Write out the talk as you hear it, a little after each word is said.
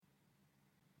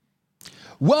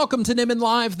Welcome to Nimmin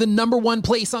Live, the #1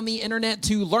 place on the internet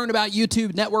to learn about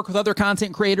YouTube, network with other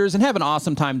content creators, and have an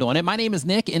awesome time doing it. My name is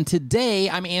Nick, and today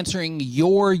I'm answering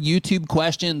your YouTube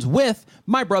questions with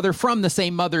my brother from the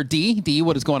same mother, D. D,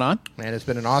 what is going on? Man, it's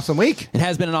been an awesome week. It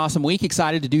has been an awesome week.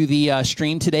 Excited to do the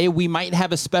stream today. We might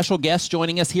have a special guest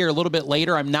joining us here a little bit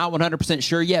later. I'm not 100%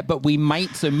 sure yet, but we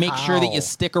might, so make sure that you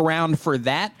stick around for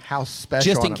that. How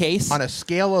special. Just in case. On a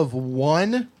scale of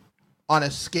 1, on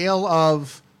a scale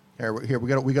of... Here we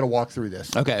got to walk through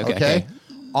this. Okay.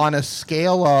 On a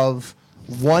scale of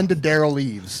 1 to Daryl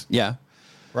Eves. Yeah.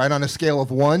 Right, on a scale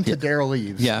of 1 to Daryl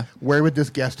Eves. Yeah. Where would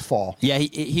this guest fall? Yeah,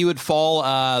 he would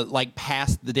fall like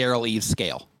past the Daryl Eves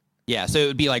scale. Yeah, so it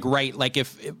would be like like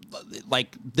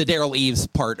the Daryl Eves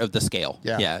part of the scale.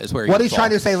 Yeah, is where. What he's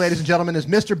trying to say, ladies and gentlemen, is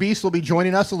Mr. Beast will be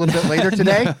joining us a little bit later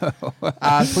today.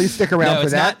 Please stick around for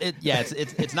that.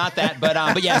 It's not that,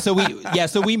 but yeah.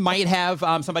 So we might have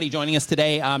somebody joining us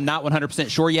today. I'm not 100%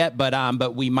 sure yet,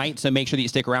 but we might. So make sure that you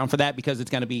stick around for that because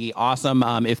it's going to be awesome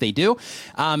if they do.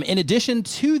 In addition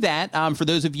to that, for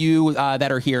those of you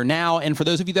that are here now, and for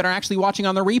those of you that are actually watching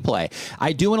on the replay,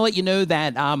 I do want to let you know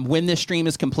that when this stream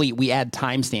is complete, we add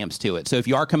timestamps to it. So if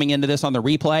you are coming into this on the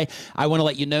replay, I want to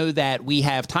let you know that we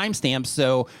have timestamps.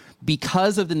 So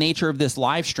because of the nature of this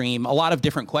live stream, a lot of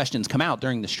different questions come out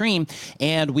during the stream,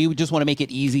 and we just want to make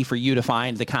it easy for you to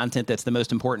find the content that's the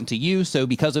most important to you. So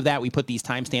because of that, we put these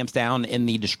timestamps down in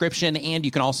the description, and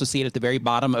you can also see it at the very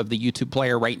bottom of the YouTube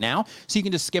player right now. So you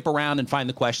can just skip around and find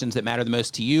the questions that matter the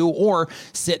most to you, or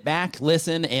sit back,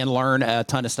 listen, and learn a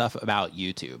ton of stuff about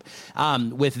YouTube.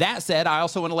 With that said, I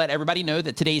also want to let everybody know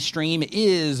that today's stream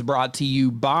is brought to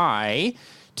you by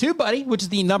TubeBuddy, which is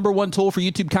the #1 tool for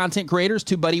YouTube content creators.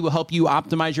 TubeBuddy will help you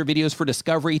optimize your videos for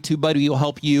discovery. TubeBuddy will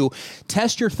help you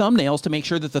test your thumbnails to make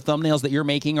sure that the thumbnails that you're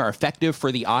making are effective for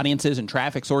the audiences and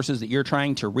traffic sources that you're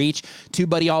trying to reach.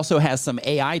 TubeBuddy also has some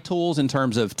AI tools in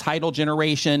terms of title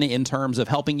generation, in terms of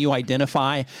helping you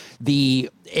identify the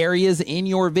areas in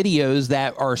your videos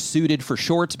that are suited for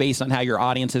shorts based on how your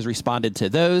audience has responded to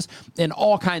those, and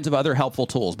all kinds of other helpful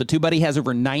tools. But TubeBuddy has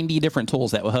over 90 different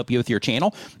tools that will help you with your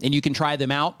channel, and you can try them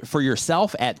out for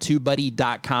yourself at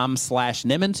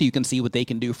tubebuddy.com/Nimmin so you can see what they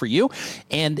can do for you.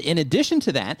 And in addition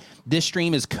to that, this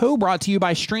stream is co-brought to you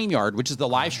by StreamYard, which is the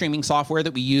live streaming software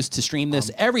that we use to stream this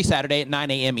every Saturday at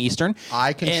 9 a.m. Eastern.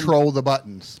 I control the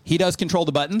buttons. He does control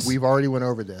the buttons. We've already went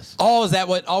over this. Oh, is that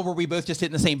what? Oh, were we both just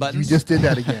hitting the same buttons? You just did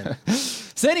that again.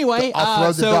 So anyway,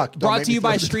 brought to you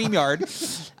by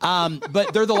StreamYard.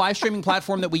 But they're the live streaming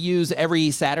platform that we use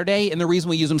every Saturday, and the reason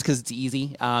we use them is because it's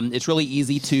easy. It's really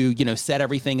easy to set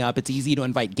everything up. It's easy to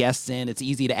invite guests in. It's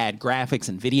easy to add graphics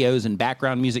and videos and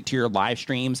background music to your live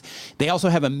streams. They also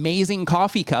have amazing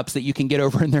coffee cups that you can get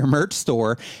over in their merch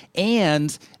store,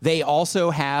 and they also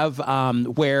have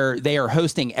where they are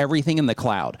hosting everything in the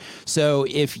cloud. So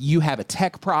if you have a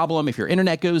tech problem, if your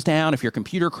internet goes down, if your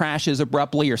computer crashes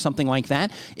abruptly or something like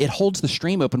that, it holds the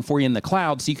stream open for you in the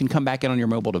cloud, so you can come back in on your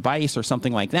mobile device or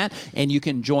something like that, and you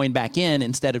can join back in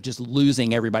instead of just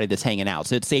losing everybody that's hanging out.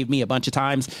 So it saved me a bunch of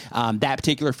times. That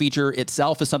particular feature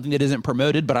itself is something that isn't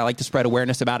promoted, but I like to spread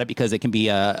awareness about it because it can be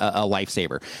a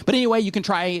lifesaver. But anyway, you can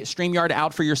try StreamYard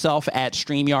out for yourself at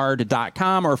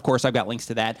StreamYard.com, or of course, I've got links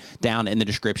to that down in the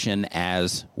description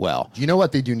as well. Do you know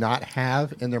what they do not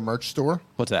have in their merch store?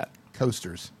 What's that?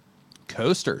 Coasters.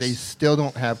 Coasters. They still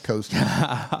don't have coasters.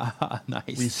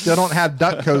 Nice. We still don't have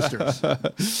duck coasters.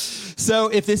 So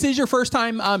if this is your first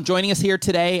time joining us here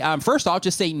today, first off,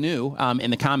 just say new in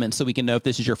the comments so we can know if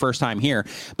this is your first time here.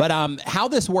 But how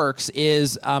this works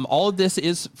is all of this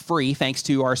is free thanks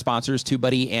to our sponsors,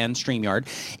 TubeBuddy and StreamYard.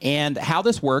 And how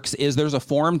this works is there's a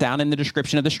form down in the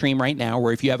description of the stream right now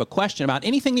where if you have a question about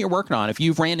anything that you're working on, if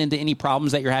you've ran into any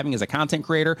problems that you're having as a content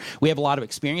creator, we have a lot of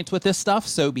experience with this stuff.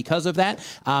 So because of that,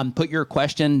 put your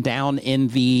question down in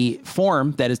the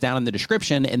form that is down in the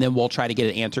description, and then we'll try to get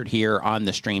it answered here on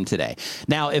the stream today.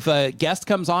 Now, if a guest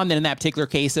comes on, then in that particular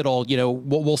case, it'll,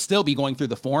 we'll still be going through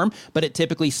the form, but it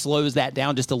typically slows that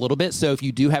down just a little bit. So if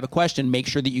you do have a question, make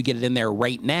sure that you get it in there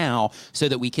right now so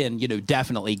that we can,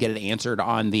 definitely get it answered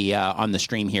on the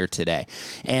stream here today.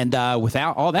 And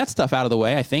without all that stuff out of the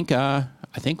way, I think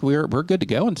we're good to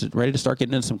go and ready to start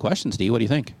getting into some questions. D, what do you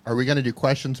think? Are we going to do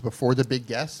questions before the big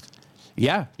guest?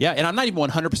 Yeah, and I'm not even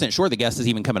 100% sure the guest is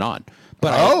even coming on.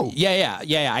 But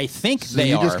I think so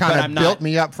they are. You just kind of built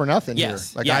me up for nothing here.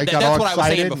 Like I got that's what I was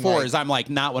saying before. Is I'm like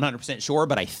not 100% sure,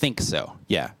 but I think so.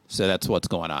 Yeah, so that's what's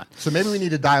going on. So maybe we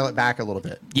need to dial it back a little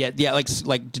bit. Yeah,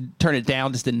 like turn it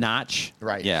down just a notch.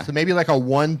 Right. Yeah. So maybe like a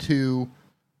 1 to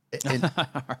And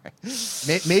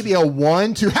maybe a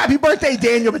 1, 2. Happy birthday,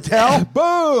 Daniel Battelle.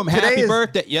 Boom. Today Happy is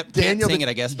birthday. Yep. Daniel Can't sing it,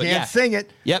 I guess. But can't sing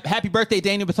it. Yep. Happy birthday,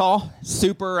 Daniel Battelle.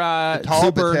 Super.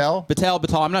 Battelle?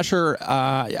 Battelle. I'm not sure.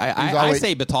 I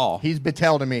say Battelle. He's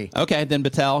Battelle to me. Okay, then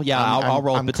Battelle. Yeah, I'll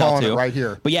roll I'm Battelle calling too. it right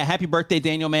here. But yeah, happy birthday,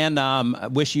 Daniel, man.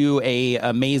 Wish you a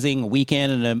amazing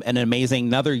weekend and an amazing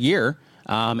another year.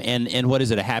 And what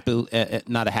is it?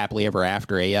 Not a happily ever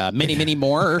after, many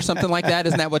more or something like that.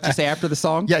 Isn't that what you say after the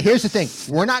song? Yeah. Here's the thing: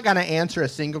 we're not going to answer a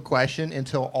single question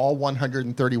until all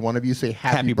 131 of you say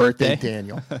 "Happy birthday,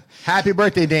 Daniel." Happy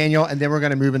birthday, Daniel, and then we're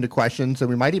going to move into questions, and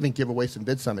we might even give away some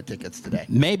Vid Summit tickets today.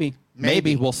 Maybe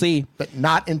we'll see, but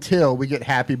not until we get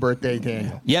 "Happy birthday,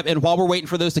 Daniel." Yep. And while we're waiting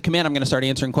for those to come in, I'm going to start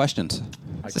answering questions.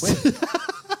 I quit.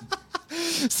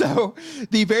 So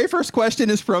the very first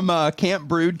question is from Camp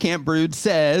Brood. Camp Brood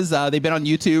says they've been on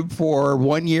YouTube for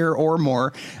 1 year or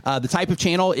more. The type of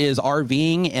channel is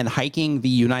RVing and hiking the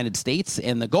United States.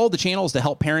 And the goal of the channel is to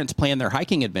help parents plan their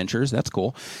hiking adventures. That's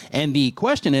cool. And the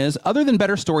question is, other than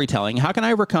better storytelling, how can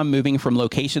I overcome moving from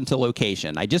location to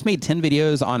location? I just made 10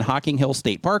 videos on Hocking Hill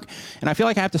State Park, and I feel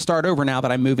like I have to start over now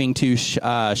that I'm moving to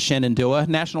Shenandoah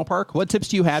National Park. What tips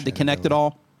do you have to connect it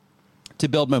all, to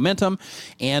build momentum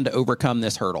and overcome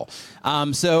this hurdle?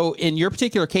 So in your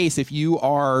particular case, if you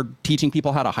are teaching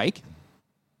people how to hike,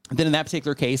 then in that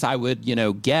particular case, I would,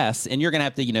 guess, and you're going to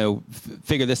have to,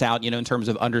 figure this out, in terms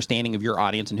of understanding of your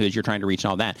audience and who you're trying to reach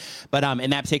and all that. But in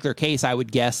that particular case, I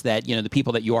would guess that, the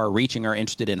people that you are reaching are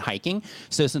interested in hiking.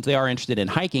 So since they are interested in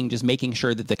hiking, just making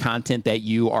sure that the content that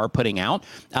you are putting out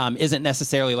isn't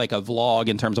necessarily like a vlog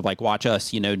in terms of like, watch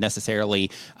us,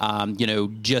 necessarily,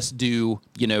 just do,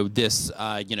 this,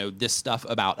 this stuff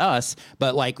about us,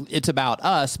 but like, it's about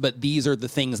us, but these are the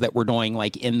things that we're doing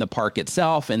like in the park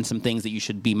itself and some things that you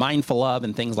should be mindful of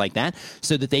and things like that,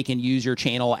 so that they can use your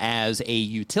channel as a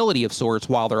utility of sorts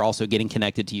while they're also getting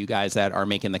connected to you guys that are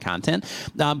making the content.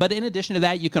 But in addition to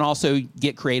that, you can also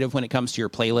get creative when it comes to your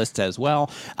playlists as well,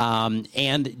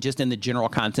 and just in the general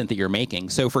content that you're making.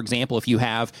 So for example, if you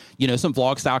have, some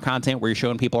vlog style content where you're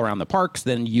showing people around the parks,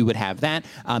 then you would have that.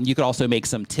 You could also make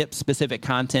some tip specific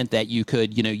content that you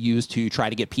could, use to try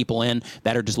to get people in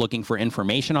that are just looking for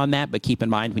information on that. But keep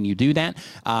in mind when you do that,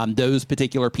 those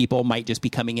particular people might just be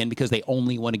coming in because they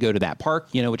only want to go to that park,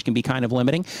 which can be kind of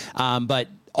limiting. But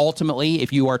ultimately,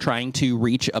 if you are trying to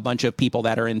reach a bunch of people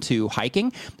that are into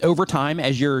hiking over time,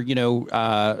 as your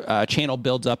channel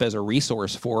builds up as a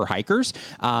resource for hikers,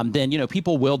 then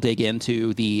people will dig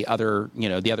into the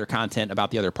other content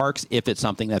about the other parks if it's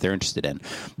something that they're interested in.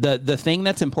 The thing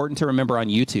that's important to remember on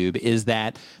YouTube is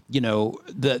that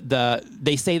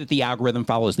they say that the algorithm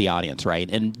follows the audience, right?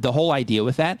 And the whole idea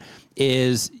with that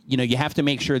is, you have to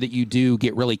make sure that you do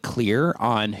get really clear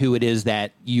on who it is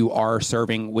that you are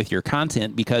serving with your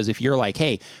content. Because if you're like,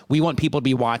 hey, we want people to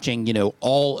be watching,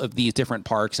 all of these different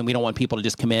parks, and we don't want people to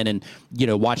just come in and,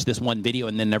 watch this one video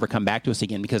and then never come back to us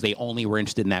again because they only were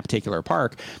interested in that particular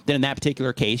park, then in that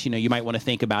particular case, you might want to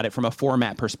think about it from a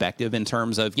format perspective in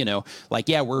terms of, like,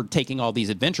 yeah, we're taking all these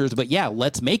adventures, but yeah,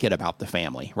 let's make it about the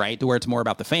family, right? To where it's more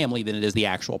about the family than it is the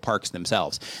actual parks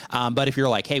themselves. But if you're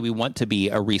like, hey, we want to be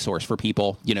a resource for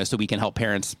people, so we can help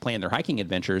parents plan their hiking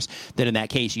adventures, then in that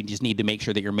case, you just need to make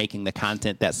sure that you're making the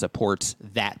content that supports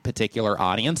that particular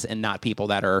audience and not people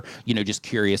that are, just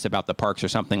curious about the parks or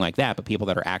something like that, but people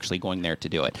that are actually going there to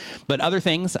do it. But other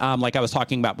things, like I was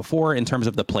talking about before in terms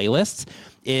of the playlists,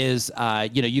 is,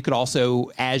 you could also,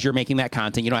 as you're making that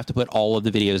content, you don't have to put all of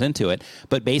the videos into it,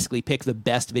 but basically pick the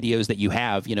best videos that you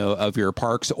have, of your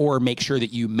parks, or make sure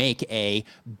that you make a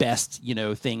best,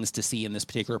 things to see in this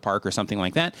particular park or something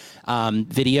like that,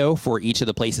 video for each of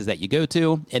the places that you go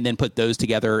to, and then put those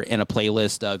together in a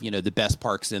playlist of, the best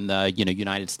parks in the,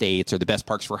 United States, or the best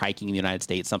parks for hiking in the United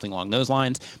States, something along those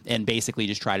lines, and basically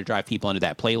just try to drive people into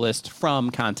that playlist from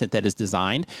content that is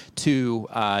designed to,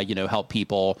 help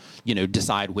people,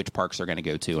 decide which parks they're going to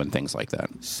go to and things like that.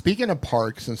 Speaking of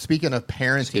parks and speaking of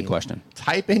parenting, good question.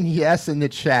 Type in yes in the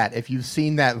chat if you've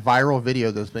seen that viral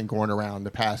video that's been going around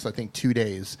the past, I think, 2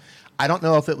 days. I don't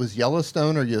know if it was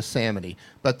Yellowstone or Yosemite,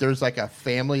 but there's like a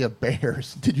family of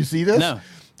bears. Did you see this? No.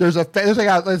 There's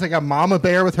like a mama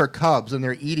bear with her cubs, and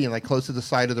they're eating like close to the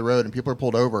side of the road, and people are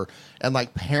pulled over, and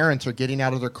like parents are getting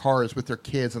out of their cars with their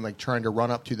kids and like trying to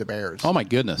run up to the bears. Oh my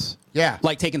goodness. Yeah.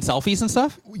 Like taking selfies and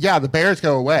stuff? Yeah, the bears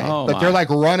go away, but they're like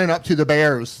running up to the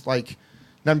bears, like,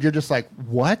 and you're just like,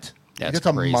 what? That's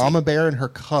it's crazy. A mama bear and her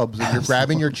cubs, and you're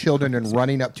grabbing your children and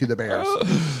running up to the bears.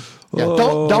 Yeah,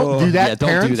 don't do that. Yeah, don't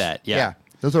parents. do that. Yeah,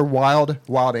 those are wild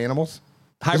animals.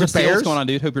 Hybrid Steel, what's going on,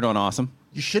 dude? Hope you're doing awesome.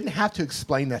 You shouldn't have to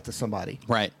explain that to somebody.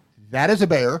 Right. That is a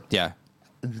bear. Yeah.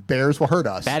 bears will hurt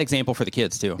us. Bad example for the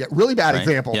kids too. Yeah, really bad Right?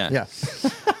 example. Yeah. Yeah.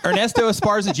 Ernesto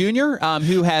Esparza Jr.,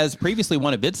 who has previously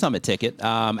won a Bid Summit ticket.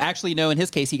 Actually, no, in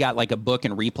his case, he got like a book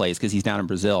and replays because he's down in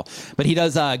Brazil. But he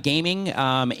does gaming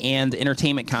and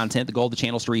entertainment content. The goal of the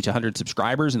channel is to reach 100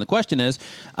 subscribers. And the question is,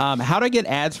 how do I get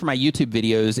ads for my YouTube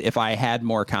videos if I had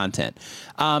more content?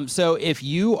 So if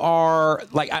you are,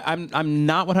 like, I'm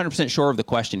not 100% sure of the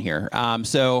question here.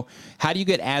 So how do you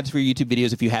get ads for your YouTube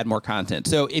videos if you had more content?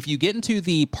 So if you get into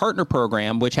the partner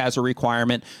program, which has a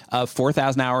requirement of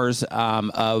 4,000 hours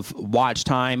of watch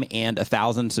time and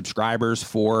 1,000 subscribers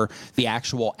for the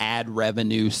actual ad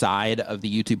revenue side of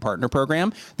the YouTube partner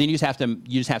program, then you just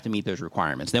have to meet those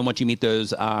requirements. Then once you meet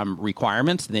those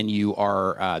requirements, then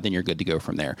you're good to go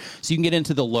from there. So you can get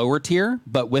into the lower tier,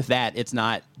 but with that, it's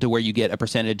not to where you get a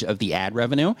percentage of the ad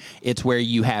revenue. It's where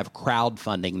you have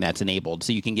crowdfunding that's enabled.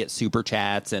 So you can get super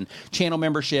chats and channel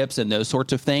memberships and those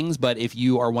sorts of things. But if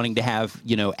you are wanting to have,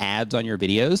 ads on your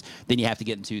videos, then you have to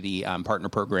get into the partner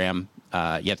program. You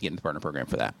have to get into the partner program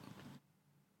for that.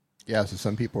 Yeah, so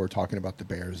some people were talking about the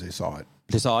bears. They saw it.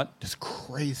 They saw it? Just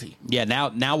crazy. Yeah,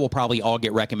 now we'll probably all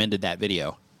get recommended that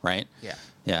video, right? Yeah.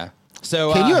 Yeah.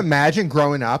 So can you imagine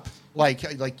growing up, like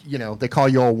they call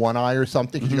you a one eye or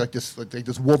something because you like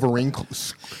this Wolverine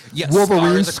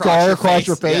scar across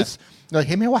your face? Yeah. Like,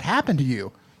 hey man, what happened to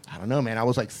you? I don't know, man. I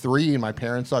was like 3, and my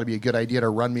parents thought it'd be a good idea to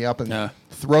run me up and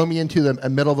throw me into the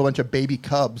middle of a bunch of baby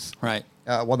cubs. Right.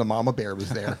 While the mama bear was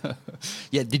there.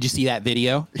 Yeah, did you see that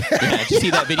video? Yeah, did you see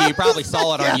that video? You probably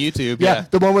saw it on YouTube. Yeah,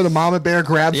 the one where the mama bear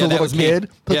grabs a little kid,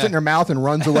 puts it in her mouth, and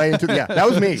runs away. That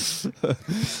was me.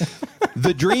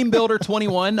 The Dream Builder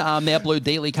 21, they upload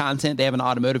daily content. They have an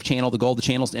automotive channel. The goal of the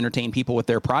channel is to entertain people with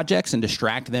their projects and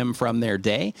distract them from their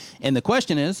day. And the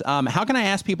question is, how can I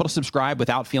ask people to subscribe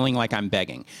without feeling like I'm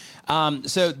begging?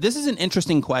 So this is an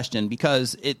interesting question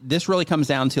because this really comes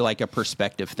down to like a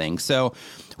perspective thing. So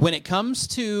when it comes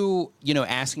to,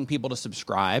 asking people to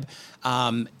subscribe,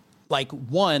 like,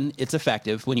 one, it's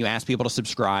effective when you ask people to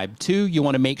subscribe. 2, you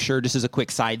want to make sure, just as a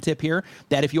quick side tip here,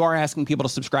 that if you are asking people to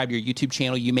subscribe to your YouTube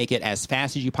channel, you make it as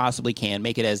fast as you possibly can,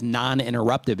 make it as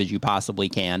non-interruptive as you possibly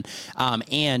can,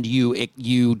 and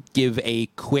you give a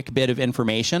quick bit of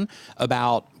information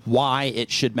about why it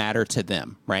should matter to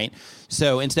them, right?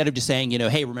 So instead of just saying,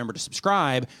 hey, remember to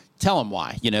subscribe, tell them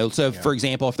why, So, for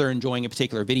example, if they're enjoying a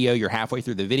particular video, you're halfway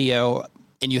through the video,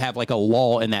 and you have like a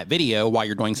lull in that video while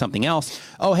you're doing something else.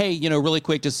 Oh, hey, really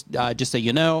quick, just so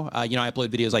you know, I upload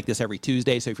videos like this every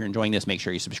Tuesday. So if you're enjoying this, make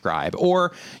sure you subscribe.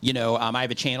 Or, I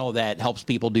have a channel that helps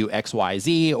people do X, Y,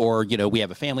 Z. Or, we have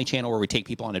a family channel where we take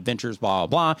people on adventures, blah,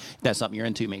 blah, blah. If that's something you're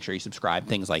into, make sure you subscribe,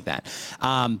 things like that.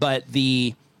 But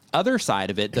the other side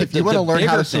of it, if you want to learn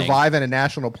how to survive in a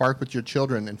national park with your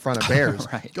children in front of bears,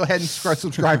 right. Go ahead and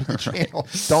subscribe to the channel.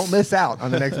 Don't miss out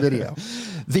on the next video.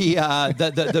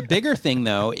 The bigger thing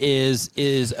though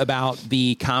is about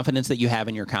the confidence that you have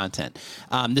in your content.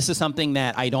 This is something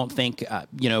that I don't think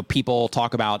people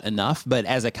talk about enough. But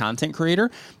as a content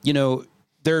creator,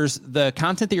 there's the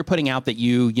content that you're putting out that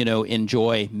you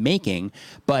enjoy making,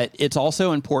 but it's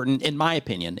also important, in my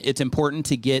opinion, it's important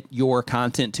to get your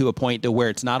content to a point to where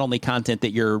it's not only content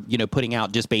that you're, putting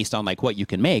out just based on like what you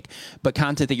can make, but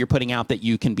content that you're putting out that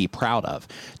you can be proud of,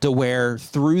 to where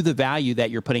through the value that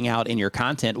you're putting out in your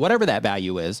content, whatever that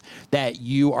value is, that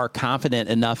you are confident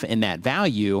enough in that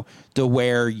value to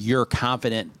where you're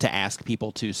confident to ask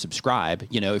people to subscribe,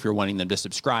 if you're wanting them to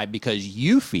subscribe because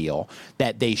you feel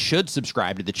that they should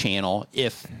subscribe to the channel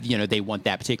if, they want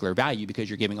that particular value because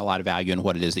you're giving a lot of value in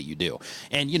what it is that you do.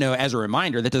 And, as a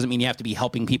reminder, that doesn't mean you have to be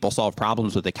helping people solve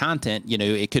problems with the content.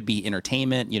 It could be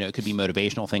entertainment, it could be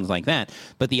motivational, things like that.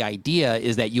 But the idea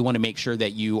is that you want to make sure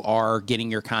that you are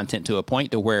getting your content to a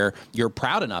point to where you're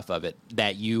proud enough of it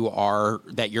that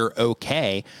you're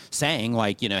okay saying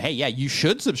like, hey, yeah, you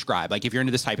should subscribe. Like if you're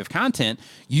into this type of content,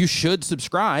 you should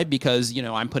subscribe because,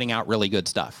 I'm putting out really good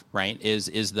stuff, right? Is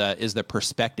the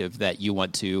perspective that you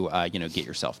want to, get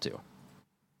yourself to.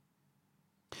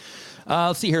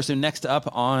 Let's see here. So next up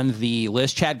on the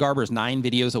list, Chad Garber is 9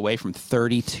 videos away from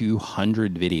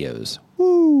 3,200 videos.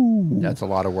 Woo! That's a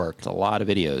lot of work. It's a lot of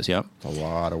videos. Yep. It's a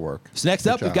lot of work. So next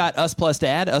up, we've got Us Plus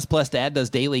Dad. Us Plus Dad does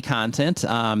daily content.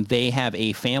 They have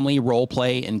a family role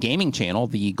play and gaming channel.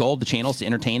 The goal of the channel is to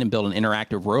entertain and build an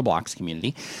interactive Roblox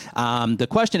community. The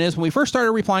question is, when we first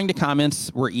started replying to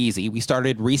comments, were easy. We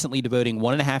started recently devoting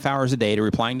 1.5 hours a day to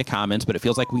replying to comments, but it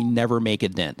feels like we never make a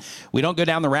dent. We don't go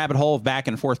down the rabbit hole of back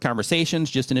and forth conversations,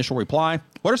 just initial reply.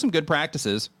 What are some good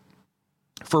practices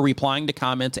for replying to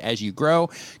comments as you grow.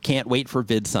 Can't wait for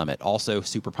Vid Summit. Also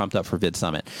super pumped up for Vid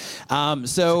Summit.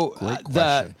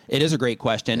 It is a great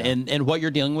question. Yeah. And what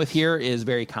you're dealing with here is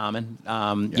very common.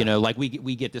 You know, like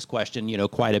we get this question, you know,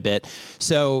 quite a bit.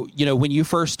 So, you know, when you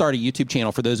first start a YouTube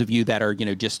channel, for those of you that are, you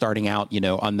know, just starting out, you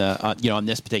know, on the, you know, on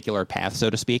this particular path, so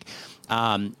to speak,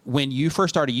 when you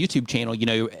first start a YouTube channel, you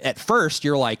know, at first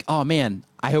you're like, oh man,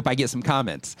 I hope I get some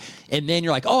comments. And then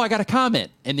you're like, oh, I got a comment.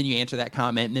 And then you answer that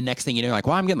comment. And the next thing you know, you're like,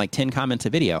 well, I'm getting like 10 comments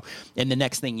a video. And the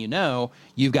next thing you know,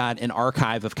 you've got an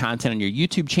archive of content on your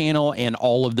YouTube channel, and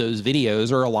all of those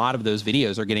videos, or a lot of those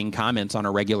videos, are getting comments on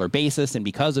a regular basis. And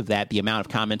because of that, the amount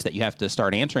of comments that you have to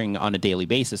start answering on a daily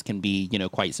basis can be, you know,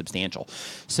 quite substantial.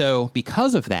 So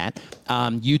because of that,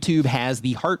 YouTube has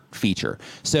the heart feature.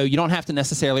 So you don't have to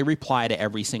necessarily reply to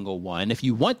every single one. If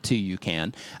you want to, you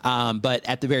can. But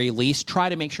at the very least, try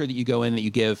to make sure that you go in, that you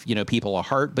give, you know, people a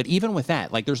heart. But even with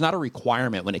that, like, there's not a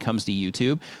requirement when it comes to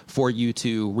YouTube for you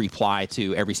to reply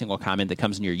to every single comment that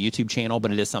comes in your YouTube channel,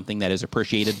 but it is something that is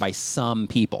appreciated by some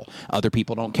people. Other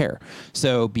people don't care.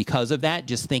 So because of that,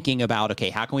 just thinking about,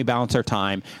 okay, how can we balance our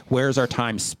time? Where's our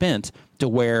time spent to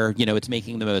where, you know, it's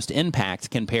making the most impact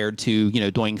compared to, you know,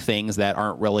 doing things that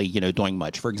aren't really, you know, doing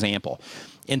much. For example,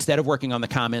 instead of working on the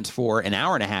comments for an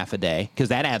hour and a half a day, because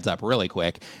that adds up really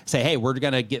quick, say, hey, we're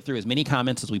going to get through as many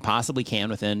comments as we possibly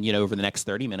can within, you know, over the next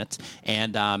 30 minutes.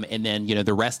 And then, you know,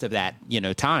 the rest of that, you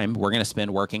know, time we're going to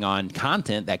spend working on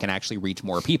content that can actually reach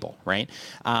more people. Right.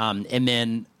 And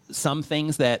then some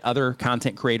things that other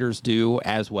content creators do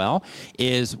as well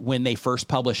is when they first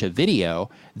publish a video,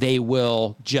 they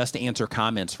will just answer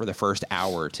comments for the first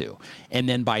hour or two. And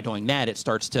then by doing that, it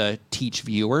starts to teach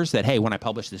viewers that, hey, when I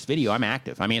publish this video, I'm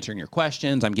active. I'm answering your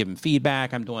questions. I'm giving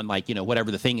feedback. I'm doing, like, you know,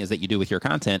 whatever the thing is that you do with your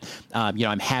content. You know,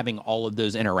 I'm having all of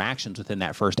those interactions within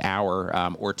that first hour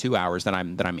or 2 hours that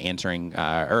I'm answering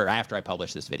or after I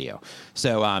publish this video.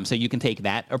 So you can take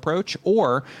that approach,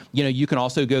 or, you know, you can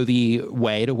also go the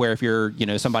way to where if you're, you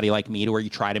know, somebody like me, to where you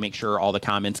try to make sure all the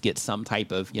comments get some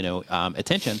type of, you know,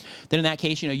 attention, then in that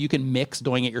case, you know, you can mix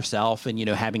doing it yourself and, you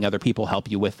know, having other people help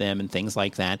you with them and things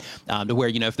like that, to where,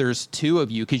 you know, if there's two of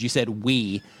you, because you said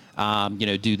we, you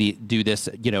know, do this,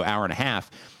 you know, hour and a half.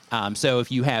 So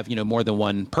if you have, you know, more than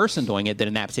one person doing it, then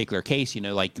in that particular case, you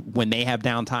know, like when they have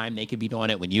downtime, they could be doing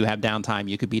it. When you have downtime,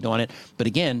 you could be doing it. But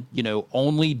again, you know,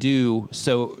 only do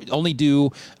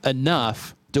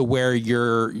enough to where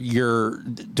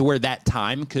to where that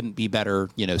time couldn't be better,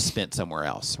 you know, spent somewhere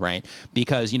else, right?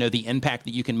 Because, you know, the impact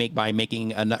that you can make by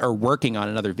making or working on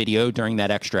another video during that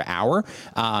extra hour,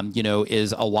 you know,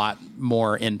 is a lot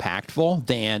more impactful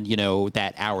than, you know,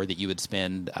 that hour that you would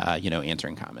spend, you know,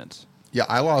 answering comments. Yeah,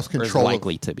 I lost control.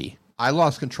 Likely to be. I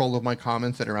lost control of my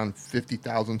comments at around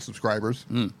 50,000 subscribers.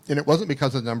 And it wasn't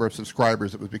because of the number of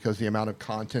subscribers. It was because of the amount of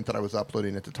content that I was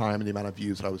uploading at the time and the amount of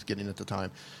views that I was getting at the time.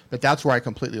 But that's where I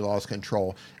completely lost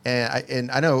control.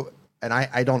 And I know, and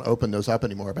I don't open those up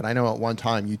anymore, but I know at one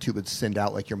time YouTube would send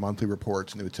out like your monthly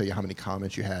reports and they would tell you how many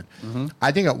comments you had.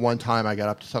 I think at one time I got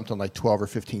up to something like 12 or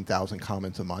 15,000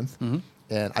 comments a month.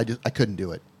 And I couldn't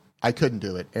do it. I couldn't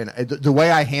do it. And the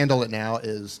way I handle it now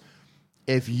is,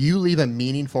 if you leave a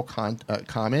meaningful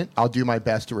comment, I'll do my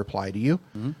best to reply to you.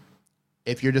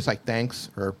 If you're just like, thanks,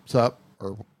 or sup,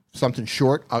 or something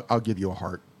short, I'll give you a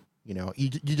heart. You know, you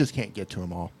just can't get to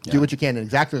them all. Yeah. Do what you can. And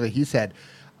exactly like he said,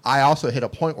 I also hit a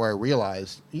point where I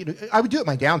realized, you know, I would do it in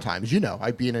my downtime. As you know,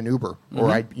 I'd be in an Uber or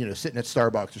I'd, you know, sitting at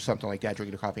Starbucks or something like that,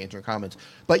 drinking a coffee, answering comments.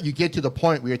 But you get to the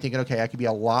point where you're thinking, okay, I could be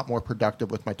a lot more productive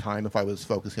with my time if I was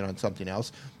focusing on something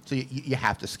else. So you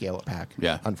have to scale it back,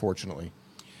 unfortunately.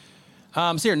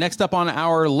 So here, next up on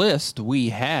our list, we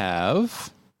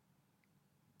have...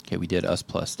 Okay, we did us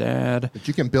plus dad. But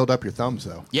you can build up your thumbs,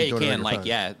 though. Yeah, you can. Like,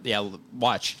 yeah,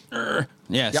 watch.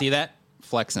 Yeah, see that?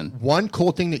 Flexing. One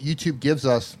cool thing that YouTube gives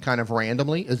us kind of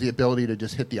randomly is the ability to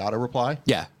just hit the auto reply.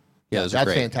 Yeah, those are that's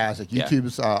great. Fantastic.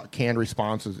 YouTube's canned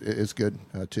response is good,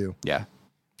 too. Yeah.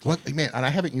 What, man, and I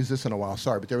haven't used this in a while,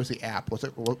 sorry, but there was the app.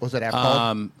 What was that app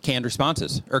called? Canned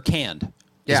responses, or Canned.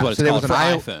 Yeah, what it's called for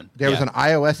iPhone. There was an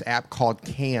iOS app called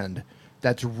Canned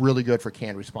that's really good for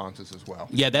canned responses as well.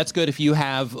 Yeah, that's good if you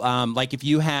have if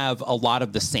you have a lot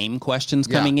of the same questions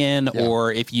coming in,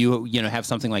 or if you have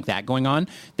something like that going on,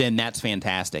 then that's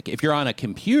fantastic. If you're on a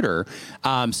computer,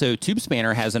 so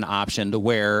TubeSpanner has an option to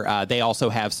where they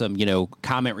also have some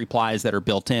comment replies that are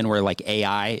built in, where like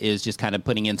AI is just kind of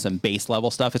putting in some base level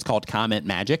stuff. It's called Comment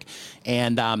Magic,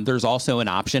 and there's also an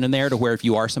option in there to where if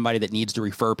you are somebody that needs to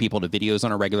refer people to videos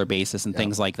on a regular basis and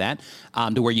things like that,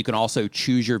 to where you can also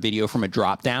choose your video from a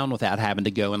drop down without having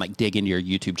to go and like dig into your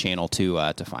YouTube channel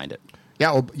to find it.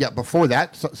 Yeah, well, yeah. Before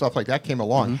that, stuff like that came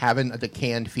along, having the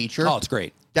canned feature. Oh, it's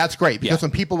great. That's great because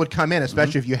when people would come in,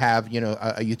 especially if you have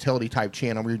a utility type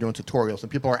channel where you're doing tutorials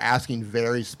and people are asking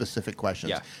very specific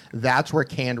questions, that's where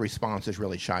canned responses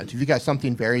really shines. If you got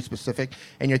something very specific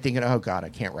and you're thinking, oh God, I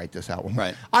can't write this out.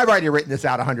 Right. I've already written this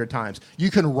out 100 times.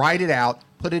 You can write it out,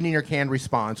 put it in your canned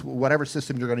response, whatever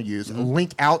system you're going to use,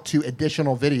 link out to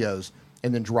additional videos,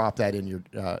 and then drop that in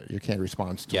your canned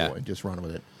response tool and just run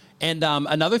with it. And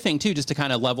another thing too, just to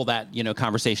kind of level that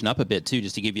conversation up a bit too,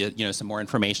 just to give you some more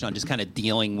information on just kind of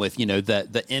dealing with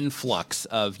the influx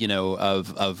of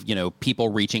people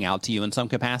reaching out to you in some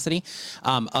capacity.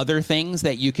 Other things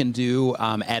that you can do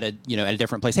at a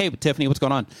different place. Hey, Tiffany, what's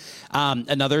going on?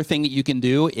 Another thing that you can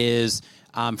do is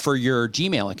for your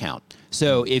Gmail account.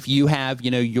 So if you have,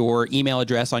 your email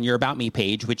address on your About Me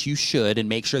page, which you should, and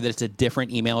make sure that it's a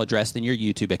different email address than your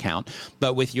YouTube account.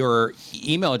 But with your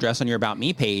email address on your About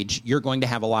Me page, you're going to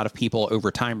have a lot of people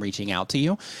over time reaching out to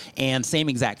you. And same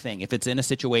exact thing. If it's in a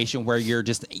situation where you're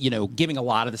just, giving a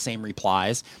lot of the same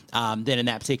replies, then in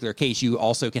that particular case, you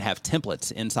also can have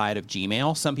templates inside of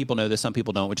Gmail. Some people know this, some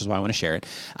people don't, which is why I want to share it.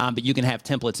 But you can have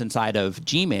templates inside of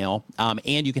Gmail,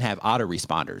 and you can have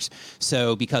autoresponders.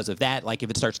 So because of that, like if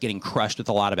it starts getting crushed with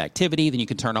a lot of activity, then you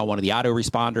can turn on one of the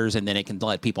autoresponders, and then it can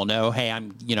let people know, hey, I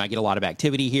get a lot of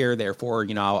activity here, therefore,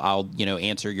 I'll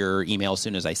answer your email as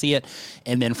soon as I see it.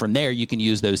 And then from there, you can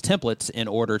use those templates in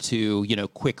order to,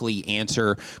 quickly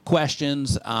answer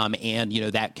questions. And,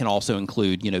 that can also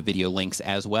include, video links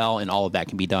as well. And all of that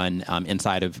can be done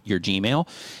inside of your Gmail.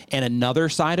 And another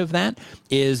side of that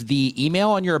is the email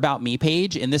on your About Me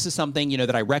page. And this is something,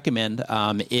 that I recommend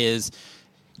is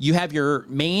you have your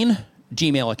main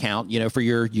Gmail account, for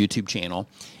your YouTube channel.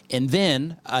 And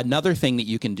then another thing that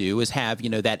you can do is have,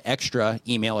 that extra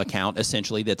email account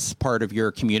essentially that's part of your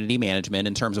community management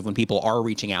in terms of when people are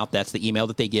reaching out, that's the email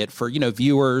that they get for,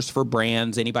 viewers, for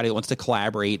brands, anybody that wants to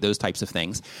collaborate, those types of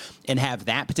things, and have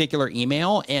that particular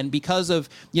email. And because of,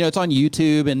 it's on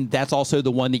YouTube, and that's also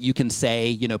the one that you can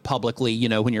say, publicly,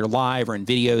 when you're live or in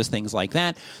videos, things like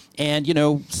that. And,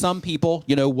 some people,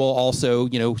 will also,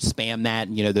 spam that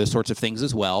and, those sorts of things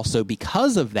as well. So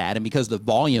because of that, and because the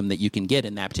volume that you can get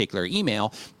in that particular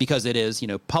email, because it is,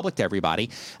 public to everybody,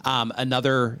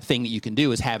 another thing that you can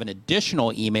do is have an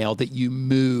additional email that you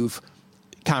move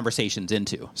conversations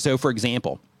into. So, for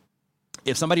example,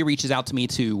 if somebody reaches out to me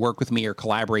to work with me or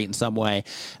collaborate in some way,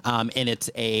 and it's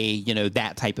a,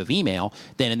 that type of email,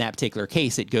 then in that particular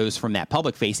case, it goes from that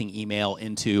public facing email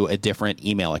into a different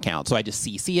email account. So I just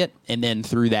CC it. And then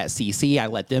through that CC, I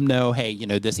let them know, hey,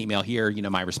 this email here,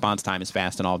 my response time is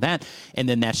fast and all that. And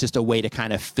then that's just a way to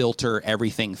kind of filter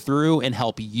everything through and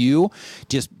help you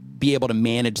just be able to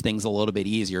manage things a little bit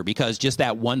easier, because just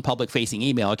that one public facing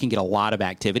email, it can get a lot of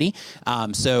activity.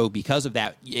 So because of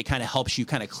that, it kind of helps you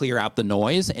kind of clear out the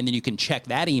noise, and then you can check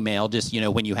that email just,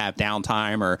 when you have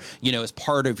downtime or, as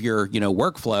part of your,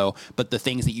 workflow. But the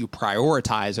things that you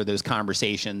prioritize are those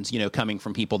conversations, coming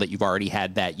from people that you've already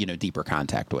had that, deeper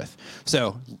contact with.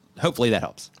 So hopefully that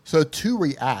helps. So to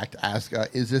react, ask,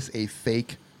 is this a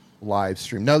fake live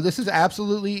stream? No, this is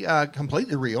absolutely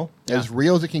completely real, as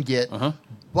real as it can get.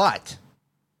 But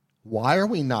why are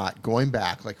we not going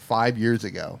back like 5 years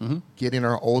ago, getting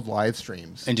our old live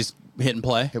streams and just hit and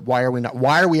play? Why are we not?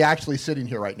 Why are we actually sitting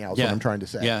here right now? Is what I'm trying to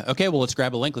say. Yeah. Okay. Well, let's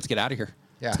grab a link. Let's get out of here.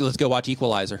 Yeah. Let's go watch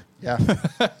Equalizer. Yeah.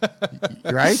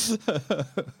 Right?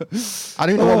 I don't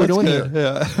even know what we're doing here.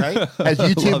 Yeah. Right? Has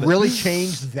YouTube really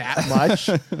changed that much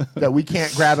that we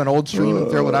can't grab an old stream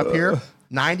and throw it up here?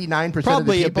 99% of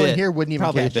the people in here wouldn't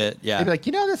even catch it. Yeah. They'd be like,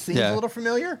 this seems a little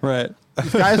familiar. Right.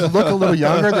 These guys look a little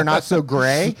younger. They're not so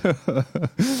gray.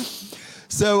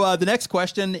 So the next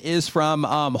question is from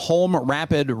Home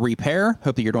Rapid Repair.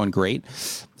 Hope that you're doing great.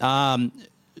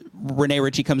 Renee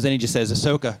Ritchie comes in and just says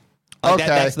Ahsoka. Okay.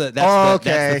 That's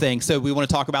the thing. So we want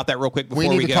to talk about that real quick before we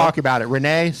go. We need to talk about it.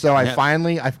 Renee, so I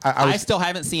finally... I still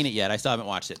haven't seen it yet. I still haven't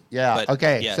watched it. Yeah,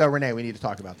 okay. So Renee, we need to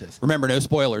talk about this. Remember, no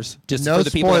spoilers. Just for the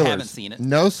people that haven't seen it.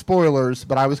 No spoilers,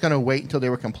 but I was going to wait until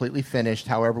they were completely finished.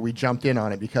 However, we jumped in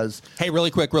on it because... Hey, really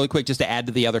quick, just to add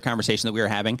to the other conversation that we were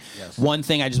having. Yes. One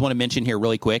thing I just want to mention here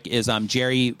really quick is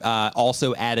Jerry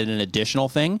also added an additional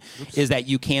thing, is that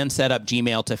you can set up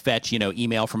Gmail to fetch,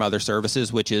 email from other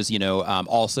services, which is,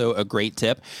 also a great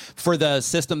tip. For the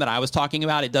system that I was talking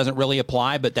about, it doesn't really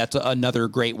apply, but that's another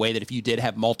great way that if you did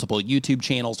have multiple YouTube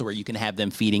channels where you can have them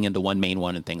feeding into one main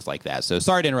one and things like that. So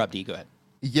sorry to interrupt you. Go ahead.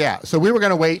 Yeah. So we were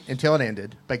going to wait until it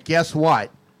ended, but guess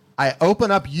what? I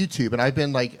open up YouTube, and I've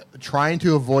been like trying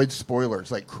to avoid spoilers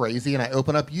like crazy, and I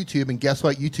open up YouTube, and guess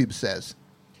what YouTube says?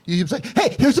 YouTube's like,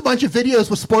 hey, here's a bunch of videos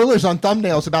with spoilers on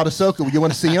thumbnails about Ahsoka. You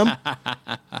want to see them?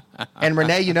 And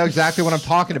Renee, you know exactly what I'm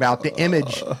talking about. The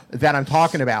image that I'm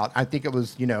talking about, I think it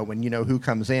was, when who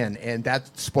comes in, and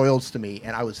that spoils to me,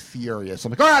 and I was furious.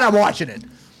 I'm like, all right, I'm watching it.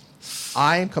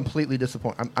 I am completely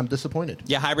disappointed. I'm disappointed.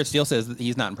 Yeah, Hybrid Steel says that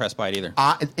he's not impressed by it either.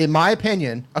 In my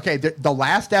opinion, okay, the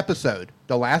last episode,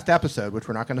 which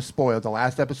we're not going to spoil, the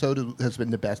last episode has been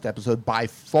the best episode by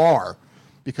far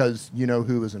because you know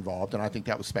who was involved, and I think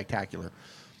that was spectacular.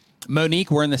 Monique,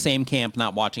 we're in the same camp,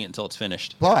 not watching it until it's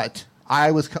finished. But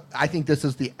I think this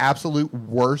is the absolute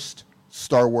worst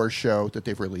Star Wars show that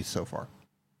they've released so far.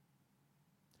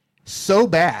 So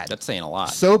bad. That's saying a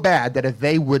lot. So bad that if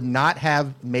they would not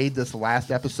have made this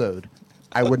last episode,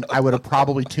 I would have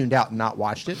probably tuned out and not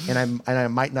watched it, and I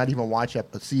might not even watch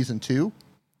season 2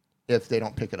 if they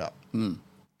don't pick it up.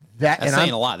 That's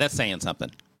saying a lot. That's saying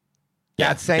something.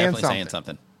 That's saying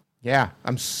something. Yeah,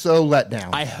 I'm so let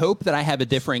down. I hope that I have a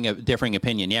differing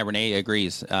opinion. Yeah, Renee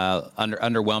agrees.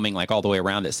 Underwhelming, like all the way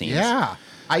around, it seems. Yeah.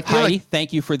 Heidi,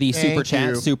 thank you for the super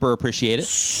chat. Super appreciate it.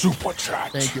 Super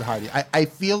chat. Thank you, Heidi. I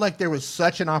feel like there was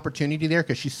such an opportunity there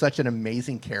because she's such an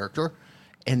amazing character,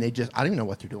 and I don't even know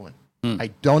what they're doing. I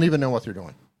don't even know what they're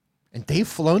doing. And Dave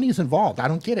Filoni's involved. I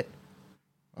don't get it.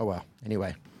 Oh, well.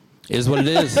 Anyway. It is what it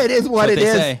is. It is what it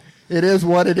is. Say. It is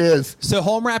what it is. So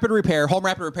Home Rapid Repair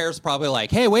is probably like,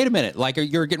 hey, wait a minute. Like,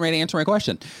 you're getting ready to answer my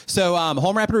question. So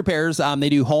Home Rapid Repairs, they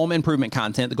do home improvement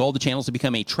content. The goal of the channel is to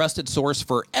become a trusted source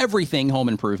for everything home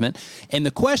improvement. And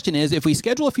the question is, if we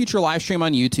schedule a future live stream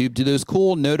on YouTube, do those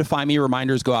cool notify me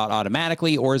reminders go out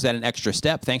automatically, or is that an extra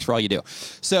step? Thanks for all you do.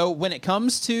 So when it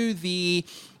comes to the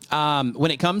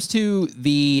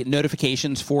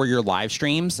notifications for your live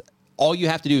streams, all you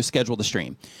have to do is schedule the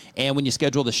stream. And when you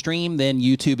schedule the stream, then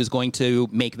YouTube is going to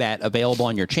make that available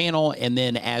on your channel. And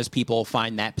then as people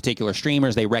find that particular stream, or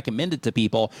as they recommend it to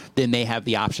people, then they have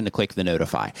the option to click the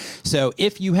notify. So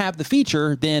if you have the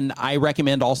feature, then I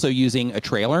recommend also using a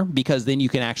trailer, because then you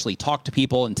can actually talk to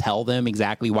people and tell them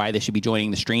exactly why they should be joining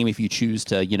the stream if you choose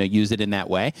to, use it in that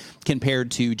way,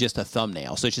 compared to just a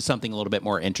thumbnail. So it's just something a little bit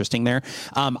more interesting there.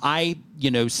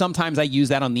 Sometimes I use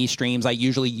that on these streams. I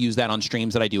usually use that on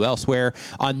streams that I do elsewhere.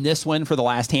 On this one, for the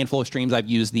last handful of streams, I've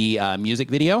used the music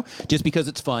video just because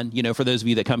it's fun. For those of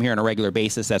you that come here on a regular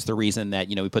basis, that's the reason that,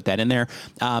 we put that in there.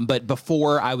 But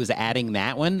before I was adding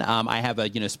that one, I have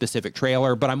a, specific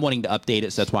trailer, but I'm wanting to update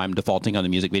it. So that's why I'm defaulting on the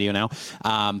music video now.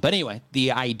 But anyway,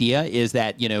 the idea is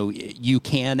that, you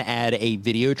can add a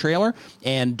video trailer,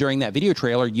 and during that video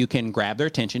trailer, you can grab their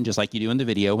attention just like you do in the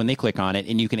video when they click on it,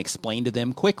 and you can explain to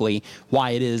them quickly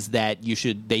why it is that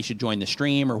they should join the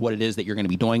stream, or what it is that you're going to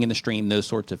be doing in the stream, those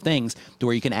sorts of things, to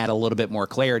where you can add a little bit more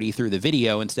clarity through the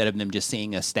video instead of them just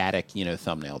seeing a static,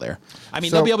 thumbnail there. I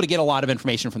mean, they'll be able to get a lot of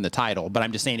information from the title, but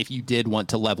I'm just saying if you did want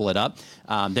to level it up,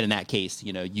 then in that case,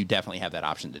 you definitely have that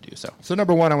option to do so. So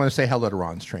number one, I want to say hello to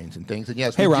Ron's Trains and Things. And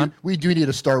yes, hey, Ron. We do need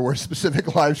a Star Wars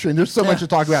specific live stream. There's so much to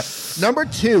talk about. Number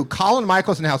two, Colin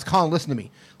Michaels in the house. Colin, listen to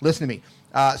me.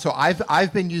 So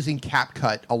I've been using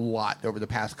CapCut a lot over the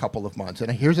past couple of months,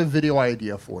 and here's a video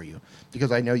idea for you,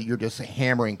 because I know you're just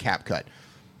hammering CapCut,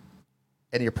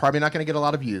 and you're probably not going to get a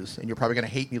lot of views, and you're probably going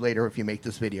to hate me later if you make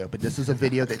this video, but this is a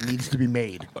video that needs to be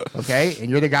made, okay? And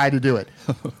you're the guy to do it.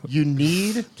 You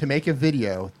need to make a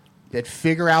video that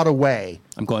figure out a way.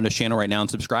 I'm going to his channel right now and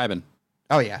subscribing.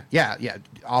 Oh, yeah.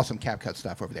 Awesome CapCut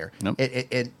stuff over there. Nope.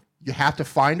 And you have to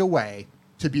find a way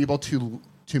to be able to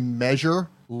measure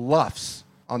LUFS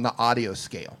on the audio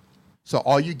scale. So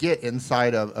all you get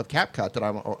inside of CapCut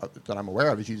that I'm aware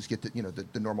of is you just get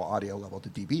the normal audio level, the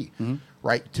dB,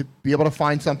 right? To be able to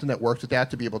find something that works with that,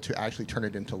 to be able to actually turn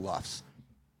it into LUFS.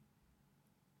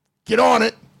 Get on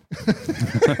it.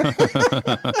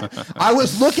 I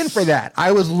was looking for that.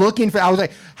 I was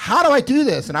like, how do I do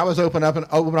this? And I was open up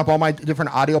all my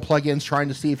different audio plugins, trying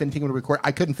to see if anything would record.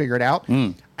 I couldn't figure it out.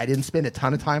 I didn't spend a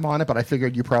ton of time on it, but I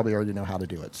figured you probably already know how to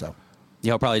do it. So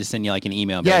Yeah, I'll probably just send you like an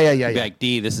email. Yeah. Be like,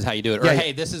 D, this is how you do it. Or,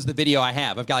 hey, this is the video I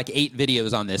have. I've got like 8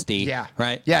 videos on this, D. Yeah.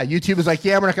 Right? Yeah, YouTube is like,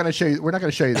 we're not going to show you. We're not going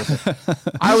to show you this.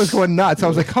 I was going nuts. I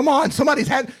was like, come on, somebody's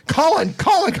had Colin,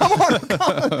 come on.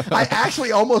 I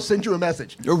actually almost sent you a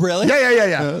message. Oh, really?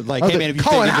 Yeah. Like, hey, man, if you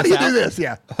Colin, how do you out? do this?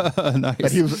 Yeah. Nice.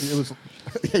 But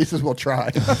he says, we'll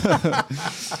try.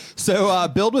 So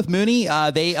Build with Mooney,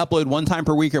 they upload one time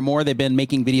per week or more. They've been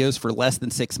making videos for less than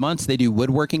 6 months. They do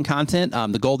woodworking content.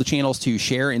 The goal of the channel is to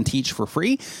share and teach for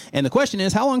free. And the question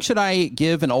is, how long should I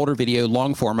give an older video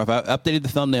long form? I've updated the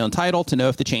thumbnail and title to know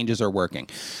if the changes are working.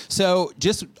 So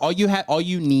just all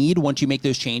you need once you make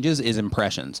those changes is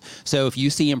impressions. So if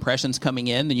you see impressions coming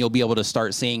in, then you'll be able to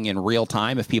start seeing in real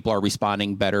time if people are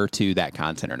responding better to that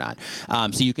content or not.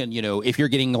 So you can, if you're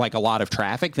getting like a lot of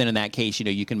traffic, then in that case,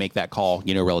 you can make that call,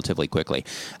 relatively quickly.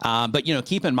 But,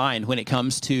 keep in mind when it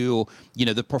comes to,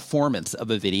 the performance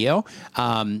of a video,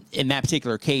 in that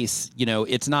particular case,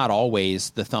 it's not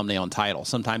always the thumbnail and title.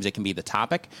 Sometimes it can be the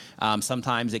topic.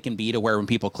 Sometimes it can be to where when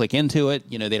people click into it,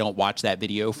 they don't watch that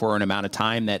video for an amount of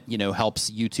time that, helps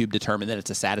YouTube determine that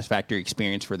it's a satisfactory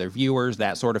experience for their viewers,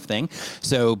 that sort of thing.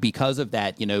 So because of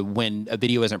that, when a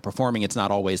video isn't performing, it's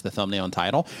not always the thumbnail and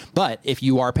title. But if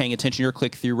you are paying attention to your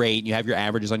click-through rate, you have your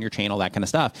averages on your channel, that kind of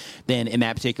stuff, then in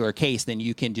that particular case, then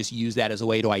you can just use that as a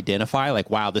way to identify like,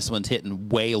 wow, this one's hitting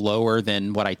way lower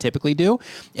than what I typically do.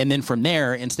 And then from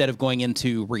there, instead of going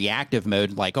into reactive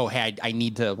mode, like, oh, hey, I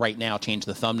need to right now change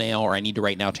the thumbnail or I need to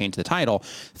right now change the title,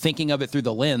 thinking of it through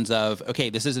the lens of, okay,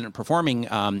 this isn't performing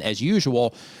as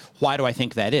usual. Why do I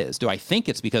think that is? Do I think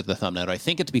it's because of the thumbnail? Do I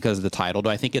think it's because of the title?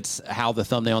 Do I think it's how the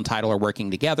thumbnail and title are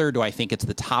working together? Do I think it's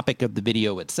the topic of the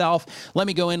video itself? Let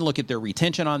me go in and look at their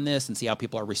retention on this and see how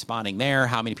people are responding there,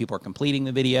 how many people are completing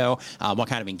the video, what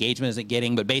kind of engagement is it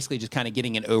getting, but basically just kind of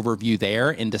getting an overview there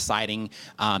and deciding,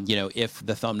 if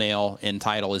the thumbnail and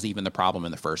title is even the problem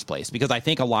in the first place. Because I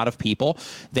think a lot of people,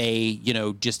 they,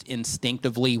 just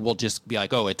instinctively will just be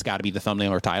like, oh, it's got to be the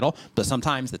thumbnail or title. But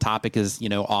sometimes the topic is,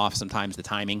 off. Sometimes the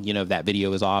timing, that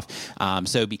video is off.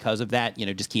 So because of that,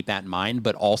 just keep that in mind.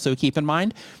 But also keep in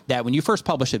mind that when you first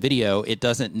publish a video, it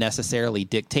doesn't necessarily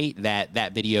dictate that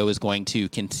that video is going to,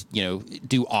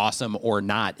 do awesome or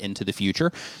not into the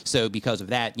future. So because of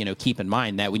that, keep in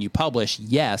mind that when you publish,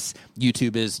 yes,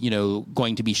 YouTube is,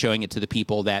 going to be showing it to the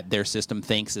people that their system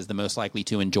thinks is the most likely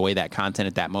to enjoy that content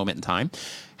at that moment in time.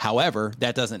 However,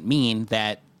 that doesn't mean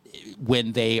that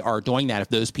when they are doing that, if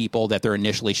those people that they're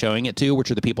initially showing it to,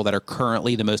 which are the people that are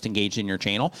currently the most engaged in your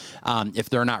channel, if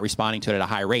they're not responding to it at a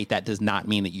high rate, that does not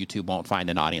mean that YouTube won't find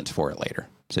an audience for it later.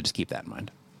 So just keep that in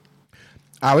mind.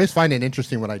 I always find it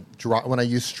interesting when I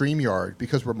use StreamYard,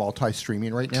 because we're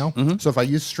multi-streaming right now. Mm-hmm. So if I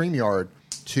use StreamYard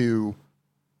to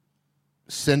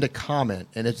send a comment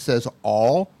and it says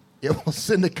all, it will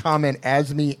send a comment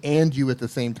as me and you at the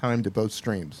same time to both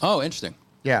streams. Oh, interesting.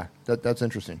 Yeah, that's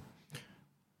interesting.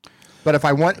 But if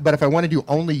I want to do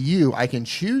only you, I can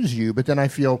choose you. But then I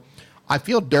feel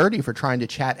dirty for trying to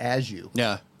chat as you.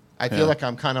 Yeah, I feel like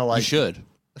I'm kind of like you should.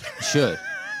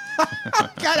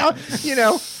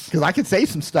 Because I could say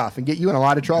some stuff and get you in a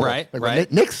lot of trouble. Right, like right.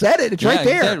 Nick said it. It's right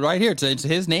there. He said it right here. It's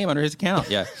his name under his account.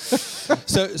 Yeah.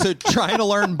 So trying to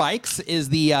learn bikes is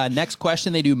the next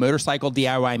question. They do motorcycle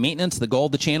DIY maintenance. The goal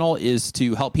of the channel is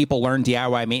to help people learn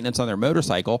DIY maintenance on their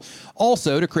motorcycle.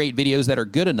 Also to create videos that are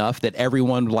good enough that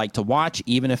everyone would like to watch,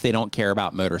 even if they don't care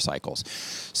about motorcycles.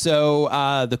 So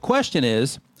the question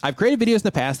is, I've created videos in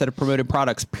the past that have promoted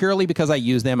products purely because I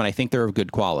use them and I think they're of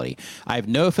good quality. I have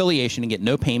no affiliation and get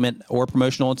no payment or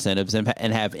promotional incentives and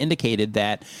have indicated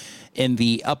that in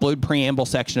the upload preamble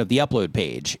section of the upload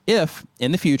page. If,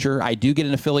 in the future, I do get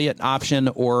an affiliate option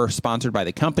or sponsored by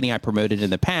the company I promoted in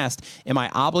the past, am I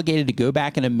obligated to go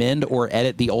back and amend or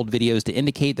edit the old videos to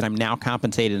indicate that I'm now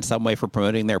compensated in some way for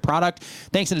promoting their product?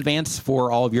 Thanks in advance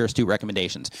for all of your astute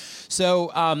recommendations.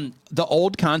 So the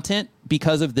old content,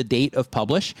 because of the date of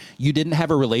publish, you didn't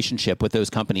have a relationship with those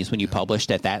companies when you published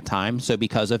at that time. So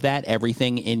because of that,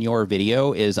 everything in your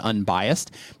video is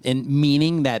unbiased, and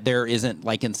meaning that there isn't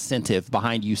like incentive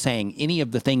behind you saying any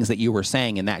of the things that you were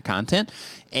saying in that content.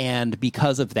 And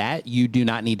because of that, you do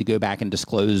not need to go back and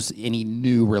disclose any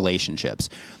new relationships.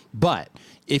 But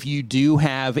if you do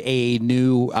have a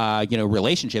new,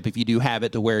 relationship, if you do have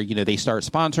it to where, they start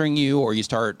sponsoring you, or you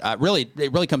start, it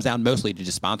really comes down mostly to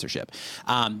just sponsorship.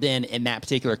 Then in that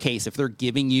particular case, if they're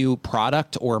giving you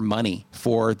product or money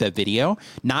for the video,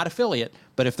 not affiliate,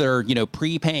 but if they're,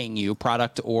 prepaying you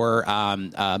product or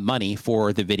money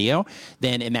for the video,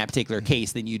 then in that particular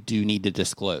case, then you do need to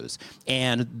disclose.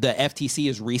 And the FTC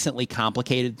has recently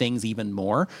complicated things even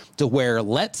more to where,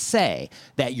 let's say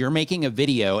that you're making a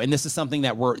video, and this is something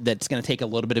that's going to take a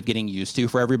little bit of getting used to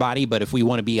for everybody, but if we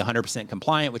want to be 100%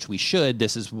 compliant, which we should,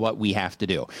 this is what we have to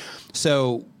do.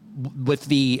 So with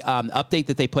the update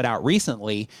that they put out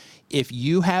recently, if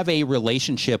you have a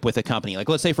relationship with a company, like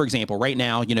let's say, for example, right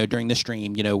now, during the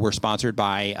stream, we're sponsored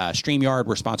by StreamYard,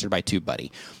 we're sponsored by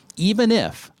TubeBuddy. even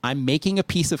if I'm making a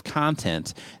piece of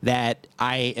content that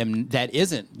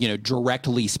isn't,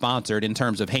 directly sponsored in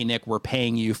terms of, hey, Nick, we're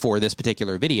paying you for this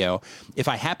particular video. If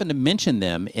I happen to mention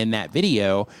them in that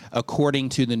video, according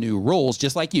to the new rules,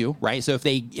 just like you, right? So if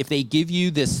they give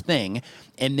you this thing,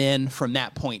 and then from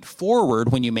that point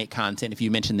forward, when you make content, if you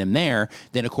mention them there,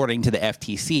 then according to the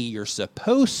FTC, you're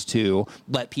supposed to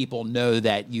let people know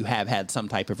that you have had some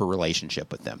type of a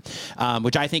relationship with them,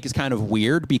 which I think is kind of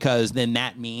weird, because then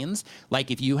that means,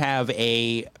 like, if you have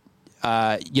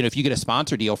if you get a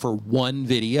sponsor deal for one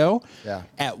video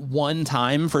at one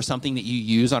time for something that you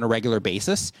use on a regular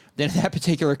basis, then in that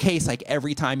particular case, like,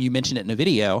 every time you mention it in a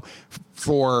video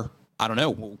for, I don't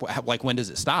know, like, when does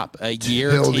it stop? A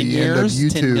year, 10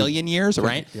 years, 10 million years,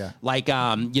 right? Yeah. Like,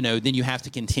 then you have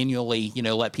to continually,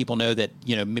 let people know that,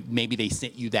 maybe they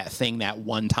sent you that thing that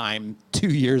one time 2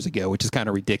 years ago, which is kind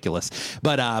of ridiculous.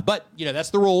 But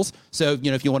that's the rules. So,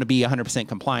 if you want to be 100%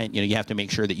 compliant, you have to make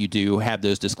sure that you do have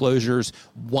those disclosures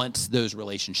once those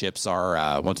relationships are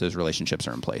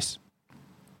in place.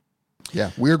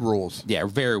 Yeah, weird rules. Yeah,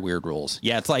 very weird rules.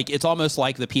 Yeah, it's almost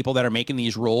like the people that are making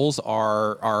these rules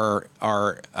are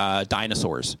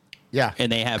dinosaurs. Yeah,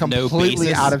 and they have completely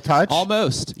no basis. Out of touch.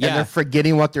 Almost. Yeah, and they're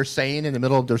forgetting what they're saying in the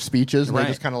middle of their speeches, and they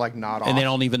just kind of like nod off, and they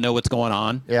don't even know what's going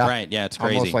on. Yeah, right. Yeah, it's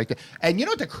crazy. Almost like that. And you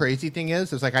know what the crazy thing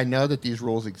is like, I know that these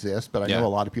rules exist, but I know a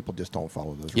lot of people just don't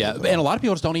follow those rules. Yeah, and a lot of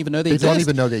people just don't even know they exist. They don't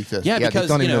even know they exist. Yeah, because they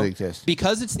don't even know they exist.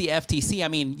 Because it's the FTC. I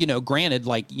mean, granted,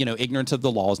 like, ignorance of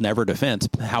the law is never defense.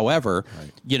 However,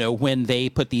 when they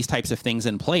put these types of things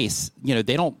in place,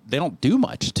 they don't do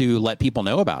much to let people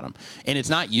know about them. And it's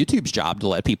not YouTube's job to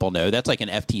let people know. That's like an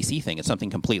FTC thing. It's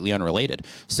something completely unrelated.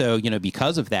 So,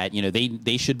 because of that,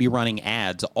 they should be running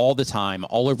ads all the time,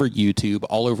 all over YouTube,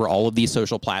 all over all of these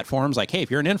social platforms. Like, hey,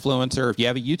 if you're an influencer, if you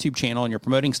have a YouTube channel and you're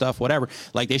promoting stuff, whatever,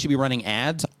 like, they should be running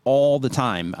ads all the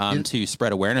time to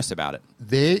spread awareness about it.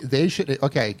 They should.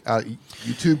 Okay,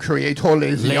 YouTube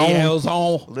creators,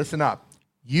 listen up.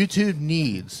 YouTube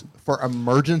needs, for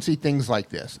emergency things like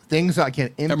this, things that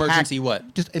can impact. Emergency what?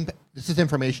 This is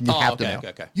information you have to know.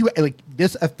 Okay.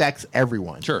 This affects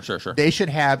everyone. Sure. They should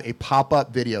have a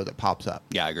pop-up video that pops up.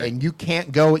 Yeah, I agree. And you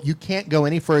can't go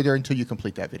any further until you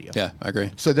complete that video. Yeah, I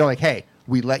agree. So they're like, hey,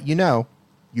 we let you know,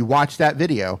 you watch that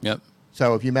video. Yep.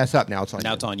 So if you mess up, now it's on you.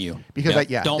 Now it's on you. Because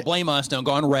don't blame us. Don't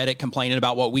go on Reddit complaining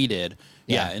about what we did.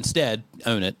 Yeah. Instead,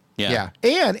 own it. Yeah.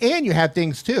 And you have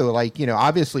things too, like,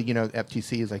 obviously,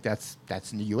 FTC is like, that's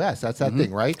in the US. That's that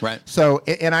thing, right? Right. So,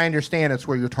 and I understand it's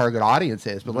where your target audience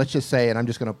is, but let's just say, and I'm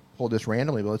just going to pull this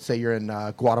randomly, but let's say you're in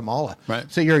Guatemala.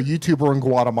 Right. Say you're a YouTuber in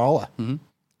Guatemala.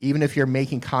 Even if you're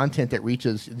making content that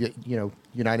reaches the,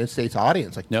 United States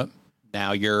audience, like, nope.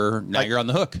 Now you're on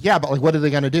the hook. Yeah, but like, what are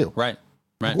they going to do? Right.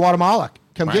 Guatemala,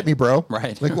 come get me, bro.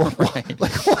 Right. Like, what?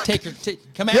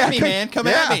 Come at me, man. Come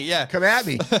at me. Yeah. Come at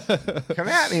me. Come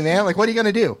at me, man. Like, what are you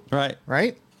going to do?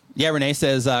 Right. Yeah, Renee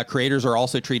says creators are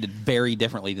also treated very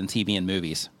differently than TV and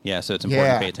movies. Yeah, so it's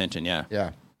important to pay attention.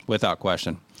 Yeah. Without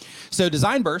question. So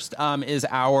Design Burst is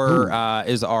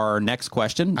our next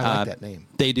question. I like that name.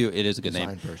 They do. It is a good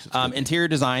name. Interior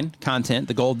design content.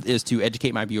 The goal is to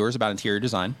educate my viewers about interior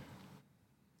design.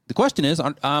 The question is,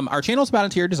 our channel is about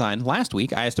interior design. Last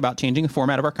week, I asked about changing the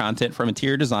format of our content from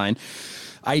interior design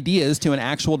ideas to an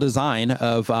actual design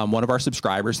of one of our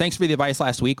subscribers. Thanks for the advice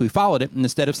last week. We followed it, and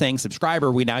instead of saying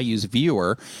subscriber, we now use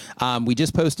viewer. We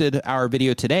just posted our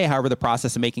video today. However, the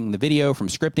process of making the video, from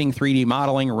scripting, 3D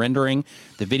modeling, rendering,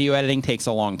 the video editing, takes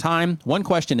a long time. One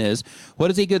question is,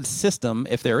 what is a good system,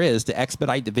 if there is, to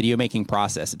expedite the video making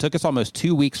process? It took us almost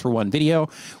 2 weeks for one video.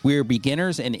 We're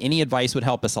beginners, and any advice would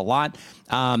help us a lot.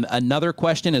 Another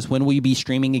question is, when will you be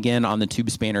streaming again on the Tube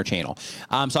Spanner channel?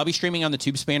 So I'll be streaming on the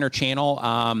Tube Spanner channel.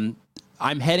 I'm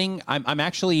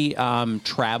actually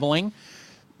traveling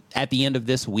at the end of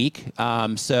this week.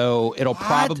 So it'll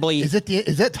probably... Is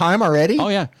it time already? Oh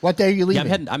yeah. What day are you leaving?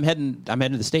 Yeah, I'm heading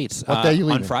to the States. What day are you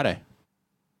leaving? On Friday.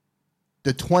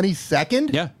 The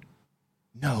 22nd? Yeah.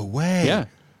 No way. Yeah.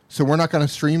 So we're not going to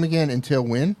stream again until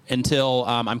when? Until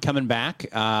I'm coming back.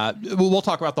 We'll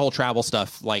talk about the whole travel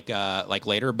stuff like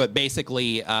later. But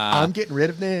basically, I'm getting rid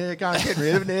of Nick.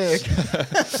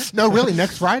 No, really,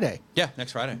 next Friday. Yeah,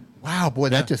 next Friday. Wow, boy,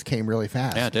 that just came really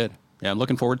fast. Yeah, it did. Yeah, I'm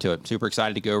looking forward to it. Super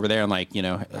excited to go over there and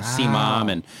see Mom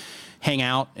and hang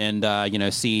out and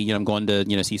see. I'm going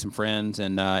to see some friends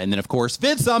and then of course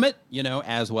Vid Summit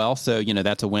as well. So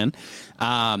that's a win.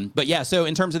 But yeah, so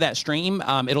in terms of that stream,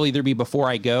 it'll either be before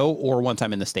I go or once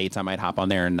I'm in the States, I might hop on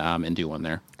there and do one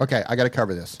there. Okay, I got to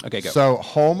cover this. Okay, go. So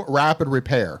Home Rapid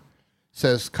Repair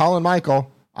says, Colin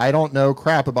Michael, I don't know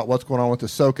crap about what's going on with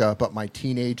Ahsoka, but my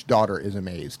teenage daughter is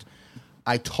amazed.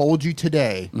 I told you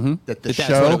today that the show...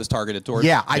 That's what it was targeted towards?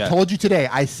 Yeah, I told you today.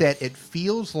 I said it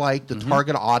feels like the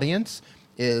target audience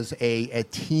is a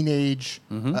teenage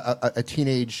a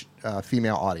teenage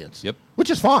female audience. Yep. Which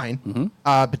is fine.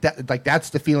 But that's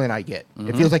the feeling I get.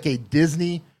 It feels like a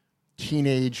Disney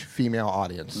teenage female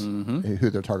audience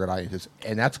who their target audience is,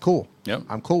 and that's cool. Yep.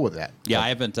 I'm cool with that. Yeah, so I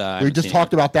haven't. We just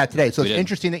talked about that today, so it's did.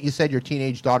 interesting that you said your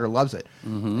teenage daughter loves it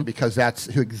because that's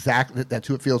who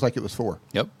it feels like it was for.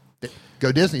 Yep.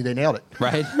 Go Disney, they nailed it.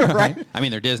 Right. Right. I mean,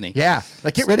 they're Disney. Yeah,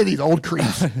 like get rid of these old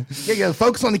creeps. Yeah,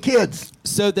 focus on the kids.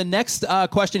 So the next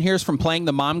question here is from Playing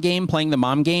the Mom Game. Playing the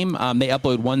Mom Game. They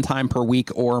upload 1 time per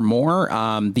week or more.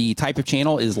 The type of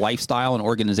channel is lifestyle and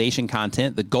organization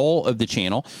content. The goal of the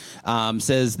channel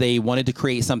says they wanted to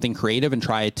create something creative and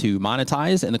try to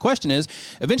monetize. And the question is,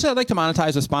 eventually I'd like to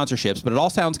monetize with sponsorships, but it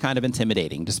all sounds kind of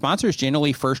intimidating. Do sponsors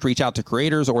generally first reach out to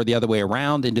creators or the other way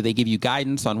around? And do they give you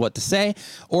guidance on what to say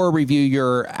or review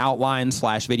your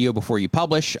outline/video before you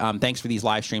publish? Thanks for these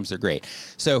live streams. They're great.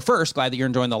 So first, glad that you're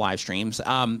enjoying the live streams.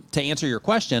 To answer your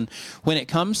question, when it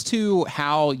comes to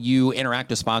how you interact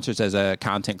with sponsors as a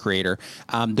content creator,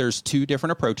 there's 2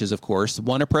 different approaches, of course.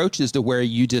 One approach is to where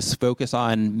you just focus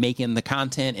on making the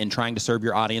content and trying to serve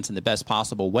your audience in the best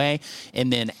possible way.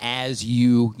 And then as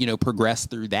you progress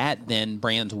through that, then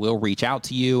brands will reach out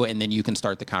to you and then you can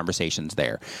start the conversations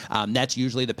there. That's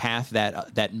usually the path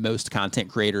that most content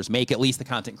creators make, at least the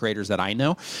content creators that I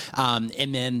know.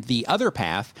 And then the other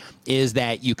path is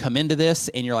that you come into this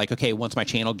and you're like, okay, once my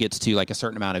channel gets to like a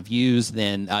certain amount of views,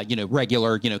 then,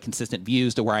 regular, consistent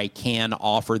views to where I can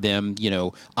offer them,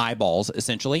 eyeballs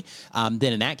essentially.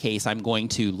 Then in that case, I'm going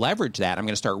to leverage that. I'm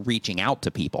going to start reaching out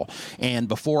to people. And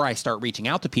before I start reaching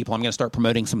out to people, I'm going to start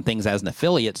promoting some things as an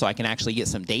affiliate so I can actually get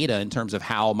some data in terms of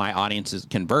how my audience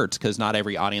converts, because not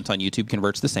every audience on YouTube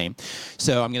converts the same.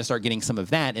 So I'm going to start getting some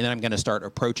of that, and then I'm going to start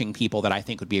approaching people that I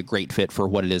think would be a great fit for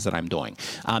what it is that I'm doing.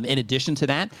 In addition to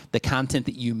that, the content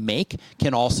that you make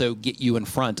can also get you in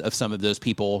front of some of those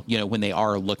people, when they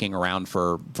are looking around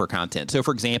for content. So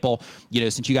for example,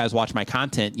 since you guys watch my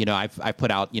content, I've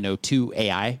put out, 2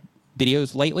 AI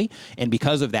videos lately. And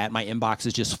because of that, my inbox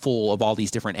is just full of all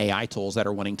these different AI tools that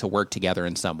are wanting to work together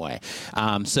in some way.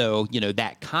 So,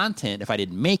 that content, if I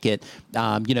didn't make it,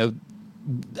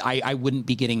 I wouldn't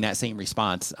be getting that same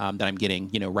response that I'm getting,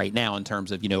 right now in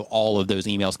terms of, all of those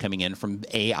emails coming in from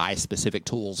AI specific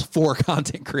tools for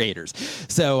content creators.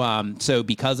 So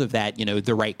because of that,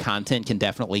 the right content can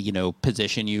definitely,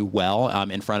 position you well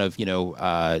in front of,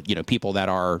 people that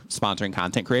are sponsoring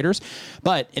content creators.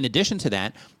 But in addition to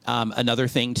that, another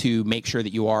thing to make sure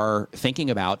that you are thinking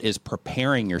about is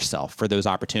preparing yourself for those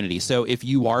opportunities. So if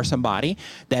you are somebody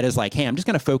that is like, hey, I'm just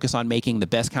going to focus on making the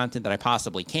best content that I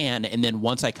possibly can, and then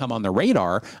once I come on the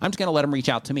radar, I'm just going to let them reach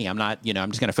out to me. I'm not,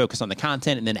 I'm just going to focus on the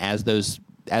content, and then as those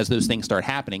things start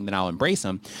happening, then I'll embrace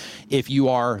them. If you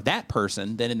are that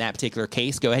person, then in that particular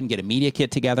case, go ahead and get a media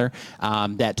kit together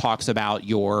that talks about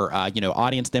your,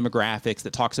 audience demographics,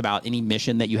 that talks about any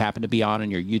mission that you happen to be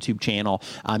on your YouTube channel.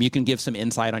 You can give some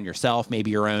insight on yourself, maybe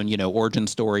your own, origin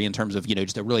story in terms of,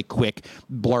 just a really quick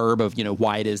blurb of,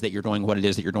 why it is that you're doing what it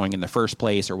is that you're doing in the first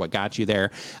place or what got you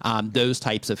there, those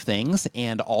types of things.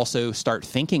 And also start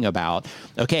thinking about,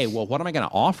 okay, well, what am I going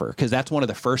to offer? Because that's one of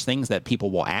the first things that people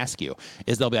will ask you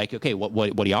is they'll be like, okay,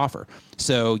 what do you offer?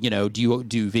 So, do you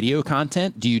do video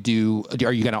content? Are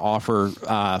you going to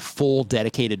offer full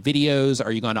dedicated videos?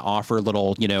 Are you going to offer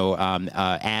little,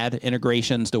 ad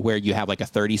integrations to where you have like a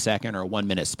 30-second or a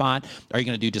 1-minute spot? Are you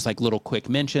going to do just like little quick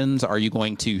mentions? Are you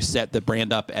going to set the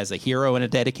brand up as a hero in a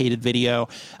dedicated video?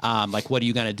 Like, what are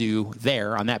you going to do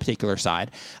there on that particular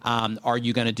side? Are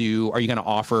you going to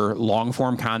offer long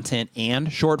form content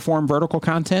and short form vertical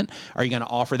content? Are you going to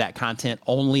offer that content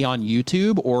only on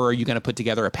YouTube, or are you going to put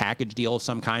together a package deal of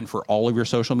some kind for all of your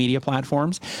social media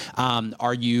platforms?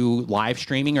 Are you live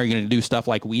streaming? Are you going to do stuff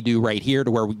like we do right here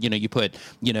to where, you put,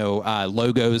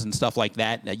 logos and stuff like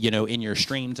that, in your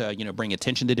stream to, bring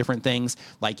attention to different things?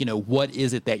 Like, what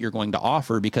is it that you're going to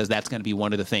offer? Because that's going to be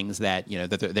one of the things that,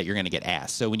 that you're going to get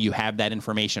asked. So when you have that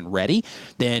information ready,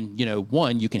 then,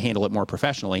 one, you can handle it more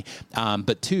professionally.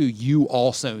 But 2, you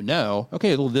also know,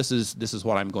 okay, well, this is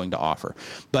what I'm going to offer.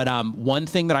 But one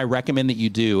thing that I recommend that you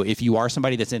do if you are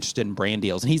somebody that's interested in brand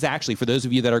deals, and he's actually, for those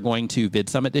of you that are going to Vid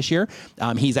Summit this year,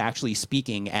 he's actually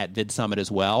speaking at Vid Summit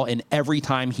as well. And every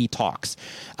time he talks,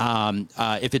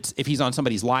 if he's on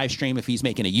somebody's live stream, if he's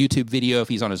making a YouTube video, if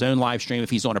he's on his own live stream, if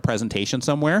he's on a presentation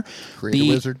somewhere,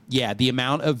 the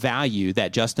amount of value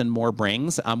that Justin Moore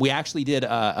brings. We actually did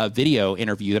a video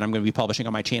interview that I'm going to be publishing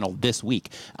on my channel this week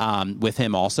with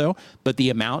him also. But the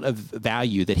amount of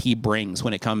value that he brings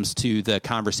when it comes to the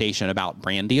conversation about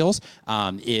brand deals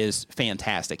is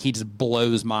fantastic. He just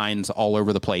blows minds all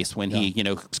over the place when he,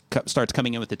 starts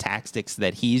coming in with the tactics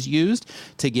that he's used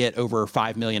to get over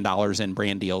 $5 million in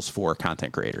brand deals for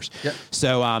content creators. Yep.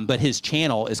 So, but his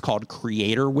channel is called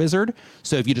Creator Wizard.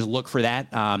 So if you just look for that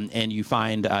and you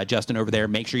find Justin over there,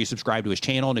 make sure you subscribe to his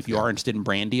channel. And if you are interested in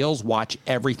brand deals, watch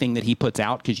everything that he puts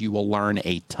out because you will learn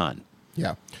a ton.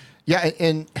 Yeah. Yeah.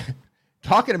 And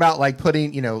talking about like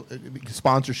putting,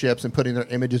 sponsorships and putting their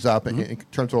images up in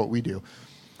terms of what we do.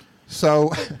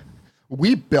 So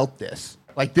we built this.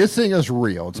 Like, this thing is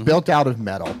real. It's built out of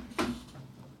metal.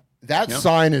 That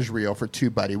sign is real for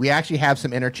TubeBuddy. We actually have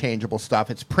some interchangeable stuff.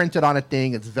 It's printed on a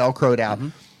thing. It's Velcroed out.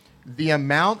 The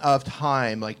amount of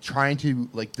time, like, trying to,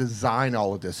 like, design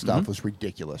all of this stuff was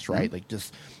ridiculous, right? Like,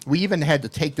 just, we even had to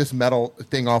take this metal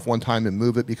thing off one time and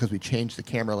move it because we changed the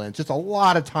camera lens. Just a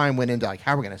lot of time went into, like,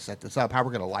 how we're going to set this up, how we're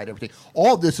going to light everything.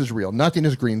 All of this is real. Nothing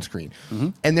is green screen.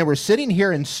 And then we're sitting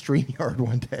here in StreamYard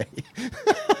one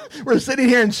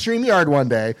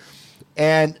day.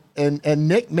 And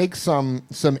Nick makes some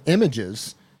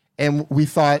images, and we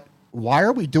thought, why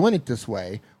are we doing it this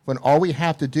way when all we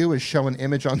have to do is show an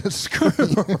image on the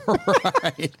screen?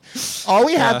 Right. All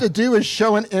we have to do is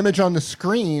show an image on the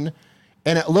screen,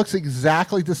 and it looks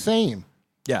exactly the same.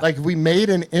 Yeah. Like, if we made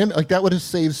an image, like, that would have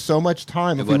saved so much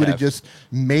time if we would have just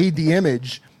made the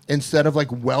image instead of, like,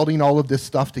 welding all of this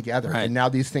stuff together. Right. And now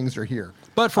these things are here.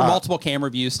 But for multiple camera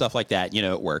views, stuff like that,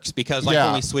 it works. Because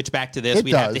when we switch back to this,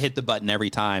 we have to hit the button every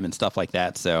time and stuff like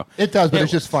that. So it does, but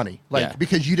it's just funny. Like,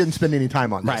 because you didn't spend any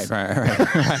time on this.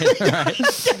 Right.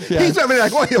 He's over there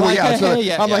like, well, yeah. So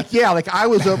I'm like, like, I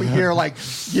was over here, like,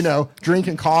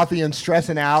 drinking coffee and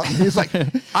stressing out. And he's like,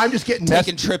 I'm just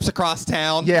taking trips across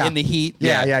town in the heat.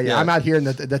 Yeah. I'm out here in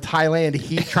the Thailand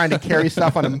heat trying to carry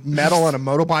stuff on a metal on a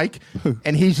motorbike.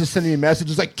 And he's just sending me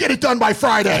messages like, get it done by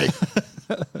Friday.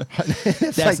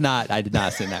 I did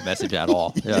not send that message at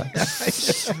all. Yeah.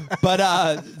 But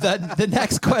the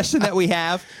next question that we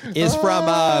have is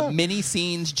from Mini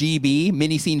Scenes GB.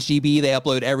 Mini Scenes GB, they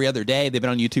upload every other day. They've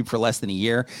been on YouTube for less than a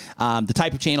year. The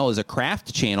type of channel is a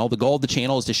craft channel. The goal of the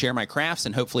channel is to share my crafts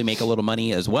and hopefully make a little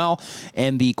money as well.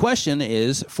 And the question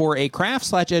is, for a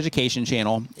craft/education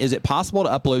channel, is it possible to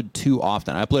upload too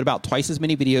often? I upload about twice as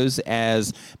many videos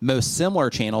as most similar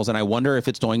channels, and I wonder if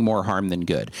it's doing more harm than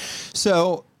good. So,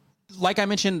 like I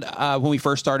mentioned when we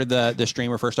first started the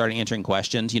stream or first started answering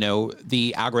questions,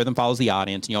 the algorithm follows the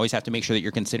audience. And you always have to make sure that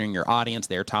you're considering your audience,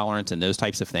 their tolerance, and those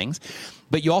types of things.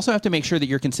 But you also have to make sure that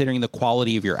you're considering the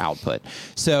quality of your output.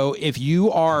 So if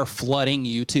you are flooding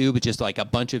YouTube with just like a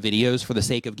bunch of videos for the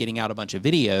sake of getting out a bunch of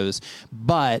videos,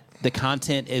 but the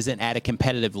content isn't at a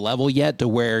competitive level yet to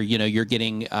where, you're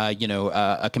getting,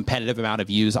 a competitive amount of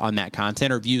views on that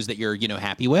content or views that you're,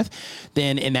 happy with,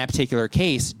 then in that particular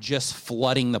case, just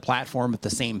flooding the platform with the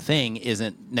same thing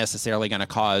isn't necessarily going to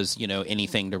cause,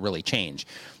 anything to really change.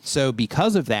 So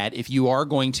because of that, if you are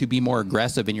going to be more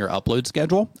aggressive in your upload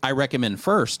schedule, I recommend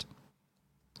first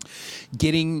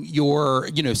getting your,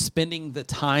 spending the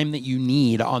time that you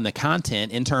need on the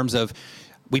content in terms of,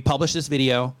 we publish this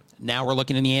video. Now we're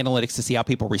looking in the analytics to see how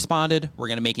people responded. We're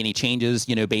going to make any changes,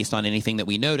 based on anything that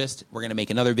we noticed. We're going to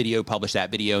make another video, publish that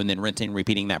video, and then rinsing and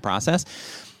repeating that process.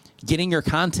 Getting your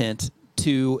content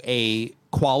to a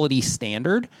quality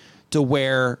standard to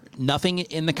where nothing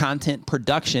in the content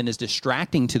production is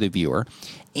distracting to the viewer,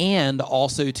 and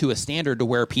also to a standard to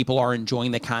where people are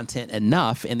enjoying the content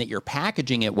enough and that you're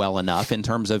packaging it well enough in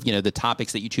terms of, the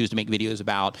topics that you choose to make videos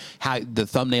about, how the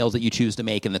thumbnails that you choose to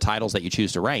make and the titles that you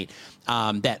choose to write,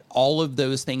 that all of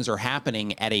those things are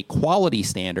happening at a quality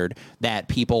standard that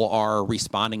people are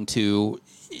responding to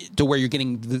where you're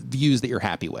getting the views that you're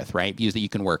happy with, right? Views that you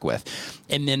can work with.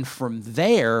 And then from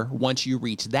there, once you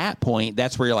reach that point,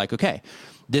 that's where you're like, okay,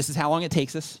 this is how long it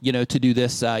takes us, to do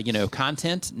this,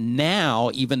 content.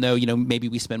 Now, even though, maybe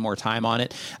we spend more time on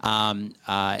it,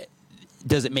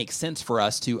 does it make sense for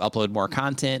us to upload more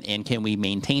content, and can we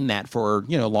maintain that for,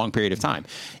 a long period of time?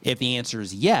 If the answer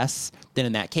is yes, then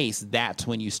in that case, that's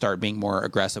when you start being more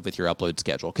aggressive with your upload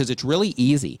schedule, because it's really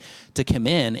easy to come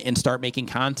in and start making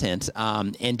content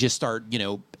and just start,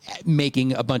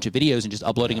 making a bunch of videos and just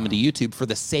uploading them into YouTube for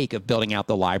the sake of building out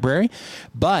the library.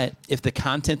 But if the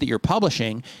content that you're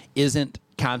publishing isn't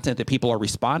content that people are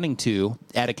responding to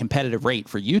at a competitive rate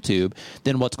for YouTube,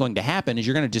 then what's going to happen is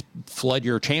you're going to just flood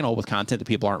your channel with content that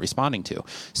people aren't responding to.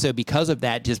 So because of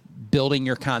that, just building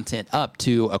your content up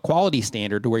to a quality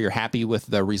standard to where you're happy with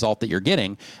the result that you're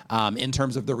getting in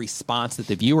terms of the response that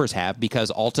the viewers have,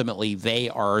 because ultimately they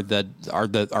are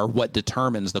what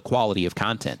determines the quality of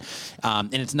content.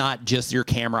 And it's not just your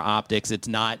camera optics. It's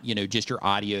not, just your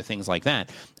audio, things like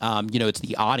that. It's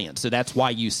the audience. So that's why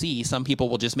you see some people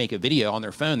will just make a video on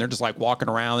their phone. They're just like walking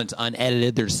around. It's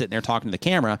unedited. They're just sitting there talking to the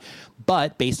camera.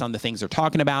 But based on the things they're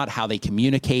talking about, how they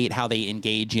communicate, how they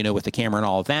engage, with the camera and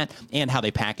all of that, and how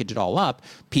they package it all up,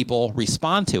 people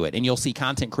respond to it. And you'll see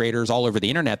content creators all over the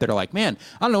internet that are like, man,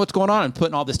 I don't know what's going on. I'm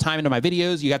putting all this time into my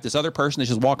videos. You got this other person that's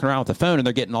just walking around with a phone and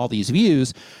they're getting all these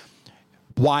views.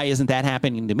 Why isn't that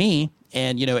happening to me?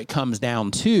 And, it comes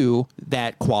down to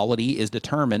that quality is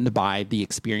determined by the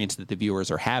experience that the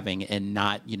viewers are having and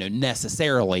not,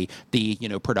 necessarily the,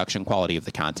 production quality of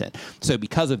the content. So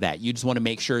because of that, you just want to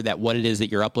make sure that what it is that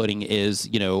you're uploading is,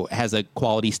 has a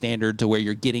quality standard to where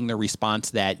you're getting the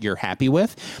response that you're happy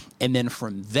with. And then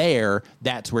from there,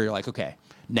 that's where you're like, okay,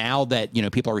 now that,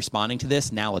 people are responding to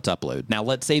this, now let's upload. Now,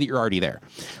 let's say that you're already there.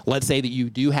 Let's say that you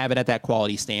do have it at that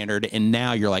quality standard, and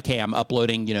now you're like, hey, I'm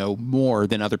uploading, more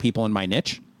than other people in my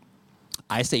niche.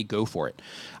 I say go for it.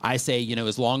 I say,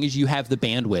 as long as you have the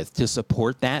bandwidth to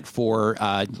support that for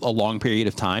a long period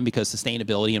of time, because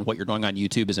sustainability and what you're doing on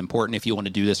YouTube is important if you want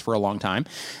to do this for a long time.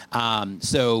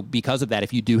 So because of that,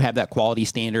 if you do have that quality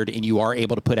standard and you are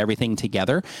able to put everything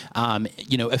together,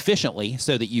 efficiently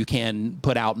so that you can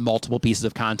put out multiple pieces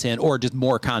of content or just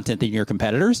more content than your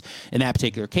competitors, in that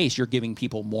particular case, you're giving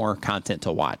people more content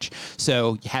to watch.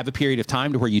 So you have a period of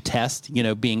time to where you test,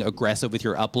 being aggressive with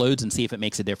your uploads and see if it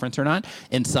makes a difference or not.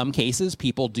 In some cases,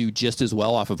 people do just as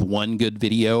well off of one good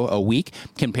video a week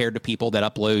compared to people that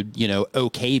upload,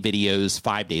 okay videos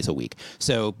 5 days a week.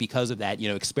 So because of that,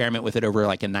 experiment with it over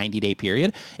like a 90-day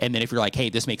period. And then if you're like, hey,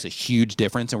 this makes a huge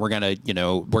difference and we're going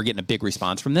to, we're getting a big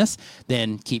response from this,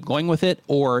 then keep going with it.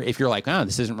 Or if you're like, oh,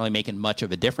 this isn't really making much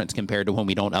of a difference compared to when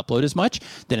we don't upload as much,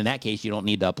 then in that case, you don't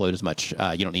need to upload as much.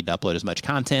 You don't need to upload as much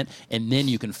content. And then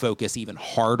you can focus even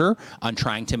harder on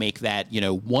trying to make that,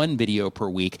 one video per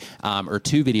week or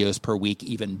 2 videos per week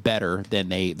even better than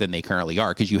they currently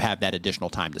are, because you have that additional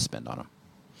time to spend on them.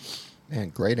 Man,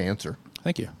 great answer.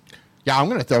 Thank you. Yeah, I'm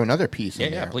going to throw another piece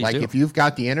in there. Yeah, please like do. If you've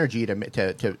got the energy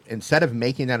to instead of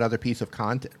making that other piece of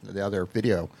content, the other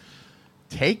video,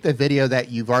 take the video that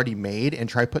you've already made and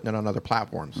try putting it on other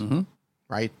platforms. Mm-hmm.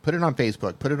 Right? Put it on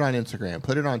Facebook, put it on Instagram,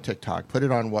 put it on TikTok, put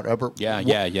it on whatever.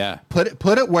 Yeah. Put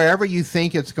it wherever you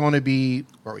think it's going to be,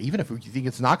 or even if you think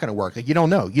it's not going to work. Like, you don't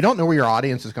know. You don't know where your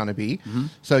audience is going to be. Mm-hmm.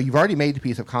 So you've already made the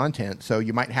piece of content. So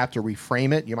you might have to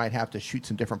reframe it. You might have to shoot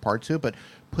some different parts to it, but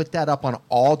put that up on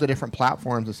all the different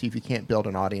platforms and see if you can't build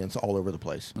an audience all over the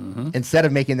place. Mm-hmm. Instead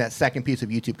of making that second piece of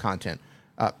YouTube content.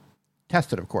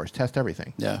 Test it, of course. Test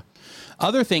everything. Yeah.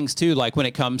 Other things too, like when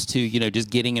it comes to, just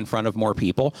getting in front of more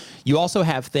people, you also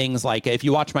have things like, if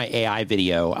you watch my AI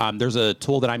video, there's a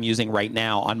tool that I'm using right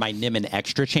now on my Nimmin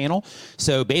Extra channel.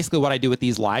 So basically what I do with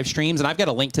these live streams, and I've got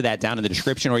a link to that down in the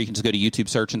description, or you can just go to YouTube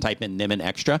search and type in Nimmin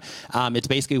Extra. It's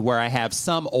basically where I have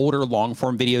some older long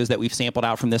form videos that we've sampled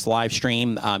out from this live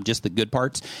stream, just the good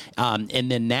parts. And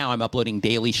then now I'm uploading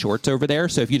daily shorts over there.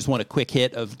 So if you just want a quick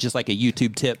hit of just like a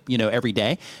YouTube tip, every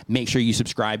day, make sure you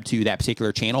subscribe to that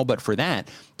particular channel. But for that,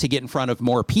 to get in front of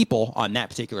more people on that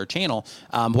particular channel,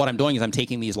 what I'm doing is I'm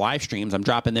taking these live streams, I'm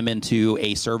dropping them into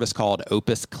a service called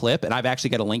Opus Clip, and I've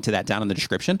actually got a link to that down in the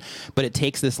description. But it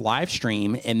takes this live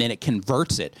stream and then it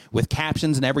converts it with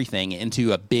captions and everything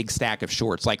into a big stack of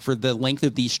shorts. Like for the length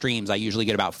of these streams, I usually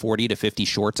get about 40 to 50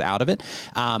 shorts out of it.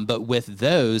 But with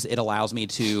those, it allows me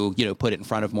to, put it in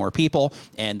front of more people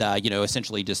and,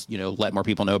 essentially just, let more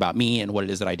people know about me and what it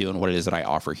is that I do and what it is that I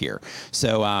offer here.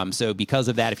 So because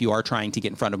of that, if you are trying to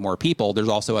get in front of more people, there's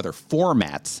also other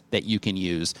formats that you can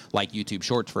use, like YouTube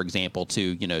Shorts, for example,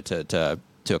 to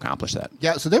accomplish that.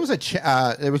 Yeah. So there was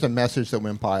a message that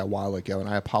went by a while ago, and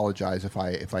I apologize if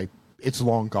I it's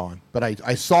long gone, but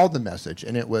I saw the message,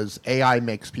 and it was AI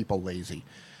makes people lazy.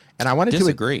 And I wanted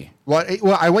disagree.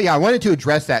 I wanted to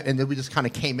address that, and then we just kind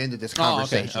of came into this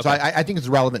conversation. Okay. So I think it's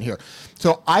relevant here.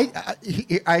 So I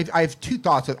have 2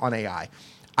 thoughts on AI.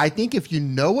 I think if you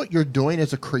know what you're doing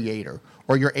as a creator,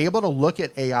 or you're able to look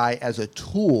at AI as a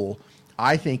tool,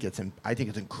 I think it's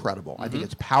incredible. Mm-hmm. I think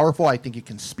it's powerful. I think it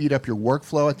can speed up your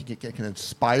workflow. I think it can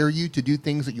inspire you to do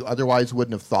things that you otherwise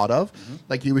wouldn't have thought of. Mm-hmm.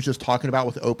 Like you was just talking about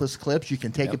with Opus Clips, you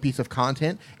can take a piece of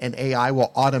content and AI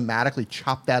will automatically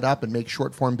chop that up and make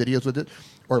short form videos with it,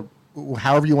 or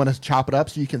however you want to chop it up,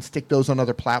 so you can stick those on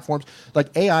other platforms.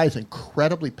 Like AI is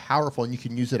incredibly powerful, and you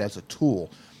can use it as a tool.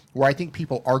 Where I think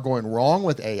people are going wrong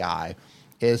with AI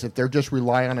is if they're just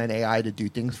relying on an AI to do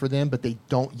things for them, but they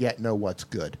don't yet know what's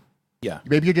good. Yeah.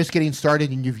 Maybe you're just getting started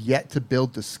and you've yet to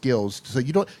build the skills. So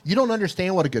you don't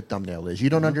understand what a good thumbnail is. You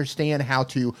don't understand how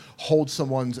to hold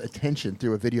someone's attention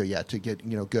through a video yet to get,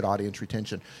 good audience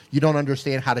retention. You don't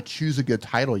understand how to choose a good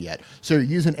title yet. So you're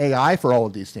using AI for all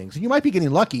of these things. And you might be getting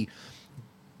lucky,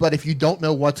 but if you don't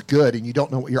know what's good and you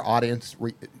don't know what your audience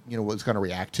what's going to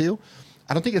react to,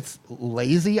 I don't think it's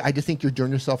lazy. I just think you're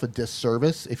doing yourself a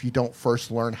disservice if you don't first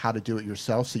learn how to do it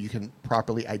yourself so you can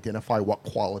properly identify what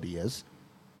quality is.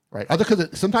 Right. Other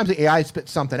because sometimes the AI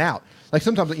spits something out. Like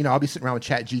sometimes, I'll be sitting around with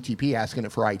ChatGPT asking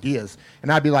it for ideas,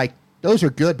 and I'd be like, those are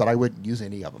good, but I wouldn't use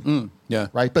any of them. Yeah.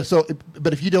 Right. But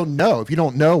if you don't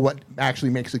know what actually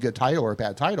makes a good title or a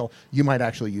bad title, you might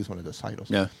actually use one of those titles.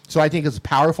 Yeah. So I think as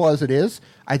powerful as it is,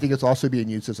 I think it's also being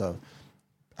used as a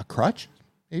crutch.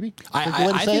 Maybe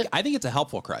I think it's a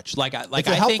helpful crutch. It's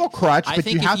a helpful crutch. I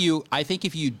think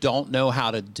if you don't know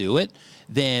how to do it,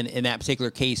 then in that particular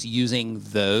case, using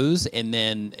those and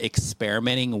then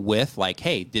experimenting with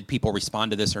hey, did people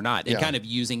respond to this or not? And kind of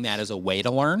using that as a way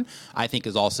to learn, I think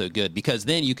is also good because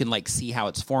then you can see how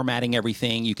it's formatting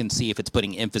everything. You can see if it's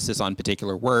putting emphasis on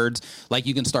particular words.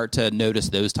 You can start to notice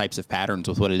those types of patterns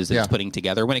with what it is that it's putting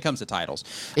together when it comes to titles.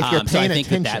 If you're so I paying think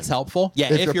attention. that's helpful.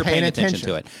 Yeah, if you're paying attention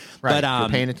to it. Right. But you're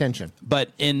paying attention. But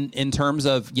in terms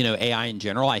of AI in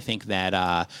general, I think that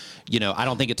I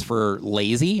don't think it's for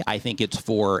lazy. I think it's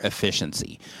for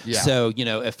efficiency. Yeah. So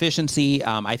efficiency.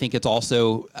 I think it's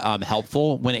also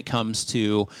helpful when it comes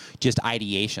to just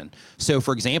ideation. So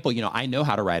for example, I know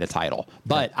how to write a title,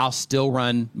 but I'll still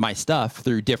run my stuff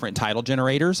through different title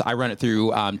generators. I run it through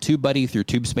TubeBuddy, through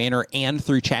TubeSpanner, and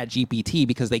through ChatGPT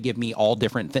because they give me all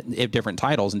different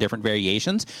titles and different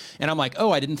variations. And I'm like,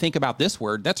 oh, I didn't think about this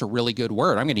word. That's a really good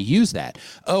word. I'm going to use that.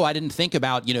 Oh, I didn't think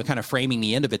about, kind of framing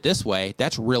the end of it this way.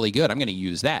 That's really good. I'm going to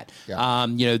use that. Yeah.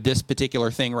 This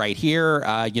particular thing right here,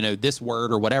 this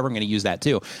word or whatever, I'm going to use that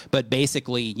too. But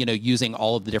basically, using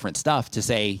all of the different stuff to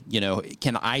say,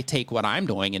 can I take what I'm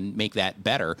doing and make that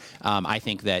better? I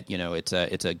think that,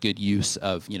 it's a good use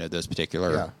of, those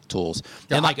particular tools.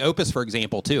 Yeah. And Opus, for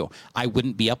example, too, I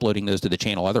wouldn't be uploading those to the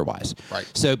channel otherwise. Right.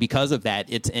 So because of that,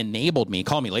 it's enabled me,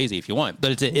 call me lazy if you want,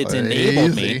 but it's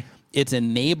enabled me. It's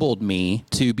enabled me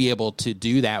to be able to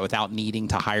do that without needing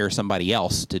to hire somebody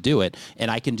else to do it. And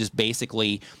I can just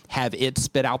basically have it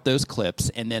spit out those clips,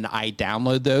 and then I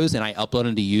download those and I upload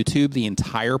them to YouTube. The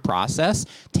entire process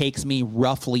takes me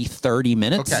roughly 30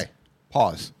 minutes. Okay,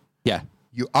 pause. Yeah.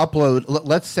 You upload,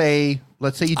 let's say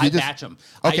you do this. I batch them.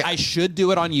 Okay. I should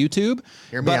do it on YouTube.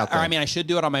 Hear me out, or I should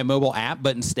do it on my mobile app,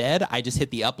 but instead I just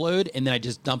hit the upload and then I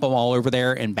just dump them all over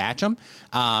there and batch them.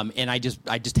 And I just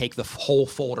take the whole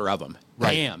folder of them.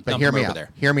 Right. Bam, but dump hear them me over out. there.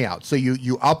 Hear me out. So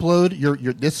you upload your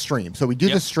this stream. So we do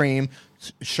the stream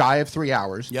shy of 3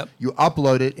 hours. Yep. You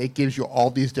upload it. It gives you all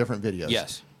these different videos.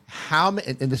 Yes. And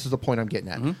this is the point I'm getting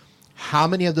at. Mm-hmm. How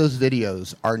many of those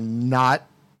videos are not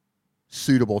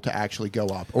suitable to actually go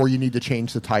up, or you need to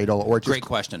change the title, or just great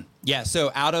question. Yeah. So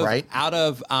out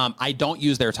of I don't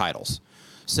use their titles.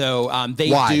 So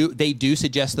they do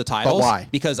suggest the titles. But why?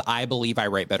 Because I believe I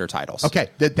write better titles. Okay,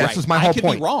 this is my whole point. I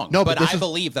could be wrong, no, but I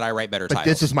believe that I write better titles. But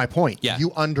this is my point. Yeah.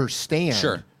 You understand.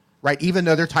 Sure. Right. Even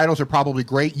though their titles are probably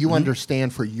great, you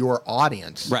understand for your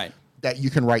audience. Right. That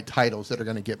you can write titles that are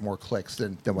going to get more clicks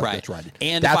than what gets writing.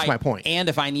 And that's my point. And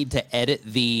if I need to edit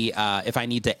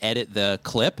the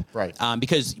clip, right?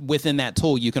 Because within that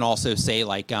tool you can also say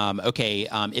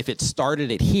if it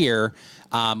started it here,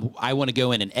 I want to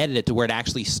go in and edit it to where it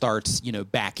actually starts,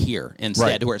 back here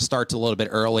instead, to where it starts a little bit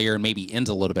earlier and maybe ends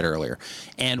a little bit earlier.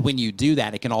 And when you do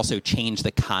that, it can also change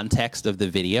the context of the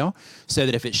video so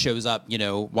that if it shows up,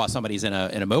 while somebody's in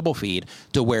a mobile feed,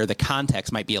 to where the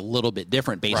context might be a little bit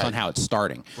different based on how it's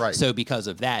starting. Right. So because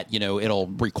of that, it'll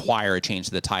require a change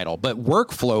to the title. But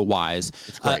workflow wise,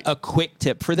 a quick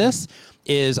tip for this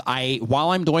is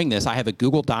while I'm doing this, I have a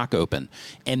Google Doc open.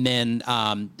 And then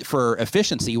for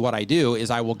efficiency, what I do is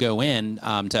I will go in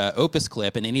to Opus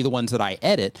Clip, and any of the ones that I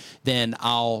edit, then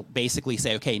I'll basically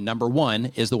say, okay, number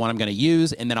 1 is the one I'm going to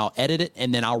use, and then I'll edit it,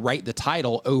 and then I'll write the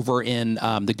title over in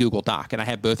the Google Doc. And I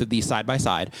have both of these side by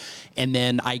side. And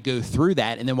then I go through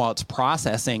that, and then while it's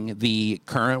processing the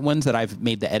current ones that I've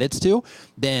made the edits to,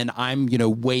 then I'm,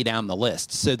 way down the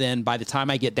list. So then by the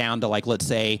time I get down to let's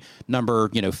say number,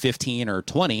 15 or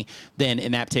 20, then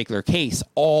in that particular case,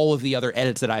 all of the other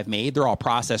edits that I've made, they're all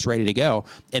processed, ready to go.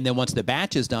 And then once the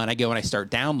batch is done, I go and I start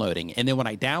downloading. And then when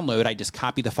I download, I just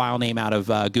copy the file name out of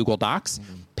Google Docs,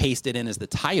 paste it in as the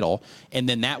title. And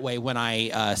then that way, when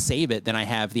I save it, then I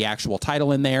have the actual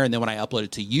title in there. And then when I upload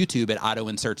it to YouTube, it auto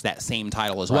inserts that same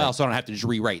title as well. So I don't have to just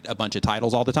rewrite a bunch of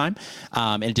titles all the time.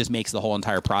 And it just makes the whole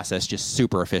entire process just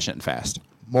super efficient and fast.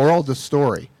 Moral of the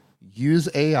story. use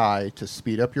AI to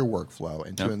speed up your workflow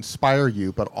and to inspire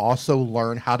you, but also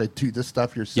learn how to do this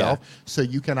stuff yourself so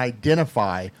you can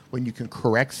identify when you can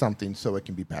correct something so it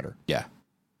can be better. Yeah.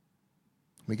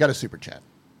 We got a super chat.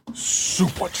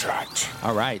 Super chat.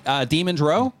 All right. Demons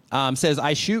Row says,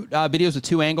 I shoot videos with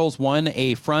 2 angles, 1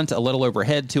 a front, a little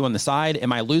overhead, 2 on the side.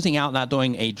 Am I losing out not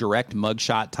doing a direct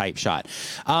mugshot type shot?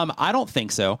 I don't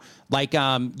think so. Like,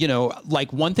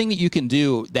 like one thing that you can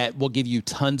do that will give you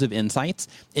tons of insights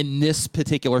in this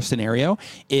particular scenario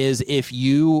is if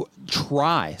you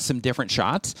try some different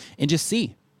shots and just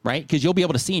see. Right? Because you'll be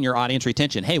able to see in your audience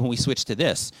retention, hey, when we switch to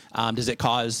this, does it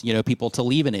cause, people to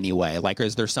leave in any way? Like,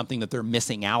 is there something that they're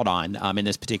missing out on in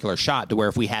this particular shot to where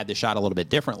if we had the shot a little bit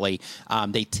differently,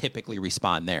 they typically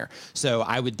respond there. So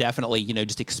I would definitely,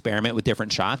 just experiment with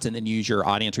different shots and then use your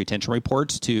audience retention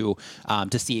reports to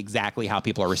see exactly how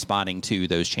people are responding to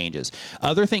those changes.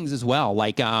 Other things as well,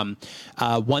 like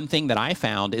one thing that I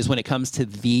found is when it comes to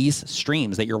these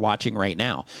streams that you're watching right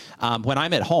now, when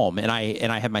I'm at home and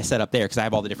I have my setup there because I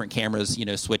have all the different cameras,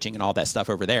 switching and all that stuff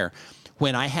over there.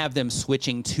 When I have them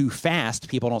switching too fast,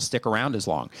 people don't stick around as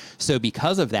long. So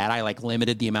because of that, I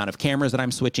limited the amount of cameras that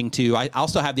I'm switching to. I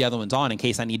also have the other ones on in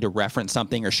case I need to reference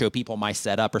something or show people my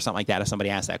setup or something like that if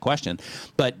somebody asks that question.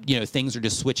 But, things are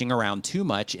just switching around too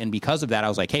much. And because of that, I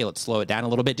was like, hey, let's slow it down a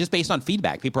little bit just based on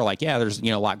feedback. People are like, yeah, there's,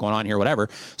 a lot going on here, whatever.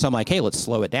 So I'm like, hey, let's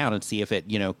slow it down and see if it,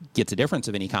 gets a difference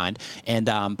of any kind. And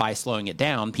by slowing it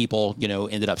down, people,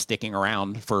 ended up sticking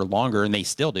around for longer, and they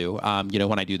still do,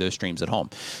 when I do those streams at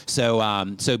home.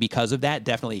 So because of that,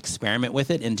 definitely experiment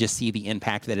with it and just see the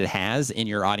impact that it has in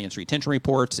your audience retention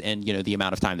reports and, the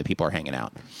amount of time that people are hanging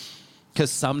out. Because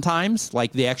sometimes,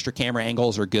 the extra camera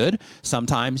angles are good.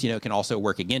 Sometimes, it can also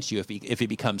work against you if it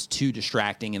becomes too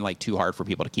distracting and, too hard for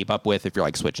people to keep up with if you're,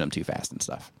 switching them too fast and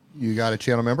stuff. You got a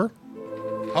channel member?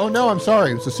 Oh, no, I'm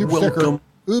sorry. It was a super sticker.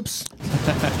 Oops.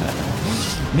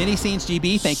 Mini Scenes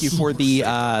GB, thank you for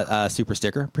the super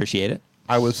sticker. Appreciate it.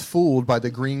 I was fooled by the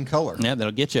green color. Yeah,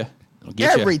 that'll get you.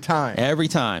 Every time. It'll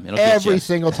get you. Every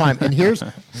single time. And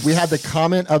we had the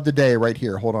comment of the day right